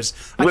upstairs.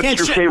 I What's can't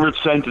your shit. favorite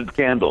scented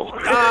candle?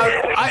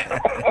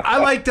 I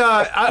liked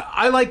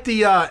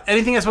the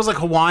anything that smells like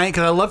Hawaiian,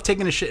 because I love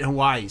taking a shit in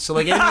Hawaii. So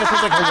like anything that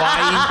smells like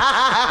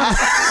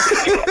Hawaii.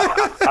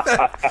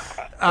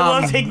 I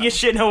love taking a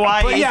shit in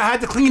Hawaii. But yeah, I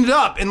had to clean it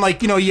up, and I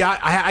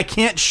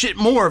can't shit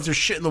more if there's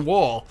shit in the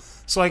wall.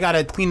 So I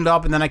gotta clean it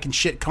up, and then I can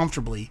shit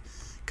comfortably,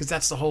 because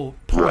that's the whole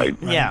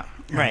point. Right. Yeah,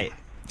 right.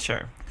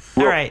 Sure.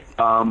 Well, All right.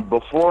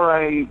 Before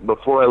I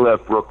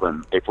left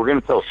Brooklyn, if we're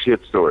going to tell shit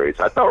stories,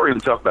 I thought we were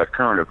going to talk about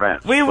current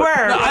events. We were. No,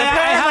 I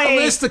have a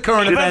list of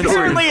current Shit events.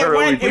 stories Apparently it are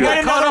went- always it good.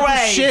 went Caught another up with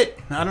way. shit.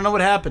 I don't know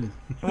what happened.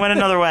 It went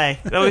another way.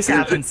 It always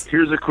happens.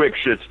 Here's a quick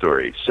shit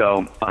story.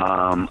 So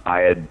I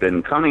had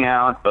been coming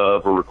out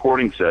of a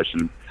recording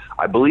session.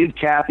 I believe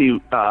Kathy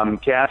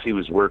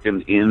was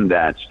working in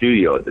that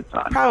studio at the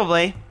time.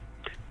 Probably.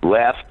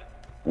 Left,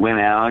 went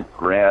out,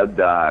 grabbed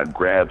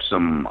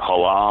some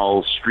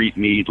halal street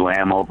meat,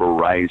 lamb over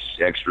rice,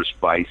 extra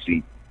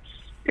spicy,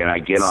 and I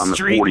get on the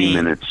Street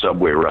 40-minute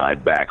subway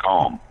ride back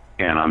home,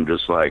 and I'm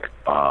just like,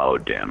 oh,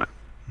 damn it.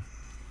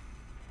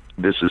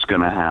 This is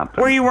going to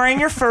happen. Were you wearing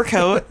your fur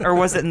coat, or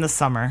was it in the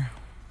summer?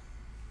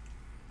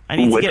 I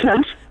need What's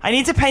that? I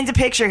need to paint a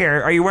picture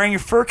here. Are you wearing your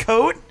fur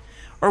coat,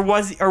 or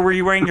were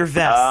you wearing your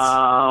vest?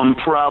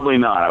 Probably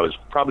not. I was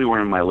probably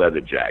wearing my leather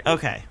jacket.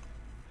 Okay.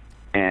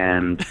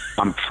 And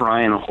I'm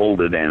trying to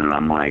hold it in, and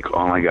I'm like,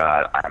 oh, my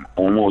God, I'm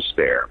almost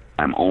there.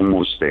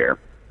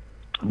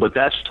 But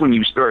that's when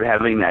you start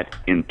having that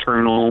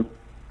internal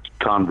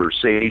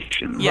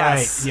conversation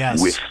Yes. Right,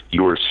 yes. with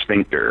your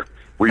sphincter,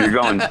 where you're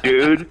going,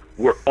 dude,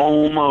 we're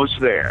almost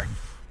there.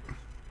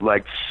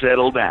 like,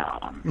 settle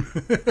down.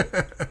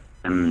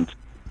 And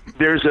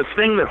there's a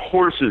thing that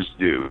horses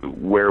do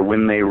where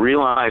when they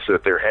realize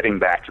that they're heading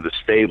back to the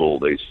stable,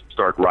 they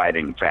start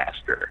riding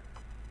faster.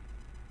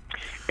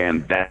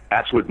 And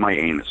that's what my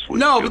anus was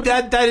doing.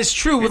 but that is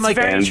true. When, like,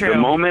 very and true.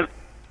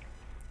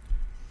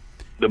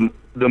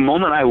 the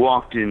moment I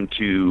walked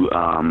into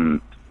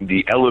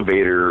the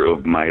elevator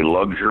of my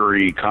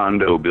luxury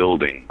condo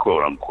building,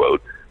 quote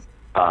unquote,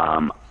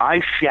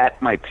 I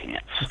shat my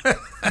pants.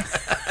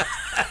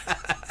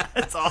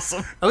 That's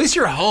awesome. at least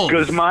you're home.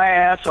 Because my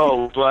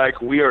asshole was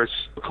like, we are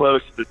so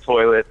close to the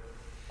toilet,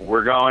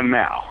 we're going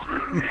now.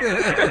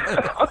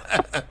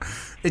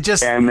 It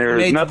just And there's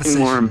made the nothing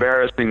decision. more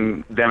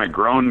embarrassing than a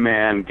grown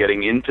man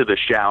getting into the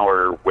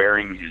shower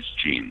wearing his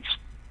jeans.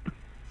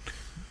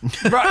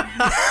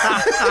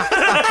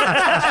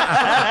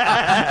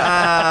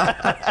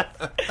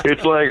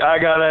 It's like I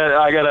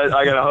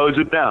gotta hose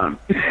it down.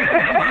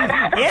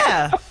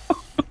 Yeah.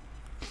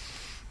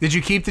 Did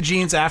you keep the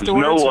jeans There's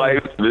afterwards? no or-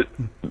 life.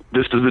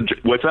 This is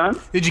what's that?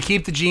 Did you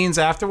keep the jeans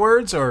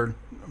afterwards, or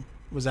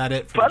was that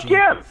it? For Fuck the jeans?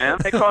 yeah, man!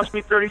 They cost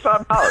me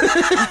 $35.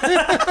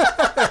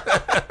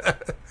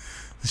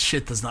 This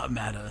shit does not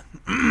matter.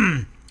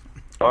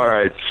 All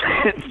right.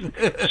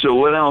 So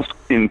what else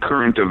in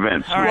current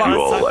events would right, you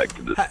let's all talk- like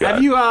to discuss? How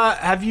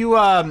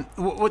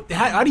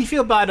do you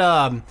feel about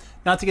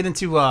not to get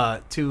into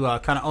kind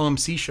of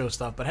OMC show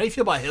stuff, but how do you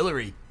feel about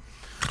Hillary?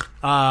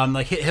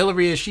 Like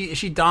Hillary, is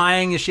she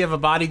dying? Does she have a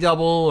body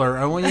double, or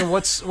you know,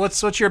 what's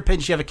your opinion?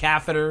 Does she have a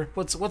catheter?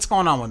 What's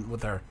going on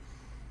with her?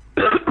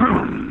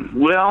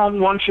 Well,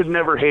 one should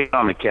never hate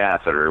on a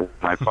catheter.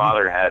 My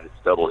father had his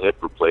double hip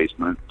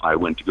replacement. I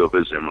went to go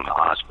visit him in the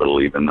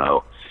hospital, even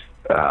though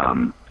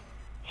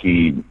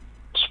he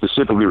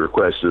specifically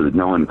requested that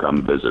no one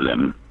come visit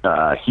him.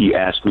 He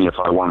asked me if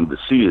I wanted to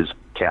see his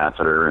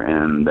catheter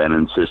and then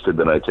insisted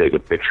that I take a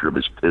picture of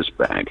his piss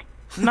bag.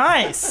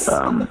 Nice.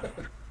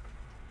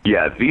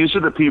 Yeah, these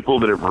are the people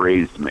that have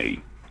raised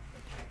me.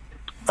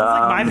 Sounds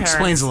like my parents.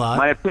 Explains a lot.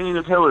 My opinion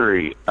of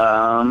Hillary.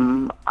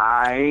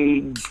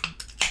 I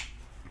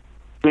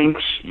think,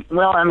 if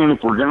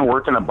we're going to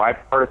work in a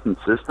bipartisan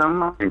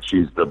system, I think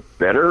she's the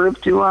better of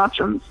two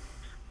options.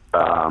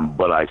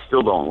 But I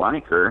still don't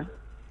like her.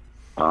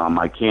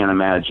 I can't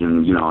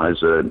imagine,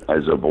 as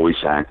a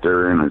voice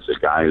actor and as a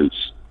guy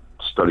who's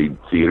studied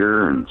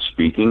theater and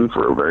speaking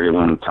for a very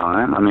long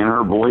time. I mean,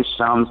 her voice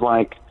sounds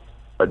like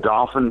a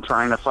dolphin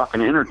trying to fuck an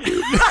inner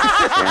tube.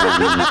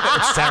 And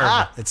It's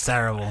terrible. It's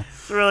terrible.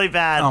 It's really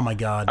bad. Oh my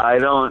god. I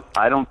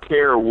don't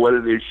care what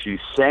it is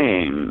she's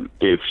saying.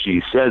 If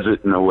she says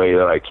it in a way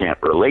that I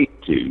can't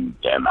relate to,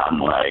 then I'm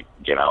like,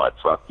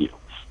 fuck you.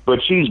 But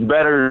she's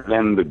better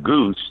than the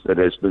goose that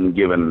has been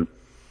given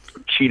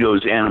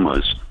Cheetos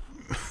enemas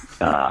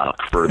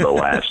for the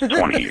last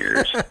 20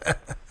 years.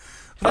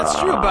 That's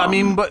true, but I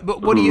mean, but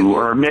what do you?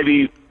 Or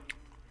maybe,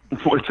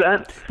 what's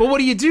that? But what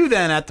do you do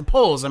then at the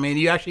polls? I mean, are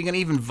you actually going to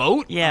even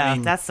vote? Yeah, I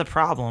mean, that's the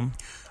problem.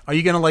 are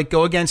you going to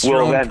go against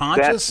your own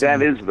conscience?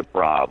 That is the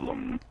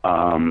problem.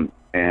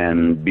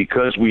 And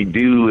because we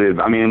do live,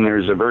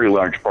 there's a very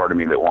large part of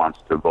me that wants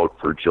to vote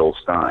for Jill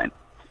Stein.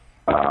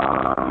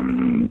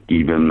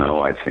 Even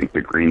though I think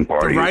the Green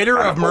Party The writer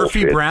is of Murphy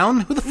bullshit. Brown?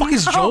 Who the fuck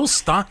is Joel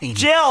Stein?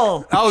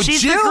 Jill. Oh,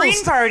 she's Jill the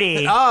Green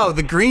Party. Oh,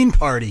 the Green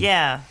Party.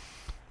 Yeah.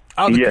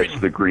 Oh, Yes,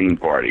 the Green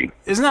Party.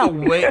 Isn't that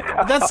way?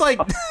 That's like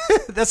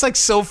that's like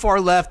so far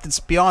left. It's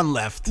beyond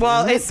left.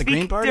 Well, Isn't it? it's the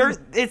Green Party.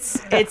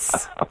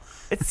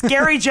 It's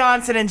Gary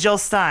Johnson and Jill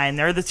Stein.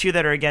 They're the two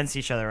that are against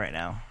each other right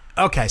now.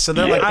 Okay, so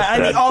they're like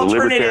and the That's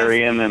alternative-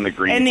 Libertarian and the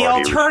Green In the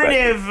Party.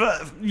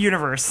 alternative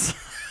universe.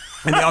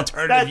 in the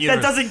alternative That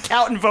universe. doesn't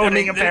count in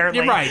voting,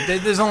 apparently. You're right.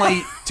 There's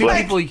only two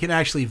people you can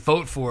actually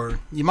vote for.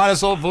 You might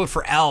as well vote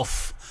for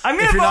Alf. I'm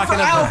If going to you're vote not for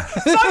gonna Alf.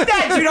 Fuck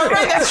that, dude. I'm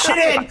writing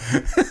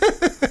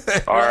that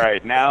shit in. All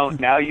right,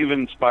 now you've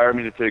inspired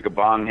me to take a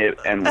bong hit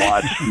and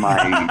watch my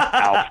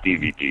Alf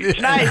DVD.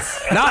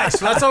 Nice.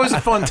 Nice. Well, that's always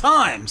a fun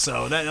time.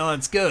 So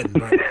that's good.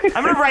 But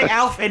I'm going to write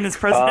Alf in as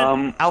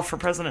president. Alf for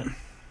president.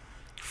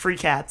 Free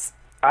cats.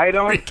 I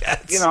don't,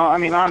 Cats.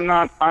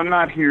 I'm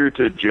not here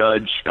to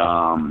judge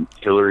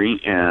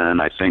Hillary,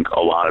 and I think a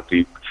lot of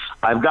people.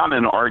 I've gotten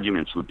in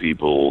arguments with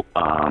people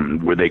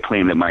where they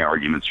claim that my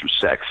arguments are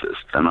sexist,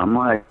 and I'm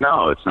like,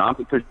 no, it's not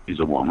because she's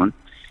a woman.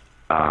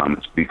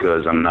 It's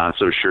because I'm not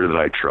so sure that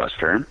I trust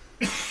her,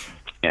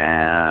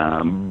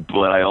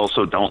 but I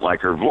also don't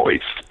like her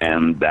voice,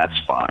 and that's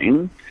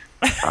fine.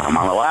 I'm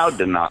allowed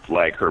to not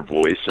like her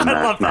voice, and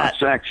I love that's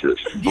not sexist.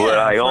 Yeah, But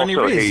I for any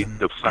also hate reason.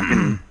 the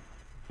fucking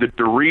the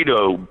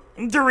Dorito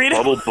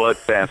bubble butt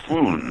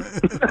buffoon.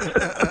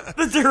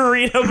 The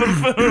Dorito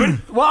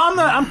buffoon. well,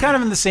 I'm kind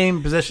of in the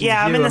same position. Yeah,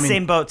 as I'm you. in the I mean,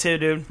 same boat too,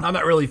 dude. I'm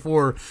not really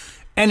for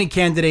any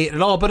candidate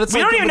at all. But it's We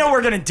like don't even know what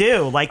we're going to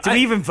do. Like, do we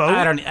even vote?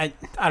 I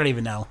don't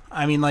even know.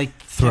 I mean, like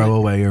Throw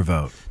away your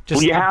vote. just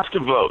Well, you have to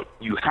vote.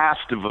 You have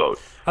to vote.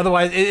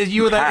 otherwise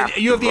you have have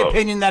the to vote.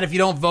 opinion that if you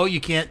don't vote, you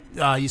can't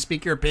you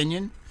speak your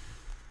opinion.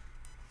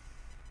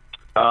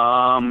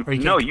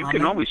 No, you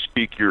can always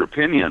speak your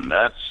opinion.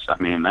 That's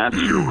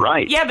your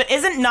right. Yeah, but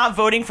isn't not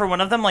voting for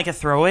one of them like a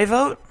throwaway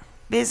vote,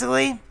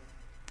 basically?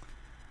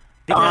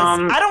 Because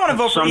I don't want to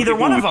vote for either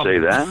one of them. Say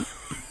that.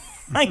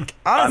 Like,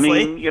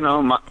 honestly. I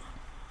mean,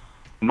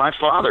 my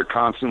father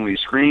constantly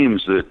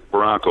screams that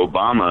Barack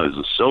Obama is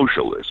a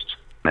socialist,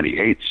 and he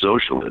hates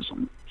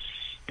socialism.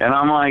 And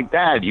I'm like,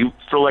 Dad,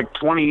 for like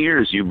 20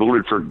 years you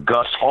voted for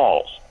Gus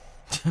Hall.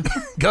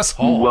 Gus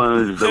Hall who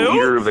was the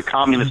leader of the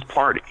Communist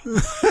Party.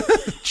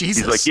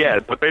 Jesus. He's like, yeah,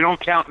 but they don't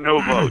count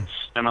no votes.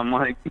 And I'm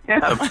like,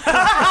 yeah,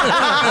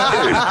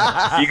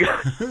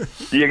 dude,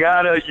 you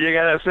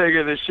gotta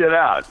figure this shit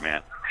out,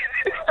 man.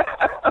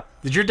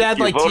 Did your dad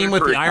you team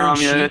with the Iron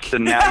Sheik?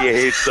 And now you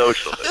hate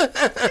socialists.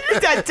 Your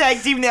dad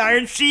tag team the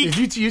Iron Sheik.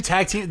 Did you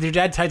tag team? Did your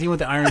dad tag team with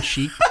the Iron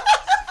Sheik?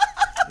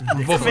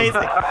 Amazing.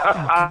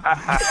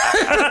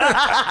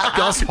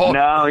 Gus Hall.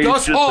 No, he's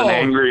Gus just Hall. an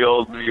angry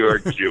old New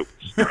York Jew.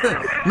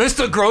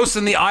 Mr. Gross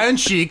and the Iron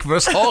Sheik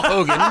versus Hulk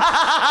Hogan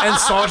and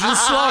Sergeant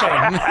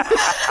Slaughter.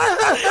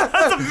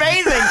 That's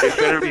amazing. It's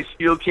better be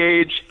steel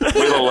cage with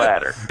a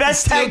ladder.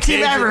 Best tag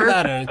team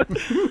ever.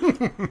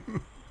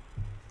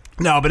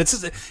 No, but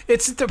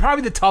it's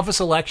probably the toughest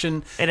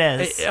election it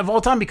is of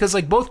all time because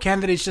both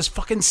candidates just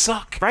fucking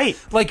suck. Right.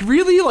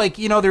 Really,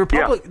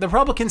 the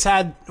Republicans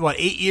had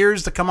 8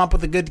 years to come up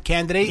with a good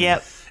candidate.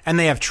 Yep. And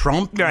they have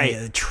Trump.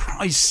 Right.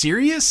 Are you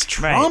serious?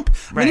 Trump?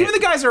 Right. I mean, even the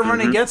guys that are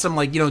running against him,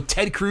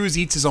 Ted Cruz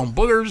eats his own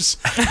boogers.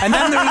 And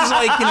then there's the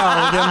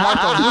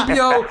Marco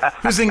Rubio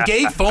who's in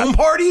gay foam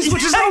parties,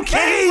 which is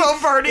okay. Gay foam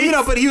parties.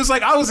 But he was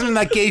like, I wasn't in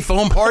that gay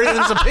foam party. And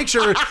there's a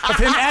picture of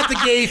him at the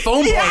gay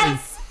foam party.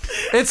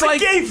 It's like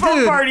gay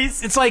foam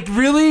parties. It's like,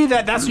 really?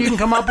 That's what you can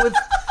come up with?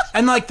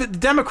 And the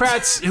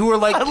Democrats who are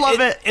like, I love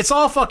it. It's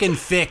all fucking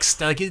fixed.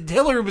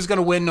 Hillary was going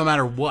to win no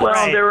matter what. Well,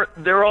 Right.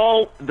 they're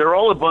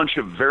all a bunch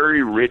of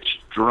very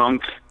rich,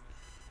 drunk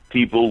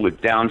people with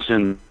Down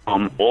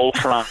syndrome, all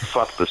trying to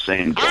fuck the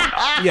same girl.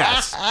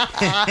 Yes,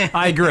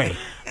 I agree.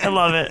 I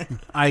love it.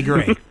 I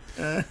agree.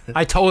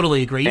 I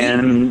totally agree.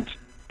 And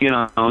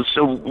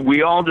so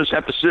we all just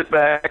have to sit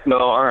back and go,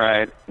 all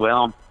right,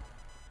 well,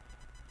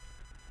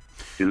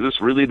 is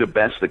this really the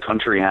best the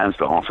country has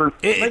to offer?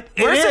 It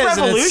where's is, the and it's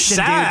revolution,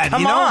 sad, dude?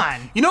 Come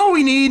on. You know what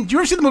we need? Do you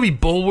ever see the movie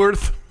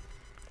Bulworth?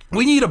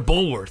 We need a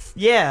Bulworth.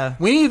 Yeah.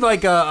 We need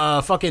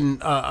a fucking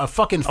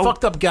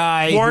fucked up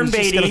guy Warren who's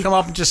just Beatty. gonna come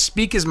up and just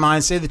speak his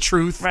mind, say the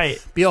truth,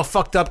 Right. Be all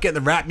fucked up, get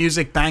the rap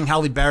music, bang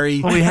Halle Berry.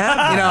 We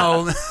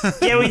have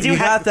Yeah, we do you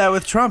have got that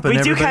with Trump, and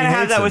we do everybody kind of have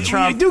hates that him. with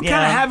Trump. You do kind of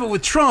yeah. have it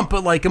with Trump,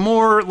 but a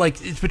more but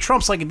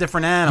Trump's a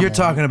different animal. You're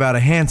talking about a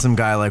handsome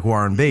guy like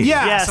Warren Beatty.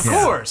 Yes, Yes. of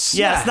course.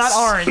 Yes, not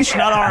orange,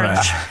 not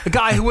orange. The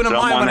guy who wouldn't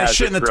mind Someone when I has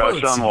shit a in the crush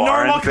toilets. on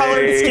Warren Normal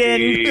colored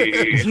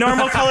Beatty. skin.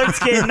 Normal colored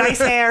skin, nice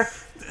hair.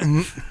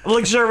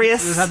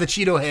 Luxurious. Doesn't have the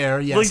Cheeto hair.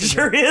 Yes,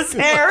 Luxurious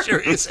hair.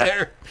 Luxurious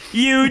hair.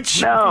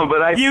 Huge. No,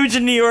 but Huge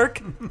in New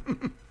York.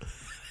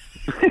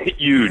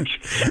 huge.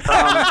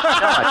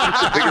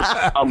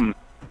 I think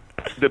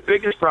the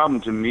biggest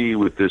problem to me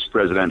with this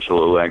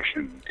presidential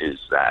election is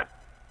that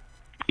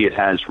it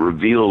has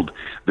revealed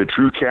the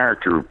true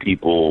character of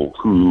people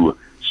who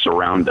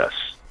surround us.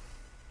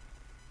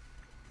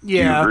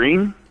 Yeah. You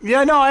agree?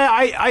 Yeah, no,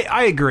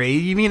 I agree.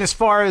 You mean as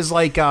far as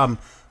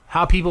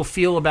how people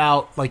feel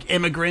about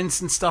immigrants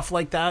and stuff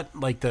like that,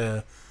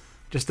 the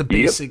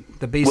basic.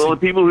 Well, the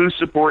people who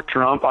support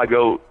Trump, I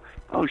go,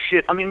 oh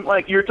shit. I mean,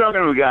 you're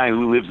talking to a guy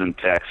who lives in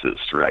Texas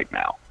right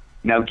now.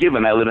 Now,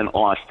 given I live in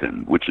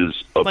Austin, which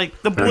is The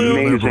blue,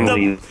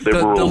 amazingly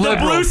liberal, the the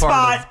liberal blue part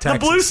spot, of the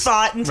Texas. blue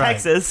spot in Right.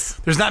 Texas.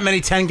 There's not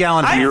many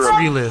 10-gallon I'm beers from-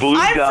 where you live. Blue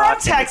I'm dot from in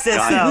a Texas,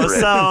 giant though, red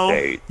so-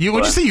 state. Would you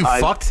But say you I-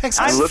 fucked Texas?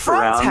 I I'm look from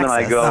around and I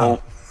Texas.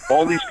 go,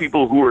 all these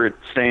people who are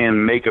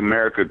saying "Make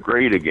America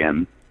Great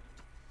Again,"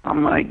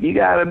 I'm like, you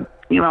gotta,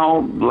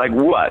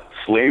 what?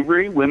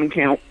 Slavery? Women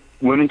can't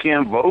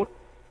vote.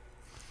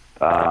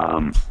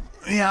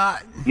 Yeah.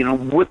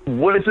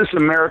 What is this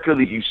America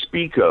that you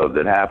speak of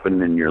that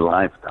happened in your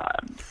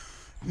lifetime?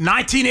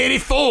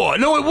 1984.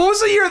 No, what was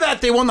the year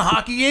that they won the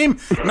hockey game?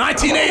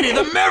 1980,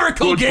 the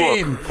miracle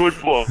game.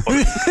 Football.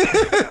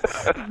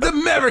 The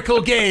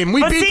miracle game.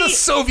 We But beat see, the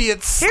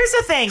Soviets. Here's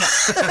the thing.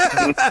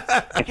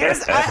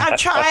 I'm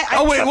trying.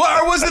 Oh, wait,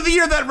 or was it the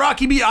year that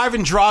Rocky beat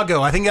Ivan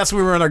Drago? I think that's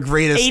when we were in our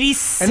greatest.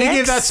 86? And he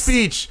gave that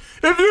speech.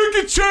 If you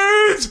can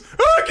change,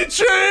 I can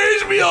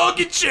change. We all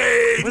can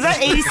change. Was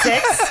that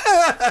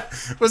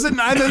 86? Was it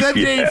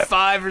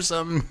 85 or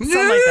something?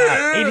 Something like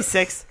that.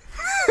 86.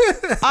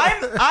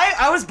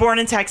 I was born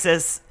in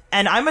Texas,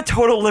 and I'm a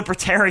total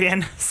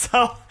libertarian,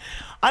 so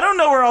I don't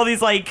know where all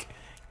these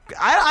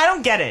I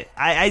don't get it.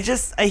 I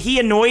just he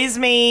annoys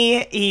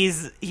me.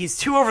 He's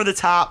too over the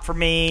top for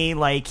me.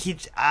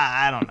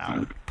 I don't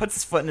know. Puts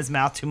his foot in his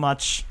mouth too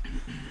much.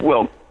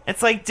 Well,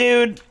 It's like,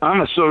 dude.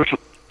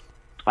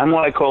 I'm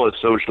what I call a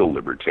social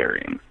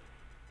libertarian.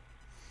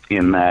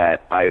 In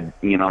that I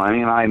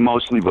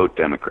mostly vote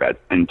Democrat,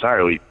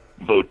 entirely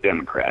vote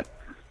Democrat.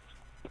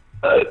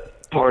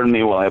 Pardon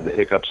me while I have the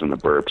hiccups and the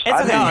burps. It's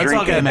I've okay. been No, it's drinking.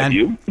 all good, man. Have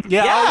you?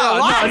 Yeah, Yeah, oh,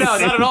 lots. no,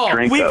 not at all.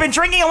 Drink We've up. been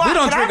drinking a lot. We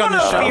don't Can drink I on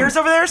have this one of those show. beers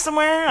over there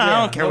somewhere? I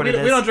don't care what it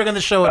is. We don't drink on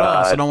the show at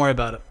all, so don't worry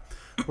about it.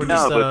 We're No,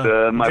 just,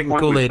 but my drinking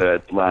point was Kool-Aid.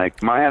 that,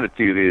 like, my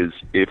attitude is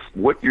if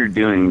what you're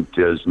doing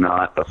does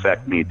not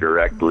affect me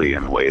directly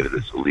in a way that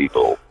is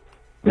illegal,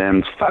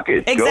 then fuck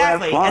it. Go have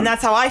Exactly, fun. and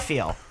that's how I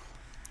feel.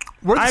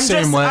 We're the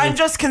same way. I'm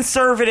just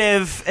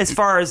conservative as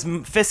far as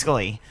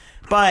fiscally,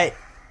 but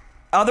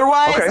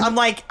otherwise, Okay. I'm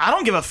like, I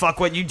don't give a fuck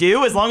what you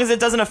do as long as it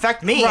doesn't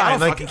affect me. I don't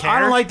like, fucking care. I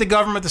don't like the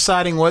government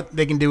deciding what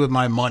they can do with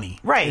my money.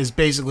 Right. Is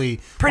basically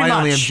Pretty my much.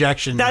 only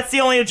objection. That's the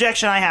only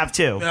objection I have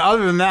too.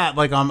 Other than that,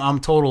 like I'm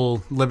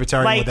total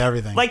libertarian Like, with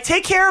everything. like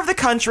take care of the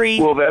country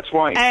Well, that's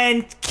why.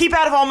 and keep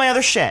out of all my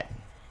other shit.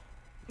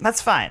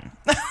 That's fine.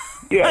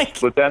 Yes,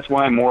 like- but that's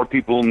why more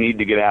people need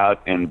to get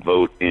out and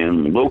vote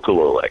in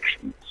local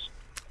elections.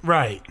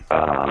 right.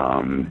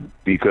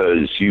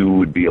 Because you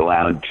would be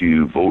allowed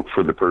to vote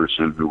for the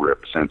person who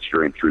represents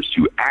your interests,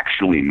 who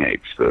actually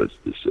makes those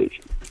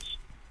decisions.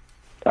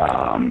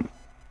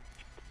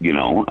 You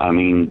know, I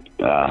mean,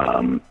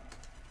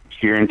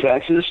 here in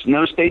Texas,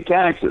 no state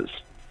taxes.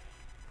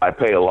 I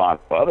pay a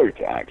lot of other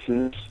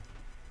taxes,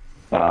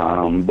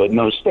 but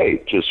no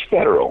state, just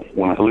federal.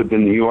 When I lived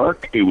in New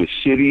York, it was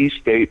city,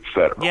 state,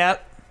 federal.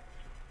 Yep.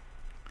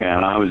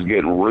 And I was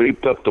getting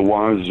raped up the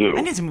wazoo.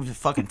 I need to move to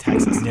fucking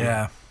Texas. dude.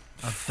 Yeah.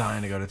 I'm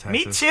dying to go to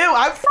Texas. Me too.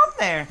 I'm from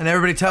there. And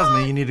everybody tells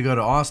me you need to go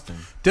to Austin.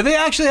 Do they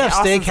actually have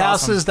Austin's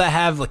steakhouses awesome. that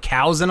have like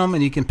cows in them,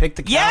 and you can pick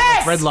the cow Yes,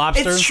 like Red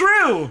Lobster? it's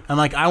true. I'm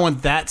like, I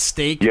want that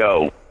steak.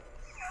 Yo,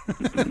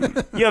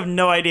 You have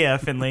no idea,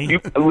 Finley.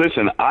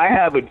 listen, I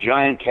have a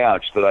giant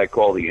couch that I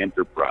call the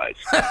Enterprise.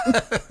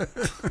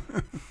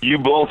 You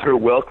both are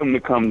welcome to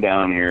come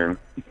down here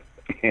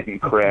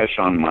and crash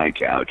on my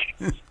couch.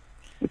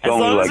 It's As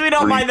only long as like we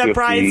don't mind that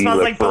Brian $3.50,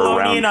 smells like for a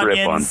bologna round and trip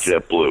onions. on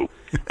JetBlue.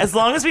 As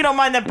long as we don't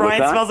mind that Brian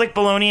that? smells like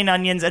bologna and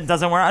onions and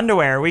doesn't wear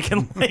underwear, we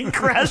can like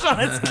crash on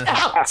his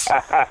couch.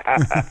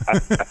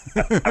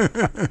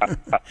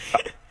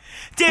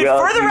 Dude,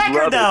 Well, for the you'd record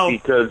love it though,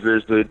 because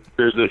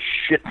there's a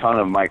shit ton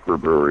of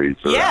microbreweries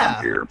Yeah.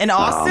 around here. In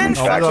Austin? In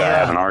fact, Fuck I yeah.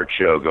 have an art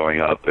show going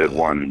up at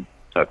one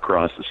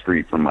across the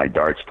street from my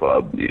darts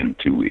club in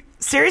 2 weeks.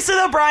 seriously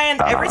though,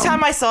 Brian, every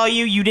time I saw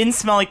you, you didn't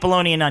smell like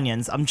bologna and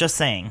onions. I'm just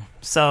saying.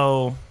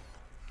 So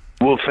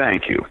Well,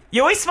 thank you.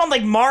 you always smelled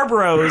like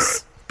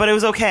Marlboros, but it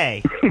was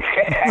okay.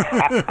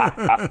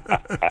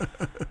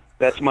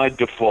 That's my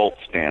default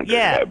standard.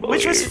 Yeah, I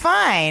which was believe.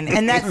 fine.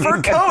 And that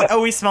fur coat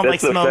always smelled like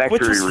That's the smoke,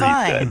 which was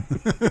factory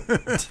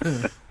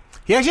fine.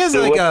 He actually has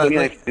So like what's the a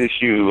next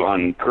issue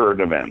on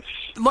current events?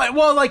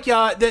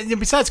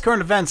 besides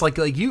current events, like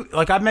you,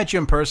 like I've met you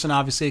in person,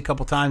 obviously a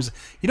couple times.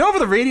 You know, over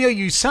the radio,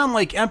 you sound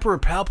like Emperor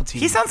Palpatine.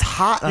 He sounds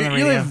hot on the You're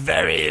radio. like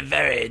very,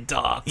 very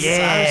dark.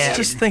 Yeah. I was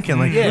just thinking,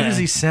 like, Yeah. who does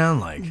he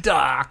sound like?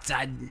 Dark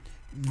side,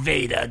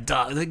 Vader.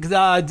 Dark.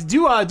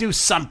 Do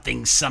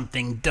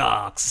something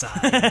dark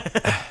side.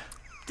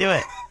 Do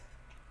it.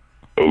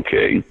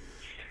 Okay.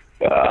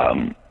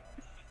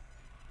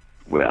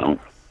 Well,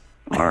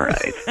 all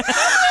right.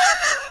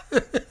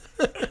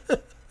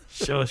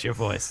 Show us your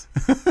voice.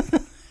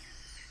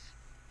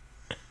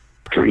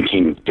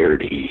 Drinking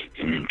dirty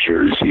in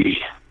Jersey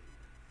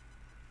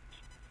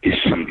is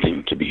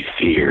something to be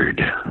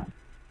feared.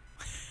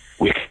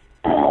 We can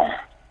all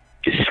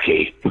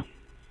escape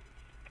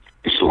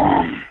as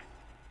long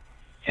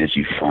as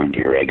you find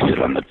your exit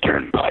on the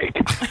turnpike.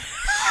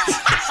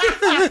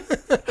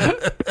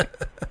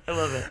 I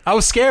love it. I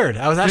was scared.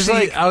 I was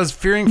actually, like- I was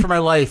fearing for my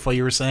life while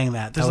you were saying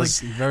that. That There's was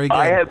very good.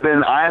 I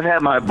have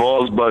had my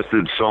balls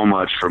busted so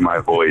much for my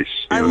voice.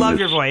 I in love this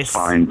your voice.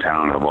 Fine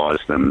town of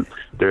Austin.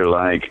 They're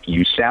like,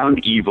 you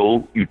sound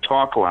evil, you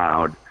talk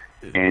loud,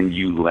 and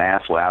you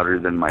laugh louder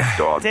than my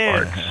dog Dude,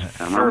 barks.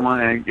 And I'm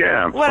like,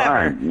 yeah,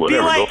 Whatever. fine,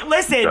 whatever. Be like, Go fuck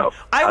listen,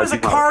 yourself. I was a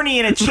How's your carny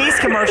in a Chase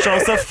commercial,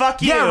 so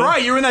fuck you. Yeah,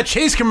 right. You were in that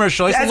Chase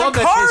commercial. I used to As a love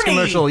that Chase carny.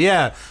 commercial.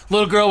 Yeah,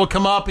 little girl would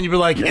come up and you'd be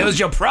like, "It was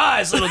your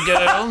prize, little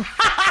girl."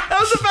 That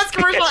was the best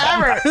commercial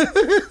ever.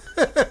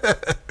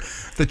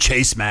 The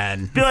Chase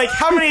man. Be like,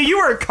 how many of you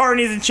are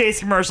carnies in Chase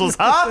commercials,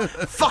 huh?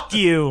 Fuck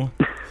you.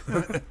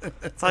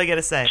 That's all you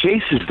gotta say.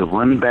 Chase is the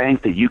one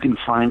bank that you can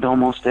find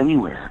almost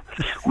anywhere.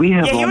 We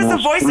have Yeah, he was the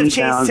almost voice of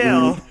Chase,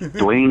 3,000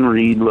 Dwayne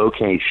Reed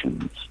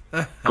locations.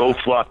 Go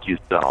fuck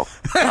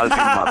yourself. How's your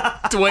mother?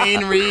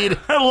 Dwayne Reed.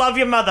 I love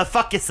your mother.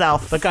 Fuck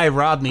yourself. That guy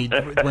robbed me,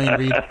 Dwayne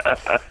Reed.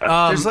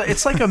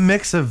 It's like a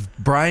mix of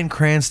Bryan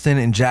Cranston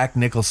and Jack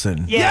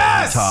Nicholson.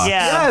 Yes! Talk.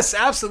 Yeah. Yes,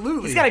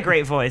 absolutely. He's got a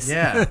great voice.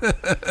 Yeah.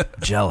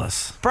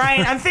 Jealous.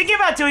 Brian, I'm thinking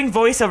about doing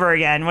voiceover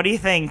again. What do you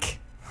think?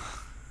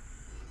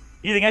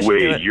 You think I should do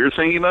Wait, it? you're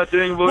thinking about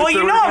doing voiceover? Well,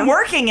 you know I'm again?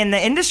 working in the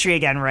industry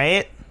again,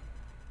 right?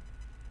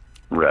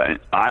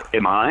 Right.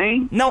 Am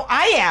I? No,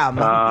 I am.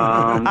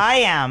 I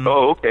am.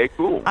 Oh, okay,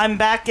 cool. I'm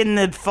back in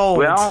the fold.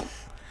 Well,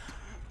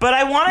 but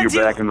I want to you're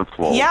do. back in the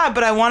fold. Yeah,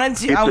 but I want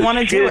to do. It's I want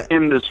to a do shit it.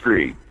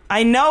 industry.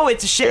 I know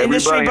it's a shit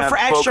industry, Everybody but for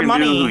I've extra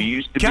spoken to who money.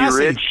 used to Cassie.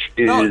 be rich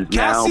is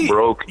now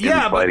broke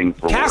and fighting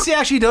for Cassie work.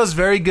 actually does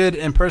very good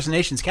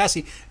impersonations.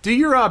 Cassie, do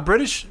your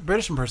British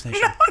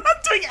impersonation. No, I'm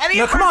not doing any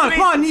No, come on,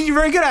 impersonation. you're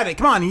very good at it.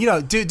 Come on,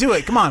 do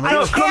it. Come on.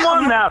 Come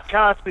on now,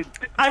 Cassie.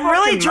 I'm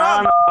really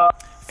drunk.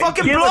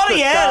 Fucking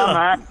bloody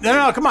hell.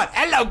 No, come on.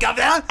 Hello,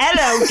 governor.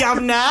 Hello,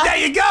 governor. There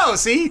you go.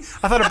 See?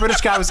 I thought a British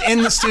guy was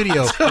in the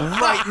studio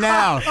right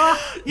now.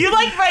 You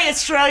like my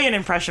Australian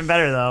impression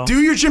better, though.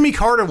 Do your Jimmy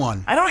Carter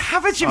one. I don't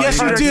have a Jimmy Yes,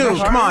 Carter. you do.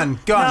 Come on.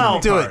 Go on.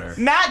 No. Do it.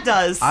 Matt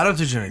does. I don't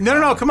do Jimmy.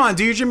 No. Come on.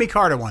 Do your Jimmy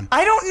Carter one.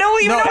 I don't know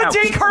even know what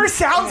Jimmy Carter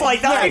sounds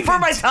like. That was before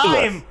my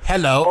time.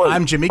 Hello,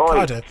 I'm Jimmy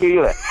Carter.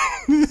 Keela,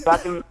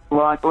 fucking,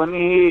 like, let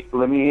me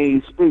hear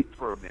you speak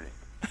for a minute.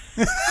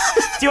 Do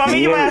you want me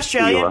to do my Yeah,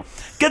 Australian? Sheila.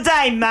 Good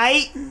day,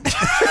 mate.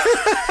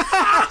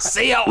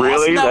 See how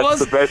Really? awesome that That's was?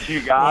 the best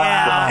you got?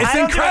 Yeah. It's I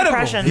don't incredible. Do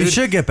impressions. You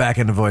should get back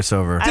into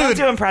voiceover. I don't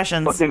do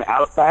impressions. Fucking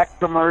Outback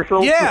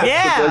commercial? Yeah.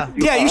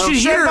 Yeah. You should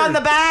hear Shrimp her. on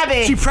the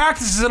baby. She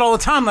practices it all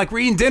the time. Like, we're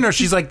eating dinner.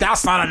 She's like,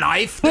 that's not a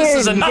knife. This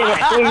is a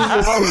knife.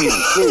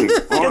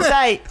 Good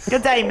day.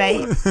 Good day,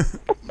 mate.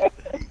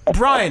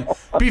 Brian,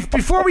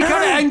 before we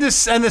kind of end this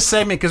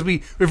segment, because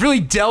we've really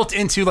dealt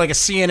into like a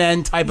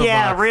CNN type of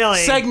really.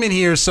 segment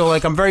here, so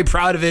like I'm very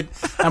proud of it,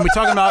 and we're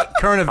talking about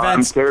current I'm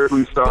events.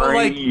 terribly sorry.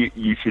 like-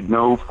 you should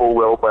know full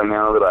well by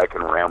now that I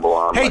can ramble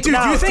on. Hey, like dude,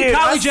 do you think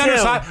Kylie us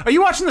Jenner's too. hot? Are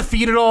you watching the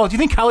feed at all? Do you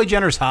think Kylie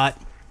Jenner's hot?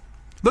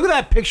 Look at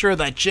that picture of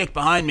that chick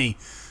behind me.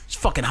 She's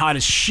fucking hot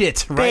as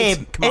shit, right?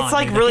 Babe, Come on, it's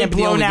like dude. I really can't be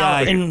the blown only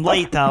out guy. in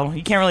light, though.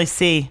 You can't really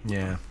see.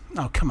 Yeah.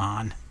 Oh, come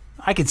on.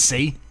 I can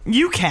see.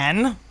 You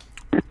can.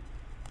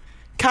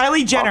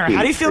 Kylie Jenner. Okay,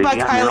 How do you feel about see,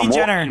 Kylie I'm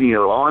Jenner? watching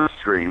your live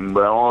stream,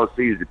 but all I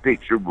see is a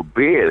picture of a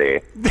bear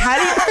there. How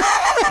do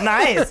you,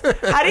 nice.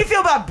 How do you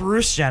feel about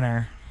Bruce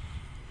Jenner?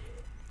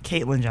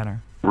 Caitlyn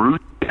Jenner. Bruce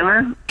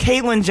Jenner?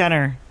 Caitlyn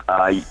Jenner.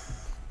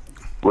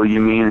 Well, you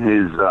mean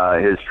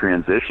his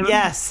transition?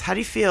 Yes. How do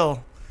you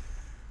feel?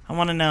 I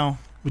want to know.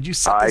 Would you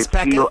set I this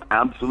back feel up?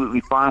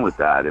 absolutely fine with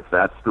that. If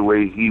that's the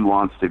way he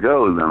wants to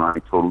go, then I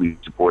totally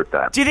support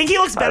that. Do you think he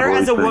looks better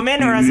I've as a always woman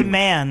been or as a huge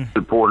man?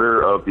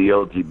 Supporter of the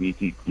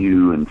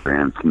LGBTQ and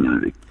trans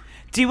community.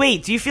 Do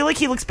you feel like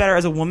he looks better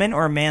as a woman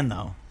or a man,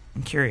 though?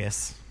 I'm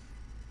curious.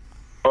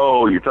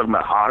 Oh, you're talking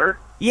about hotter?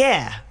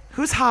 Yeah.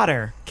 Who's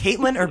hotter,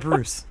 Caitlyn or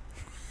Bruce?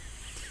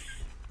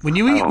 When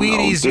you I eat don't know.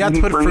 Wheaties, you have Didn't to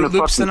he put bring Fruit the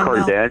Loops in fucking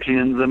them now?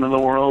 Kardashians into the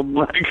world?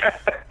 Like,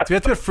 Do you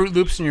have to put Fruit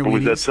Loops in your or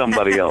was that Wheaties?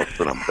 somebody else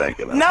that I'm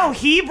thinking of? No,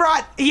 he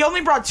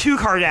only brought 2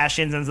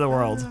 Kardashians into the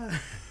world.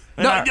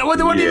 No, what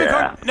do you even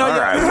Yeah. No, All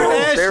right. Well,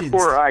 Kardashians.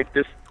 therefore, I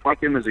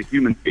dislike him as a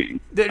human being.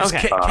 There's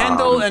Okay.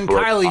 Kendall and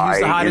But Kylie, who's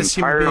the I hottest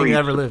human being entirely that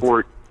ever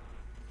lived.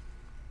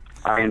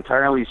 I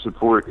entirely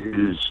support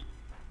his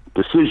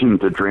decision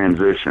to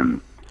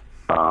transition.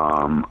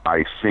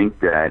 I think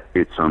that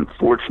it's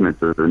unfortunate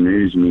that the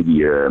news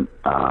media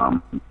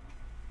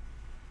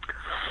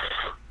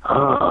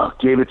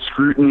gave it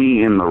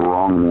scrutiny in the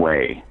wrong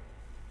way.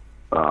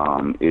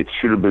 It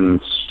should have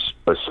been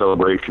a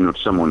celebration of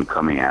someone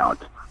coming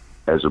out,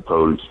 as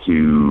opposed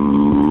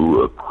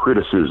to a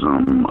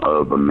criticism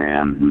of a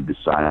man who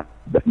decided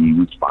that he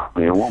was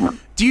finally a woman.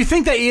 Do you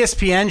think that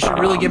ESPN should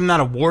really give him that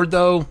award,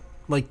 though?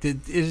 Like,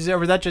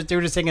 was that just they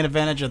were just taking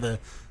advantage of the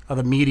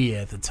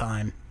media at the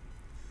time?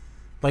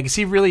 Like, is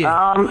he really?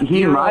 He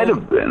hero? might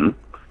have been,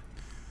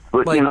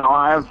 but Like, you know,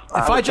 I've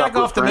If I jack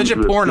off the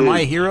midget porn, am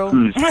I a hero?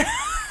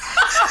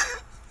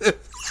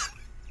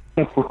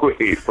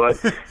 Wait, but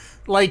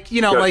Like,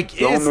 you know, like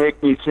don't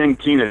make me sing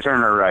Tina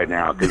Turner right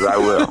now, because I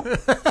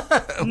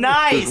will.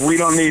 Nice. We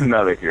don't need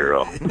another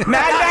hero. Mad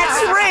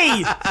Max 3.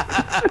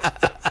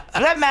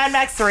 Is that Mad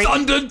Max 3?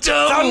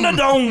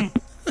 Thunderdome.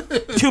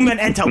 Thunderdome. 2 men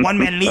enter, 1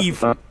 man leave.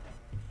 Coming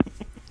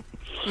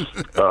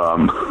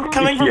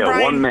from Yeah,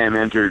 Brian. 1 man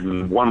entered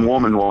and 1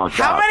 woman walked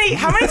How out. many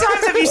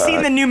times have you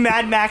seen the new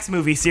Mad Max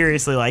movie?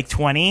 Seriously, like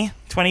 20,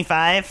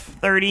 25,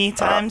 30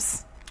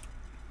 times?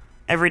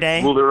 Every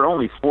day? Well, there are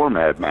only 4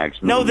 Mad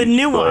Max movies. No, the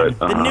new one.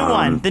 but,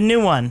 The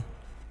new one.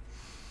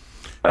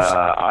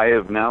 I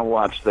have now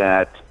watched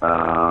that,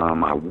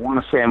 I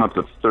want to say I'm up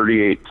to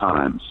 38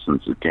 times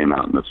since it came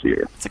out in the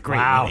theater. It's a great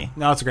Wow. movie.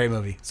 No, it's a great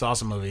movie. It's an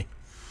awesome movie.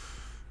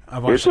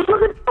 I've It's watched a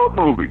fucking dope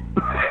movie.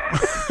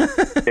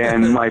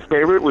 And my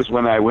favorite was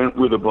when I went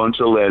with a bunch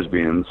of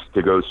lesbians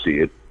to go see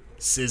it.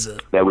 SZA.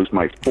 That was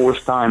my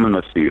 4th time in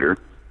the theater.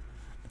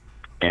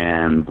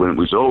 And when it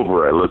was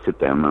over, I looked at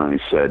them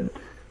and I said,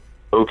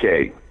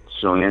 okay,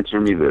 so answer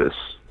me this,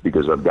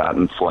 because I've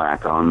gotten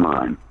flack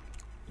online.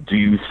 Do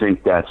you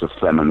think that's a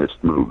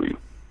feminist movie?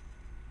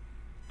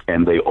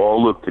 And they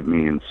all looked at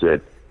me and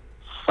said,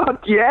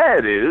 fuck yeah,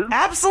 it is.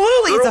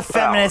 Absolutely, it's a Girl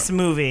feminist power.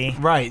 movie.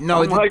 Right. No,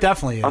 I'm it like-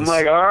 definitely is. I'm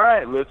like, all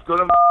right, let's go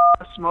to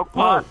smoke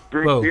pot,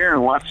 drink Whoa. beer,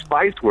 and watch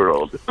Spice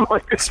World.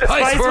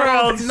 Spice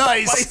World.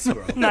 Nice.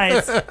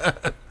 Nice.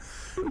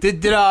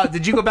 Did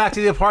you go back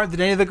to the apartment?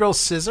 Did any of the girls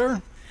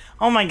scissor?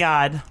 Oh my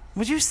god.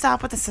 Would you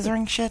stop with the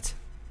scissoring shit?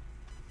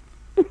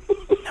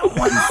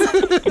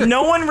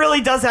 No one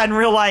really does that in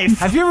real life.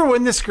 Have you ever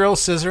witnessed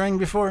girls scissoring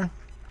before?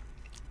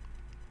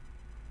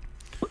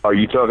 Are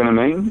you talking to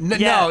me?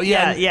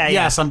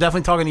 Yes, I'm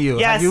definitely talking to you.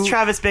 Yes,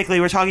 Travis Bickley,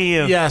 we're talking to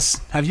you.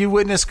 Yes. Have you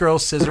witnessed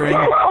girls scissoring,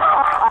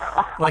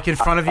 like in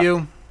front of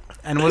you?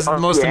 And was it the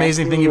most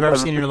amazing thing you've ever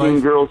seen in your life?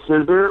 Have girls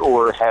scissor,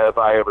 or have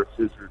I ever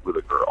scissored with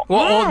a girl?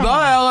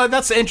 Well,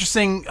 that's an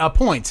interesting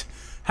point.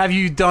 Have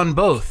you done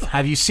both?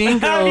 Have you seen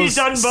girls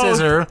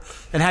scissor,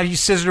 and have you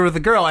scissored with a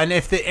girl? And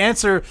if the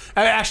answer,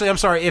 actually, I'm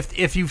sorry,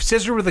 if you've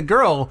scissored with a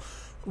girl,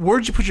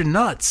 where'd you put your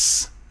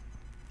nuts?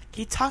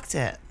 He tucked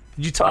it.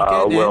 Did you tuck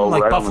it in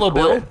like Buffalo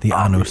Bill? The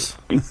anus.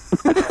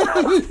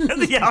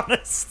 The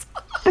anus.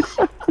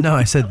 No,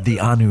 I said the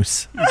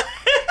anus.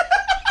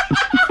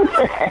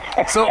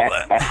 So,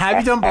 have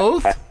you done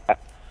both? But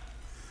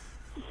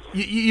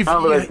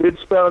I did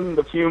spend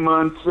a few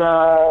months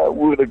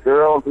with a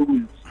girl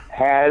who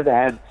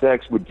had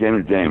sex with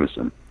Jenna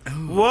Jameson.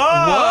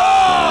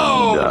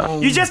 Whoa!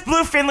 You just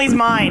blew Finley's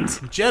mind.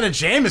 Jenna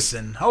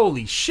Jameson,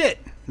 holy shit!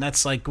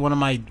 That's like one of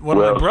my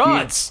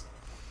broads.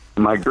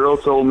 My girl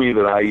told me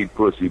that I eat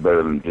pussy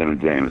better than Jenna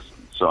Jameson,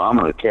 so I'm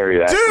gonna carry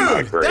that. Dude, to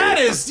my grave. that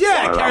is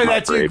carry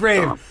that to your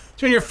grave.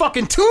 It's on your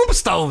fucking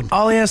tombstone.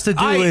 All he has to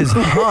do is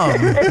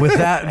hum with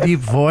that deep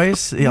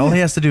voice. All he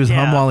has to do is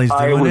hum while he's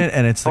doing it,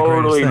 and it's the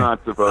greatest thing.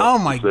 Not supposed oh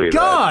my to say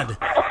god!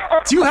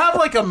 Do you have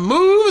like a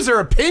moves or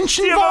a pinch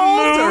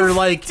involved, or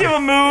like? Do you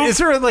have a move? Is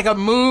there like a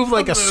move,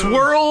 like a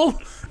swirl?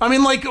 I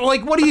mean, like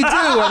what do you do?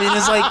 I mean,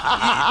 it's like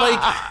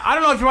I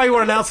don't know if you might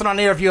want to announce it on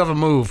air if you have a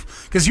move,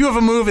 because you have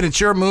a move and it's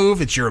your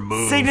move. It's your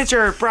move.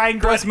 Signature Brian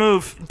Gross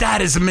move. That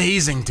is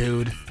amazing,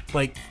 dude.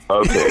 Like,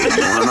 okay,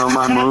 you want to know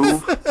my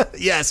move?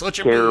 Yes. What's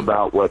your care move?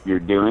 about what you're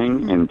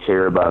doing and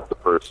care about the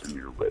person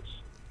you're with.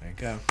 There you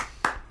go.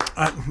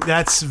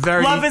 That's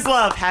very love is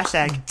love.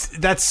 Hashtag.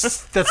 That's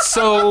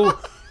so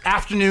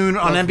afternoon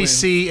on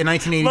NBC in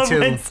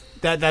 1982.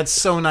 That's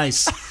so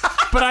nice.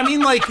 But I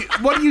mean, like,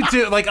 what do you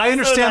do? Like, I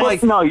understand,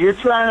 like... No, you're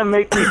trying to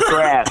make me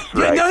crass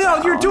right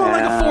No, you're doing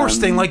like a Force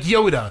thing, like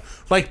Yoda.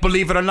 Like,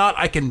 believe it or not,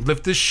 I can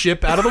lift this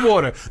ship out of the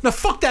water. Now,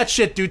 fuck that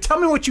shit, dude. Tell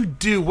me what you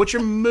do. What's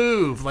your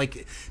move?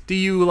 Like, do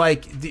you,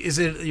 like... Is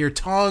it your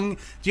tongue?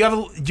 Do you have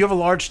a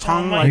large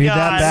tongue? Are you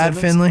that bad,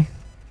 Finley?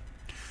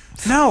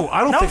 No,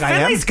 I don't think I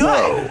am. Finley's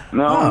good.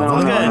 No.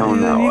 You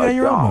got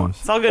your own moves.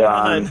 It's all good.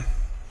 I'm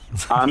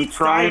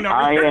trying.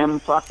 I am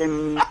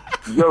fucking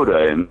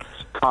Yoda in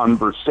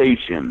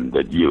conversation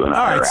that you and I.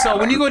 All are right, so having.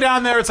 when you go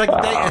down there, it's like a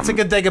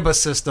Dagobah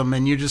system,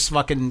 and you just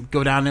fucking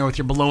go down there with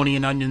your bologna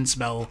and onion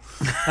smell,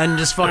 and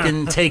just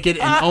fucking take it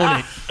and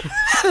own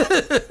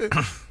it.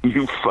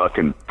 You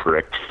fucking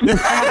prick.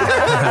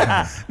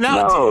 Now,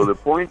 no, the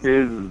point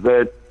is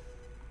that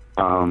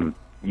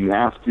you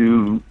have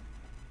to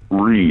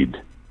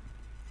read.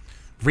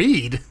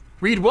 Read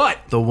what?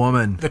 The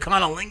woman. The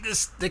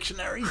Conolingus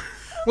dictionary.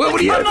 What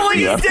do you?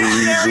 You have to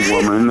read the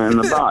woman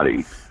and the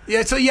body.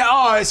 Yeah, so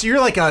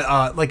you're like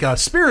a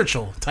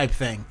spiritual type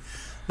thing,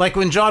 like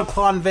when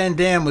Jean-Claude Van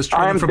Damme was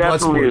training for Bloodsport. I'm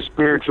definitely a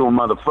spiritual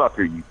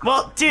motherfucker.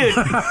 Well, dude,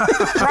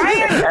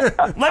 Brian,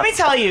 let me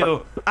tell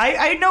you,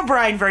 I know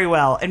Brian very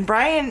well, and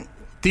Brian.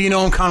 Do you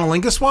know him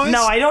Conolingus wise?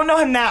 No, I don't know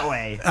him that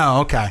way.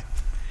 Oh, okay.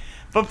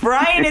 But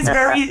Brian is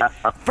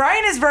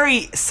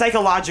very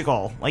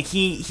psychological. Like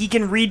he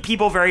can read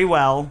people very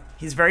well.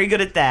 He's very good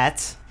at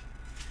that.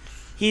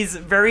 He's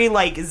very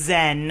like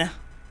Zen.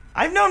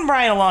 I've known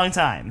Brian a long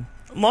time.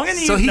 Longer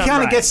than so he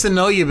kind of gets to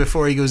know you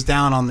before he goes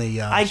down on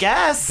the. I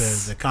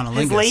guess the Conolingus.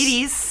 His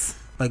ladies.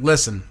 Like,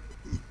 listen.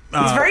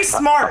 He's very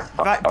smart.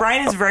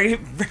 Brian is very,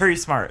 very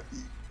smart.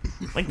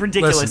 Like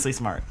ridiculously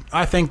smart.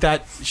 I think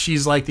that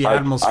she's like the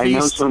Admiral's I Feast.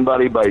 know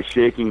somebody by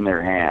shaking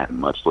their hand,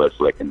 much less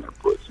licking their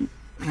pussy.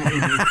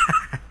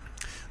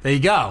 There you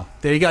go.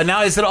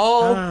 Now, is it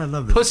all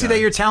pussy guy.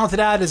 that you're talented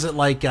at? Is it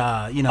like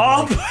all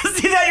like,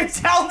 pussy that you're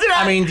talented at?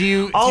 I mean, do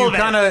you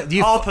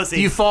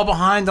fall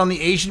behind on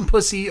the Asian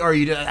pussy, or are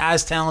you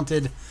as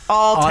talented?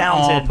 All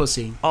talented. All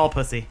pussy. All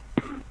pussy.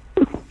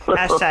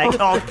 Hashtag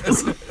all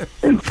pussy.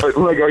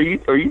 Like, are you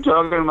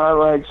talking about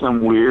like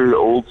some weird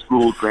old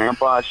school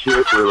grandpa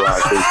shit where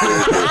like they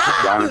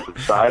down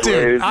sideways?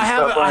 Dude, I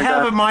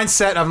have a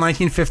mindset of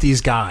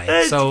 1950s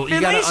guy, so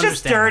you gotta understand.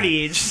 Just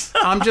dirty.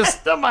 I'm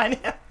just don't mind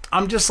him.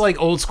 I'm just like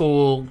old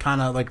school,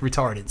 kind of like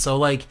retarded. So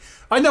like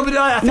I know, but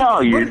I think, no,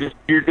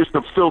 you're just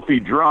a filthy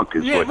drunk,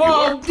 is what you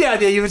are. Yeah,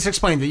 you just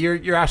explained it.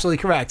 You're absolutely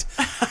correct.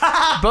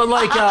 But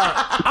like,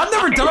 I've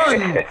never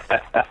done.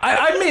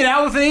 I made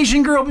out with an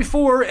Asian girl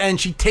before, and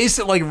she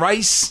tasted like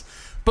rice.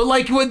 But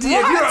like, when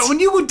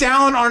you go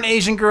down on an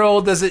Asian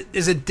girl, is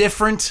it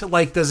different?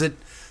 Like, does it?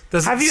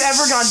 Have you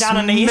ever gone down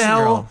on an Asian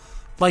girl?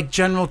 Like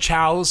General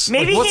Chow's?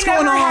 Maybe like, what's he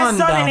never going has on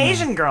done down an there?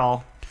 Asian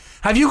girl.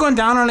 Have you gone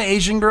down on an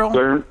Asian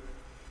girl?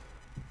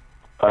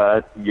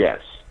 Yes.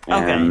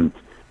 Okay. And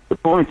the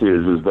point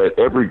is that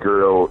every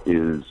girl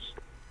is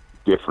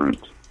different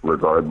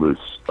regardless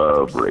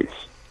of race.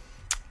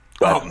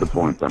 That's the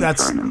point I'm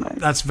trying to make.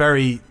 That's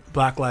very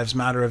Black Lives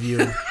Matter of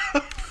you.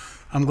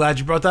 I'm glad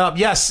you brought that up.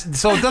 Yes,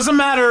 so it doesn't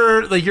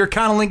matter. Like your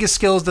Conolingus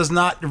skills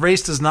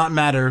race does not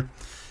matter.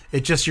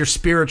 It's just you're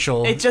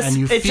spiritual. It just and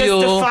you it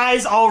feel just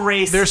defies all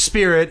race. their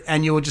spirit,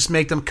 and you will just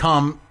make them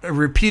come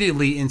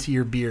repeatedly into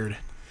your beard.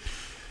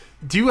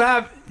 Do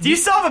you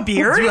still have a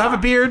beard? Do you have a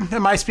beard?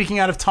 Am I speaking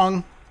out of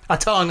tongue? A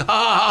tongue. Oh,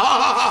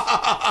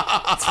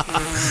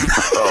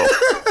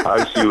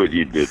 I see what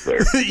you did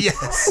there.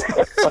 Yes.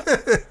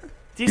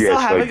 Do you still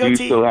have a I goatee?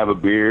 do still have a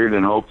beard,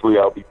 and hopefully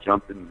I'll be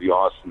jumping the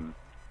Austin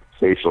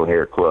Facial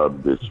Hair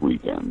Club this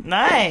weekend.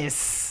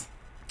 Nice.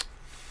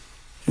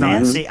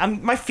 Fancy.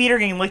 My feet are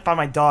getting licked by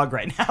my dog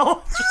right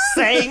now. Just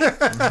saying.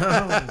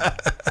 I'm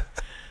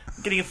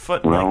getting a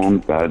foot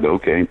lick. Well,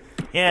 okay.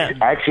 Yeah.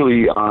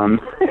 Actually,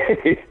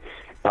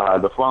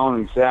 the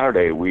following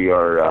Saturday, we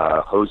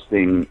are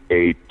hosting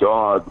a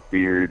dog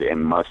beard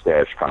and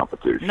mustache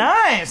competition.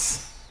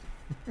 Nice.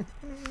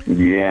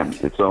 Yeah,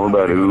 it's all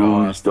about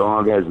whose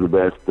dog has the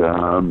best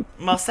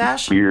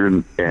mustache,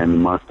 beard, and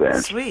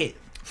mustache. Sweet.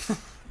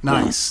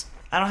 Nice.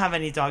 I don't have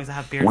any dogs that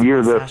have beards. We are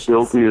and the mustaches.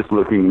 filthiest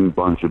looking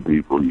bunch of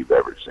people you've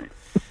ever seen.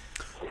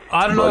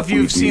 I don't know if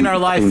you've seen our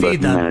live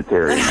feed then.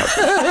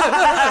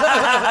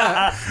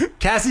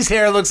 Cassie's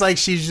hair looks like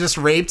she's just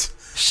raped.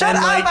 Shut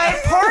up, I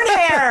have porn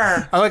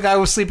hair. I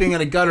was sleeping in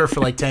a gutter for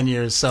like 10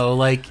 years, so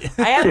like...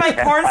 I have my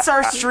porn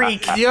star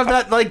streak. Do you have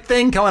that like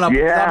thing coming up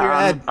Yeah, above your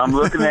head? I'm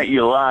looking at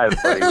you live,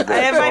 buddy. I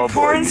have my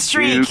porn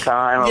streak. You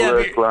kind of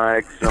look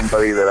like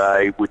somebody that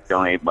I would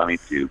donate money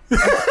to.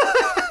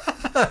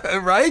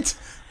 Right?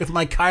 With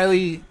my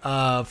Kylie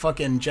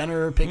fucking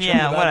Jenner picture.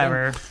 Yeah, in the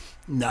whatever. background.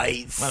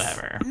 Nice.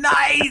 Whatever.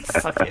 Nice.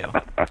 Fuck you.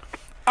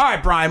 All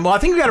right, Brian. Well, I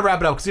think we got to wrap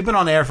it up because we've been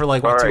on the air for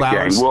like, All 2 right,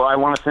 hours. gang. Well, I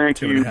want to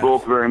thank you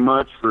both very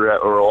much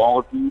or all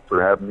of you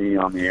for having me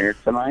on the air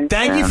tonight.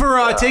 Thank you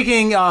for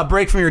taking a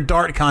break from your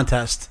dart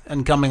contest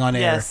and coming on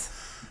air. Yes.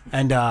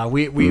 And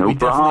we No definitely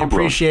problem.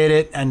 appreciate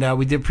it. And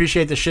we did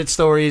appreciate the shit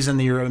stories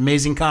and your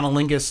amazing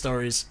conolingus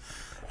stories.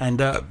 And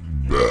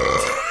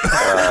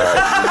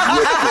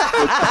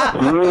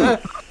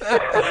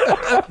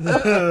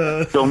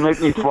don't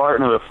make me fart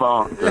into the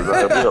phone because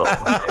I will.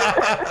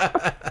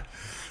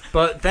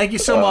 But thank you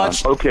so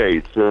much.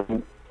 Okay,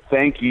 so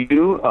thank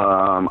you.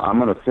 I'm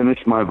going to finish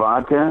my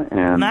vodka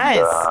and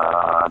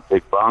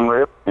take bong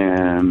rip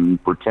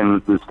and pretend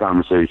that this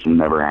conversation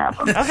never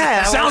happened.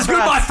 Okay. Sounds good,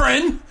 my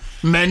friend.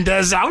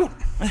 Mendez out.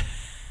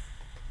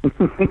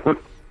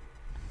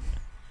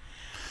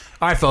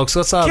 All right, folks,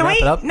 let's wrap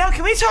it up. No,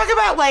 can we talk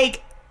about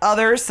like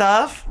other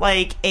stuff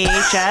like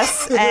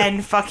AHS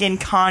and fucking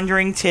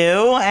Conjuring 2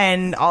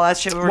 and all that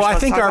shit? Well, I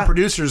think our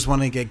producers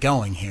want to get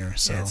going here.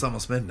 So it's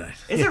almost midnight.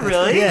 Is it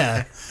really?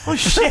 Yeah. Oh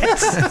shit.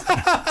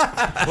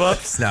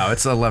 Whoops. No,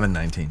 it's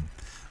 11:19.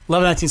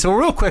 11:19. So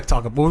real quick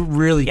we'll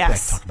really quick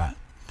talk about it.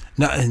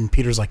 No, and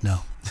Peter's like,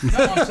 no. No,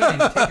 I'm saying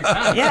take your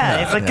time.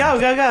 Yeah, it's like go.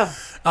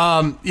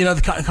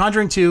 The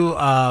Conjuring 2.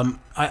 I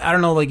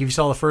don't know, like if you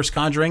saw the first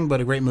Conjuring, but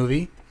a great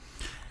movie.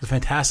 It's a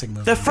fantastic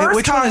movie. The first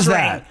which one is Conjuring.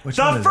 that? Which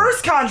The one is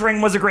first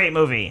Conjuring was a great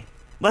movie.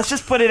 Let's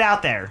just put it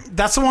out there.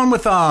 That's the one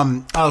with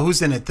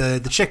who's in it? The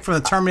chick from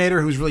the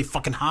Terminator who's really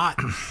fucking hot.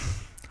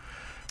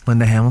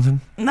 Linda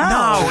Hamilton?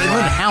 No.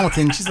 Linda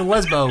Hamilton. She's a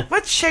lesbo.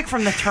 What chick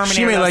from the Terminator?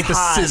 She made like the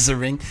hot?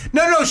 scissoring.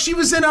 No, she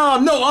was in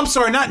no, I'm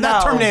sorry, not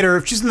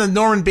Terminator. She's in the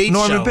Norman Bates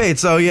show. Norman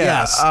Bates. Oh yeah.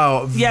 Yes.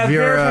 Oh Yeah,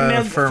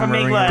 Vera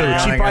Farmiga.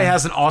 Dude, she probably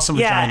has an awesome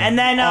Yeah, vagina. and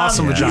then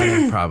awesome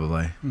vagina.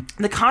 Probably.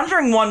 The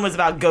Conjuring 1 was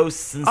about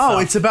ghosts and stuff. Oh,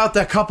 it's about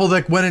that couple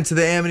that went into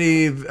the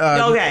Amity.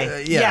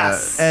 Okay,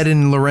 yes. Ed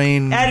and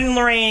Lorraine. Ed and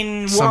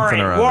Lorraine Something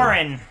or other.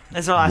 Warren.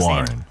 That's her last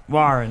name.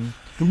 Warren.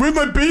 Where's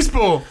my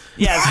baseball?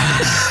 Yes.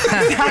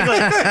 Exactly.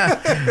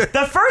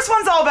 The first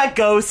one's all about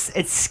ghosts.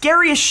 It's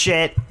scary as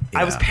shit.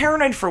 I was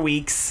paranoid for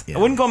weeks. I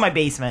wouldn't go in my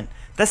basement.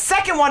 The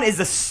second one is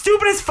the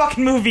stupidest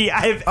fucking movie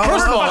I've ever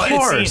First of all,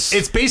 fucking seen.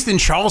 it's based in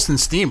Charleston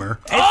Steamer.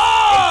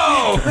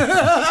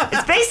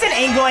 It's based in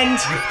England.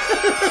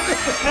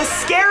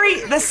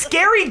 The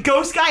scary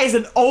ghost guy is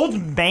an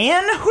old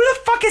man? Who the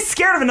fuck is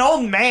scared of an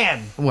old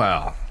man?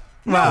 Well,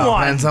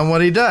 one. depends on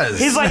what he does.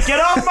 He's like, get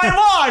off my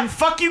lawn,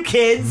 fuck you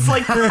kids.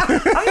 Like, I'm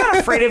not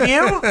afraid of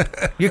you.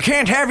 You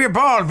can't have your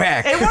ball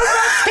back. It was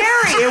not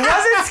scary. It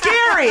wasn't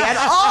scary at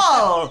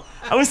all.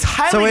 I was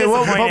highly So wait,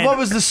 disappointed. what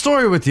was the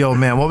story with the old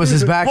man? What was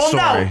his backstory?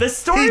 Well, no, the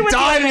story with the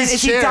old man is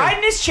he died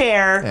in his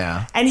chair,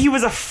 Yeah. and he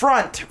was a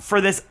front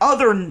for this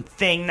other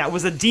thing that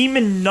was a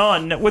demon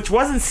nun, which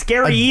wasn't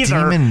scary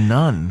either. Demon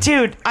nun.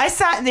 Dude, I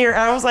sat there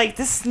and I was like,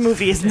 this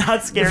movie is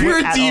not scary. If you're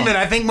a at demon,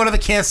 all. I think one of the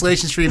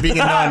cancellations for you being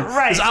a nun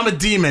Right. is I'm a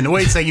demon.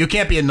 Wait a second, you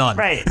can't be a nun.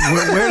 Right.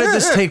 Where did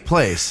this take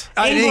place?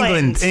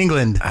 In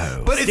England.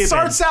 Oh. But it Stupid.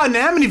 starts out in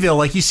Amityville.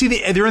 Like you see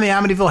they're in the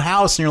Amityville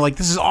house, and you're like,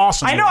 this is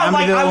awesome. I know, I'm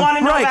like, I want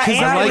to know right, about 'cause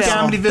I like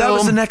Amityville. That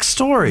was the next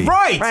story.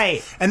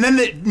 Right. And then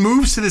it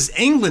moves to this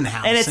England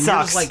house. And it you're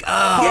sucks. just like,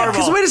 Yeah,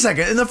 because wait a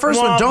second. In the first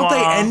one, don't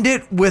they end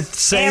it with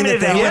saying that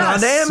they Amityville. went on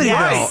to Yes. Amityville?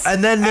 Yes.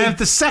 And then if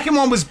the second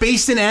one was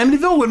based in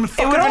Amityville, wouldn't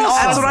fucking would've been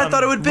awesome. That's what I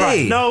thought it would be.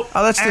 Right. Nope.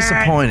 Oh, that's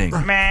disappointing.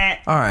 Meh.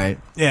 All right.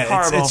 Yeah,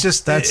 Horrible. it's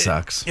just That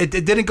sucks. It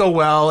didn't go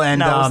well, and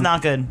No, it was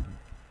not good.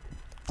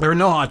 There were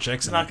no hot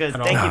chicks. Not good. at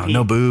all. Thank you, Pete.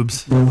 No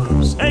boobs.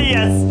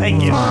 Yes,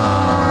 thank you. It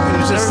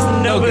was just There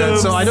was no no good.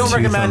 boobs. So I don't Two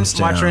recommend thumbs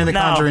down. watching The No.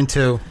 Conjuring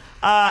 2.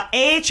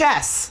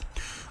 AHS.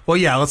 Well,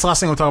 yeah. Last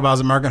thing we'll talk about is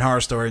American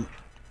Horror Story.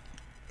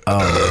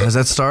 Oh, has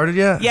that started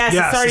yet? Yes, it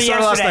started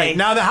last yesterday. night.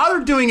 Now, how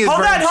they're doing is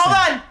Hold very on, hold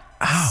interesting.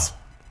 on. Ow.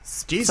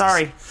 Jesus.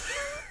 Sorry,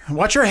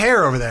 Watch your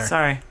hair over there.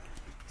 sorry.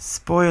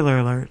 Spoiler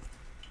alert.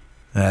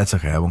 That's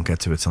okay. I won't get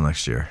to it till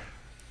next year.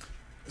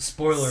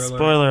 Spoiler alert.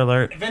 Spoiler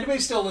alert. If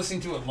anybody's still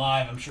listening to it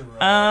live, I'm sure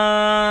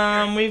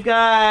we're We've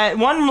got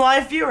one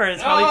live viewer.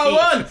 It's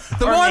probably Pete.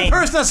 The Or one me.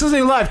 person that's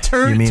listening live.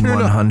 You mean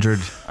 100?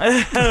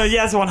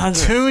 Yes, 100.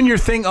 Tune your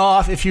thing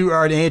off if you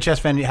are an AHS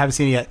fan and you haven't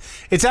seen it yet.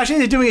 It's actually,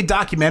 they're doing a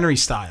documentary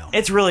style.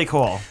 It's really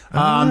cool.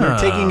 They're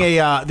taking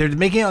they're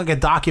making it like a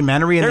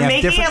documentary, and They're they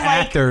have making different it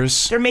like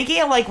actors. They're making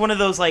it like one of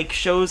those like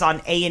shows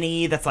on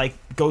A&E that's like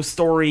Ghost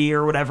Story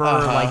or whatever.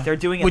 Like they're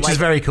doing it, Which is like-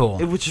 very cool.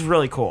 Which is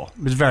really cool.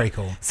 It's very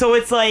cool. So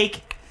it's like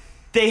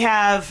they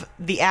have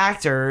the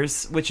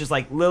actors, which is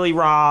like Lily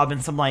Robb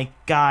and some like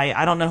guy.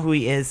 I don't know who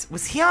he is.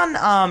 Was he on the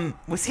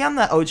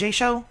OJ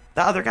show?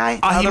 The other guy?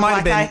 The He other might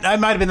have black been. I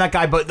might have been that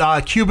guy, but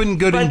Cuban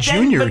Gooding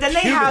Jr. But then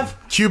they have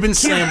Cuban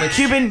sandwich.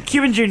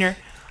 Cuban Jr.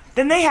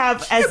 Then they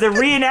have as the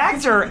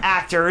reenactor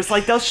actors,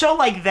 like they'll show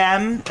like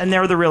them and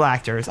they're the real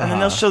actors, and then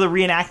they'll show the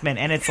reenactment,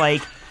 and it's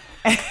like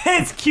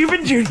it's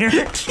Cuban Jr.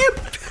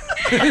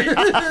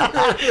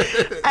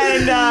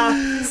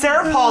 and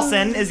Sarah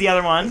Paulson is the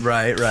other one,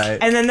 Right.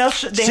 and then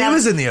She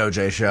was in the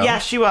OJ show. Yeah,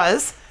 she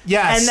was.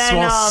 Yes, and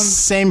then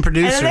same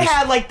producers. And then they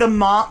had like the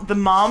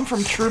mom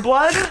from True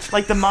Blood.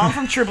 Like the mom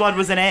from True Blood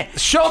was in it.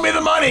 Show me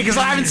the money because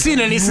I haven't seen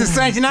any since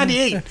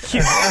 1998.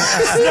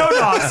 Snow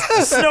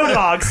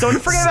Dogs. Don't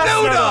forget about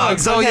Snow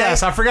Dogs. Oh okay?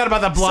 yes, I forgot about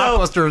the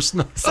blockbuster of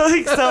Snow.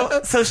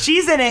 So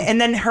she's in it, and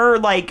then her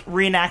like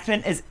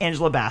reenactment is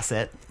Angela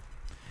Bassett.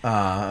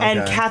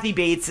 And Kathy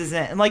Bates is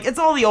in it. And like it's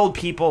all the old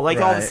people, like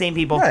all the same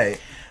people. Right.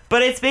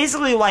 But it's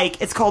basically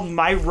like it's called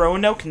My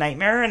Roanoke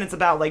Nightmare, and it's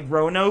about like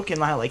Roanoke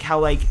and how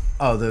like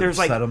the there's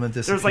like settlement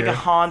there's like a disappeared.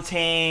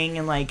 haunting,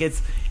 and like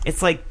it's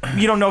like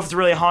you don't know if it's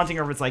really a haunting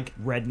or if it's like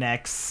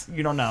rednecks.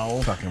 You don't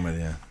know. Fucking with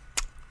you.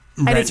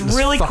 And it's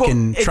really cool.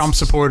 Fucking Trump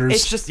supporters.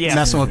 It's just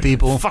messing with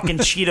people. Fucking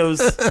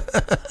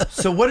Cheetos.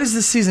 So what is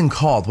this season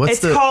called?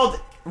 What's It's called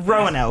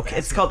Roanoke.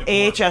 It's called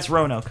AHS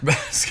Roanoke.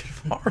 Basket of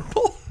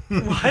Horrible?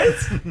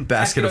 What?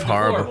 Basket of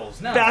Horrible.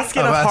 No.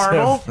 Basket of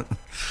Horrible?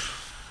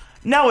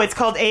 No, it's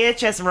called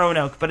AHS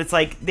Roanoke, but it's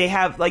like they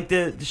have like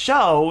the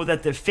show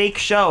that the fake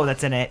show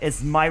that's in it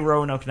is My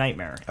Roanoke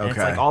Nightmare. And it's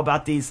Okay. like all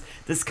about this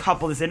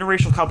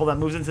interracial couple that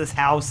moves into this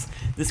house,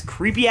 this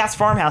creepy ass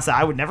farmhouse that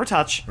I would never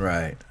touch.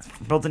 Right.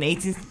 Built in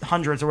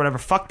 1800s or whatever.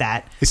 Fuck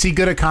that. Is he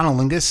good at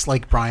conolingus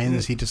like Brian?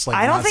 Is he just like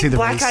I don't not see think the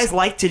black race? guys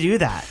like to do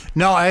that.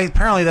 No,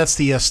 apparently that's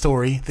the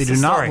story. They do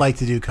the not story. like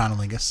to do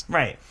conolingus.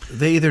 Right.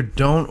 They either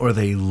don't or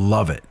they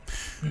love it.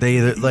 They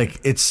either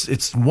like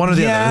it's one or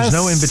the other. There's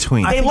no in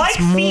between. I They think like it's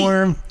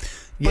more,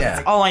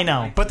 Yeah. All I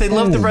know. but they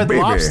love the Red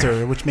baby.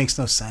 Lobster, which makes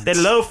no sense. They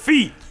love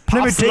feet.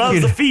 Pops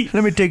loves the feet.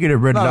 Let me take you to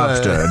Red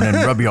Lobster and then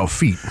rub your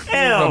feet.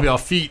 Rub Ew. your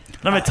feet.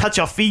 Let me touch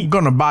your feet. I'm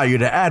gonna buy you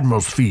the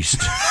Admiral's Feast.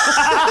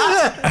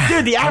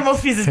 Dude, the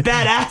Admiral's Feast is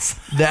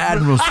badass. The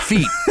Admiral's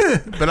Feet.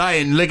 But I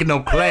ain't licking no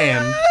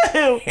clam.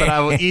 Ew. But I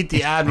will eat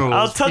the admiral.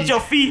 I'll touch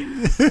your feet.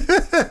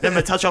 Let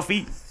me touch your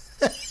feet.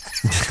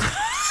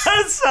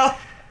 So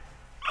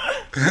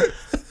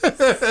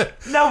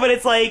no, but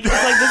it's like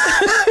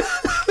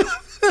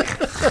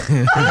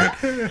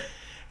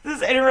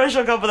this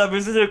interracial couple that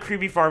moves into a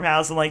creepy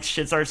farmhouse and like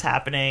shit starts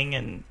happening,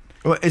 and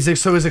Is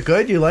it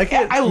good? You like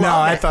it? I love it.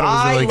 I thought it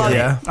was really love good. it.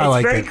 Yeah, It's I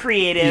liked very it.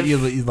 creative. You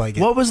like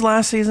it. What was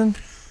last season?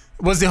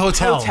 Was the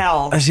hotel?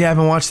 Hotel. See, I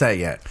haven't watched that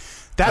yet.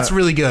 That's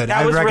really good. That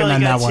I was really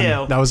recommend good, that one.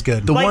 too. That was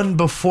good. The Like, one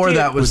before dude,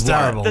 that was was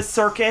terrible. The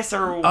circus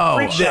or Oh,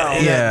 freak show.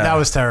 yeah. That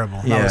was terrible.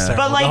 That Yeah. was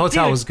terrible. But like, the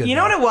hotel dude, was good. you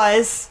know what it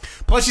was?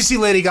 Plus, you see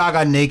Lady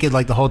Gaga naked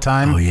like the whole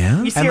time. Oh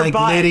yeah. You see And her like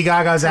butt. Lady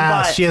Gaga's Her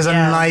ass. butt, She has a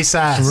yeah. nice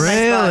ass.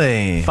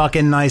 Really?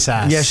 Fucking nice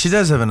ass. Yeah, she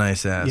does have a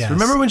nice ass. Yes.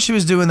 Remember when she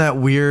was doing that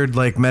weird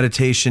like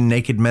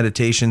naked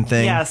meditation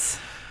thing? Yes.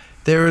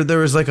 There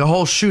was like a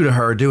whole shoot of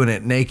her doing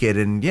it naked,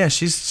 and yeah,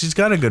 she's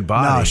got a good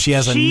body. No, she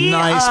has a She,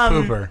 nice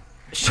pooper.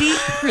 She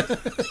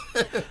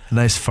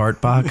nice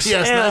fart box.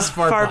 Yes, Ew, nice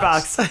fart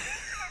box.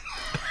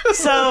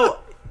 So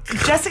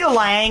Jessica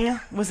Lange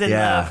was in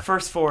Yeah. the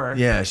first four.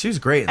 Yeah, she was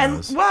great in And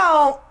those.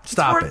 well,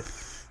 Stop toward- it.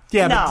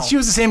 Yeah, No. but she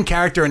was the same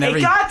character in It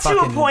every. got to a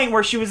fucking- point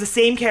where she was the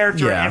same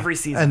character Yeah, in every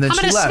season. and then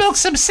she left.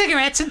 some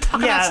cigarettes and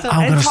talk yeah, I'm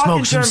and gonna talk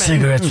in smoke some German.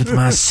 cigarettes with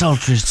my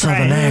sultry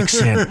southern Right.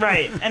 accent.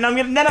 Right, and I'm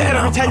And gonna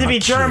I'm pretend to be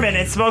gonna German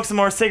kill and smoke some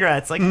more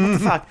cigarettes. Like what the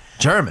fuck?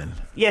 German.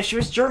 Yeah, she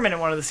was German in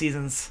one of the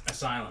seasons.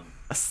 Asylum.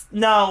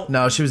 No,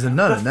 No, she was a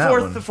nun in that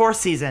one. the fourth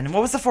season.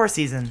 What was the fourth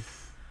season?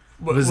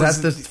 Was that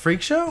the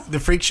freak show?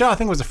 The freak show? I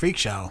think it was a freak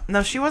show.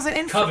 No, she wasn't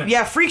in. Coven.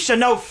 Yeah, Freak Show.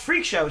 No,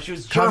 Freak Show. She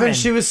was German. Coven,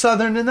 she was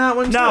southern in that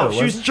one no, too.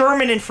 she was wasn't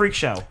German in Freak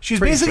Show. She was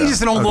Freak basically show.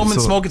 just an old Okay, woman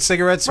so- smoking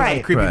cigarettes with a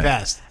Right. creepy Right.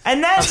 vest.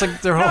 And then That's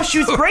like their whole no, she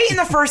was great in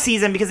the first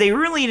season because they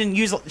really didn't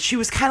use. She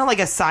was kind of like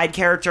a side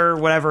character, or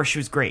whatever. She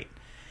was great.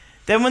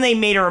 Then when they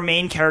made her a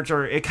main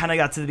character, it kind of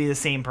got to be the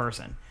same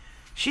person.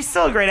 She's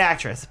still a great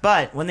actress,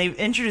 but when they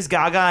introduced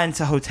Gaga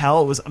into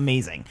Hotel, it was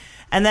amazing.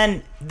 And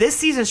then this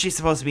season, she's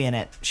supposed to be in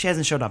it. She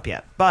hasn't showed up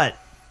yet, but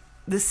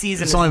this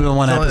season It's only been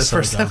one only the episode.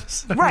 first though.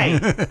 episode.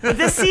 right. But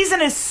this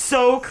season is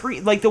so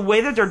like the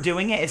way that they're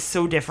doing it is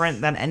so different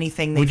than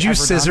anything they've Would you ever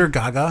scissor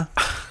done. Gaga?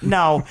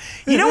 No.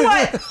 You know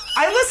what?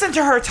 I listened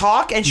to her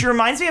talk, and she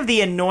reminds me of the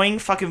annoying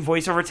fucking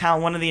voiceover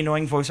talent, one of the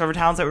annoying voiceover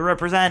talents that we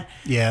represent.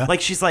 Yeah. Like,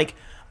 she's like,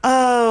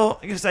 oh,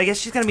 because I guess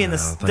she's going to be in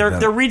this. like They're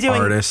that redoing.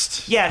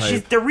 artist Yeah,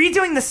 type. they're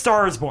redoing The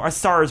Star is Born, A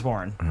Star is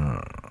Born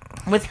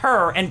with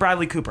her and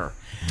Bradley Cooper.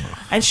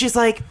 And she's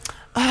like,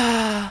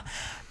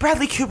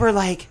 Bradley Cooper,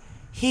 like,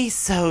 he's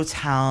so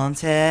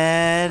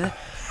talented.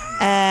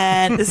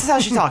 And this is how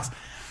she talks.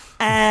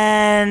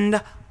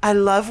 And I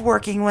love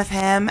working with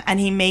him, and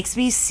he makes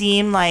me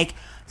seem like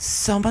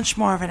so much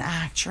more of an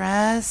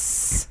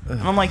actress.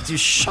 And I'm like, dude,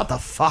 shut the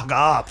fuck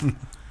up.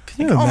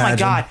 Can you Oh my imagine?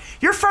 god,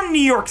 you're from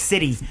New York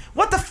City.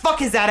 What the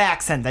fuck is that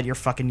accent that you're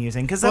fucking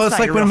using? Because Well, it's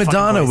like when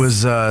Madonna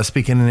was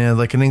speaking in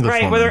like an English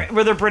right woman.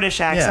 with her British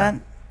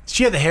accent.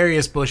 She had the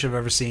hairiest bush I've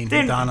ever seen.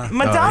 Dude, Madonna.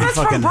 Madonna's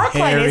Oh, from fucking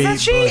Brooklyn, hairy isn't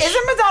she? bush.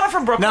 Isn't Madonna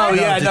from Brooklyn? No,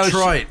 yeah, no,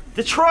 Detroit.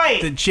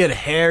 Detroit. She had a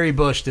hairy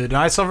bush, dude. And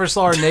I saw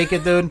her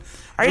naked, dude.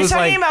 Are It you was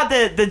talking like-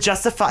 about the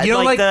Justified? You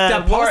know, like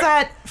that what was part-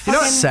 that? you know,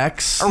 Fucking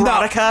Sex.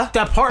 erotica.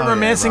 That part in Oh, yeah,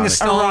 Romancing the erotica.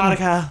 Stone.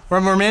 Erotica.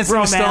 Where Romancing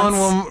the Stone,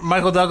 Romance. when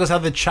Michael Douglas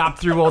had to chop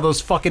through all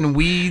those fucking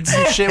weeds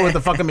and shit with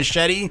the fucking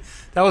machete.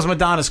 That was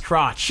Madonna's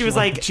crotch. She was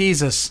like-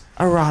 Jesus.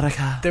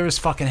 Erotica. There was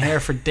fucking hair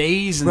for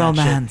days and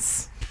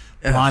Romance. that shit.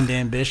 Blonde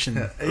Ambition.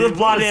 The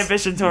Blonde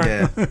Ambition tour.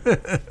 Yeah.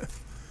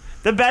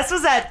 The best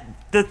was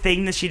the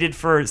thing that she did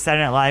for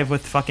Saturday Night Live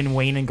with fucking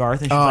Wayne and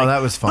Garth. And she was Oh, like,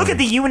 that was funny. Look at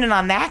the unit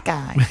on that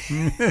guy.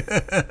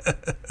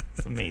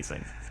 It's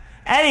amazing.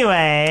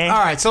 Anyway, All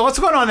right, so what's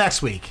going on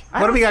next week?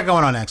 What do we got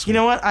going on next week? you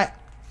know what? I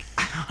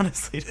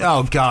honestly don't.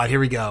 Oh, God, here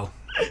we go.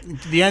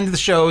 The end of the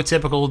show,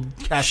 typical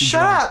Cassie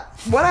Shut drunk. up.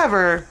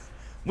 Whatever.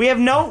 We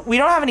don't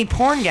have any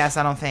porn guests,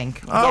 I don't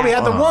think. Oh, we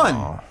had the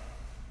one.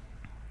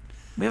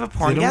 We have a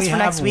porn Didn't guest we for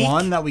have next week.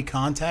 one that we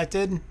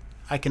contacted?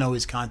 I can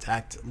always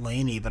contact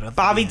Lainey, but I thought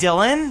Bobby we-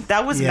 Dillon?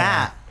 That was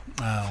Yeah.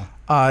 Matt.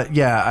 Oh.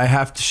 Yeah, I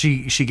have to.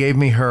 She gave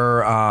me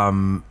her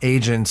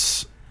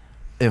agent's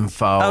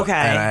info. Okay.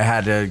 And I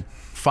had to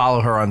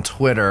follow her on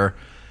Twitter.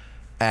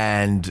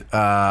 And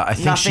I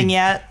think Nothing she,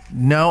 yet?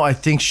 No, I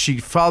think she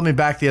followed me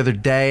back the other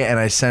day, and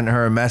I sent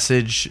her a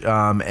message,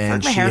 and my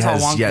she hair's all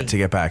has wonky. yet to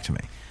get back to me.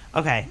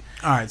 Okay.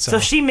 All right, So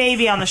she may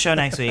be on the show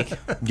next week.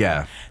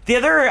 Yeah. The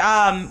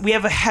other, we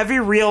have a Heavy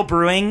Reel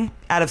Brewing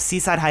out of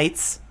Seaside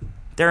Heights.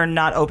 They're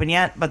not open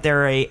yet, but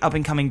they're a up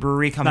and coming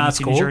brewery coming That's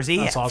to cool. New Jersey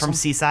That's awesome. from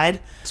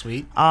Seaside.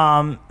 Sweet.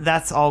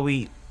 That's all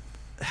we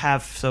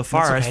have so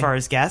far That's okay. as far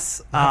as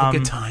guests. Have a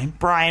good time.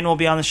 Brian will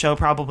be on the show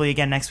probably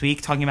again next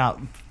week talking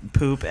about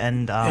poop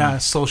and Yeah,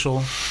 social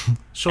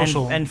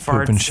and farts,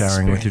 Poop and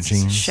showering with your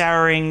jeans.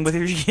 showering with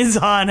your jeans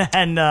on,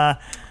 and I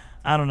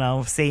don't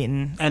know,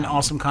 Satan and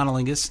awesome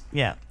conolingus.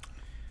 Yeah.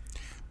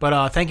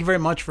 But thank you very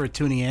much for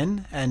tuning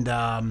in. And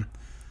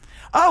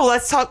oh,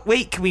 let's talk.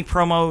 Wait, can we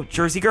promo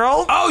Jersey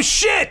Girl? Oh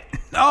shit!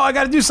 Oh, I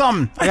got to do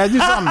something.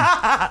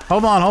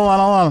 Hold on.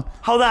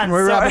 Hold on.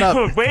 We're wrapping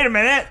up. Wait a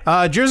minute.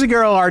 Jersey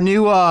Girl, our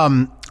new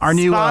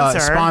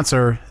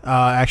sponsor.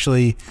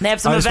 Actually, They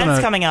have some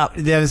events coming up.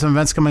 They have some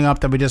events coming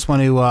up that we just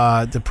want to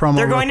promo.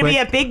 They're real going to be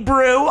quick. at Big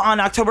Brew on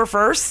October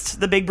 1st,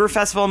 the Big Brew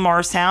Festival in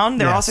Morristown.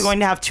 They're Yes. also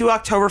going to have two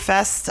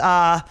Oktoberfest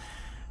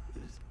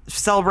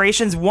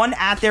celebrations, one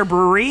at their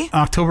brewery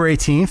October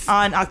 18th.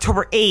 on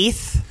October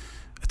 8th.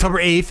 October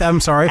 8th, I'm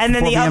sorry. And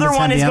then from the 4 p.m. other to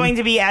 10 one is p.m. going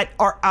to be at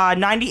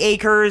 90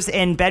 Acres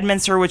in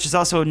Bedminster, which is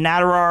also a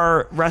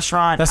Natarar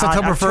restaurant. That's on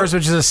October 1st,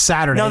 which is a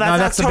Saturday. No,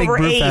 that's the Big October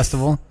Brew 8th.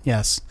 Festival.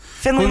 Yes.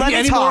 Finley, let me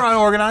Any talk. more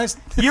unorganized?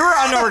 You're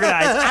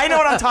unorganized. I know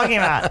what I'm talking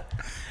about.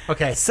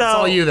 Okay, So- that's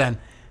all you then.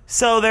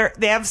 So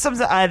they have some.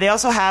 They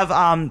also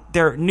have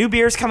their new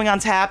beers coming on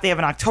tap. They have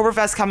an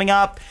Oktoberfest coming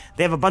up.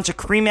 They have a bunch of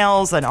cream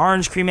ales, an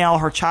orange cream ale,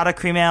 horchata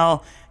cream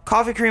ale,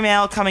 coffee cream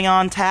ale coming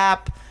on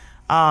tap.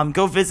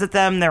 Go visit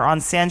them. They're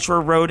on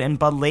Sandshore Road in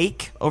Bud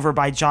Lake, over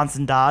by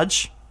Johnson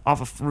Dodge, off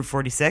of Route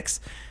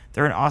 46.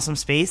 They're an awesome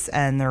space,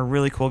 and they're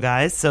really cool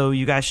guys. So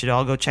you guys should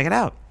all go check it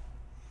out.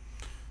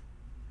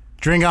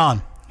 Drink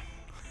on.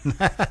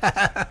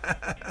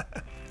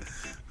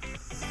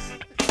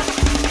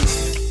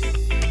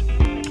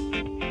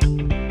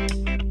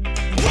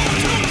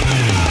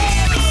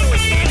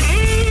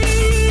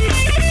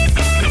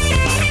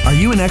 Are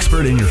you an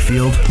expert in your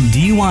field?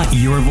 Do you want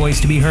your voice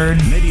to be heard?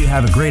 Maybe you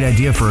have a great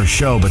idea for a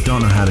show but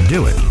don't know how to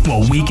do it.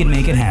 Well, we can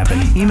make it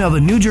happen. Email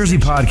the New Jersey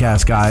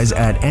Podcast Guys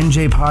at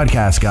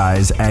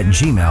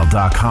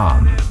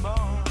njpodcastguys@gmail.com.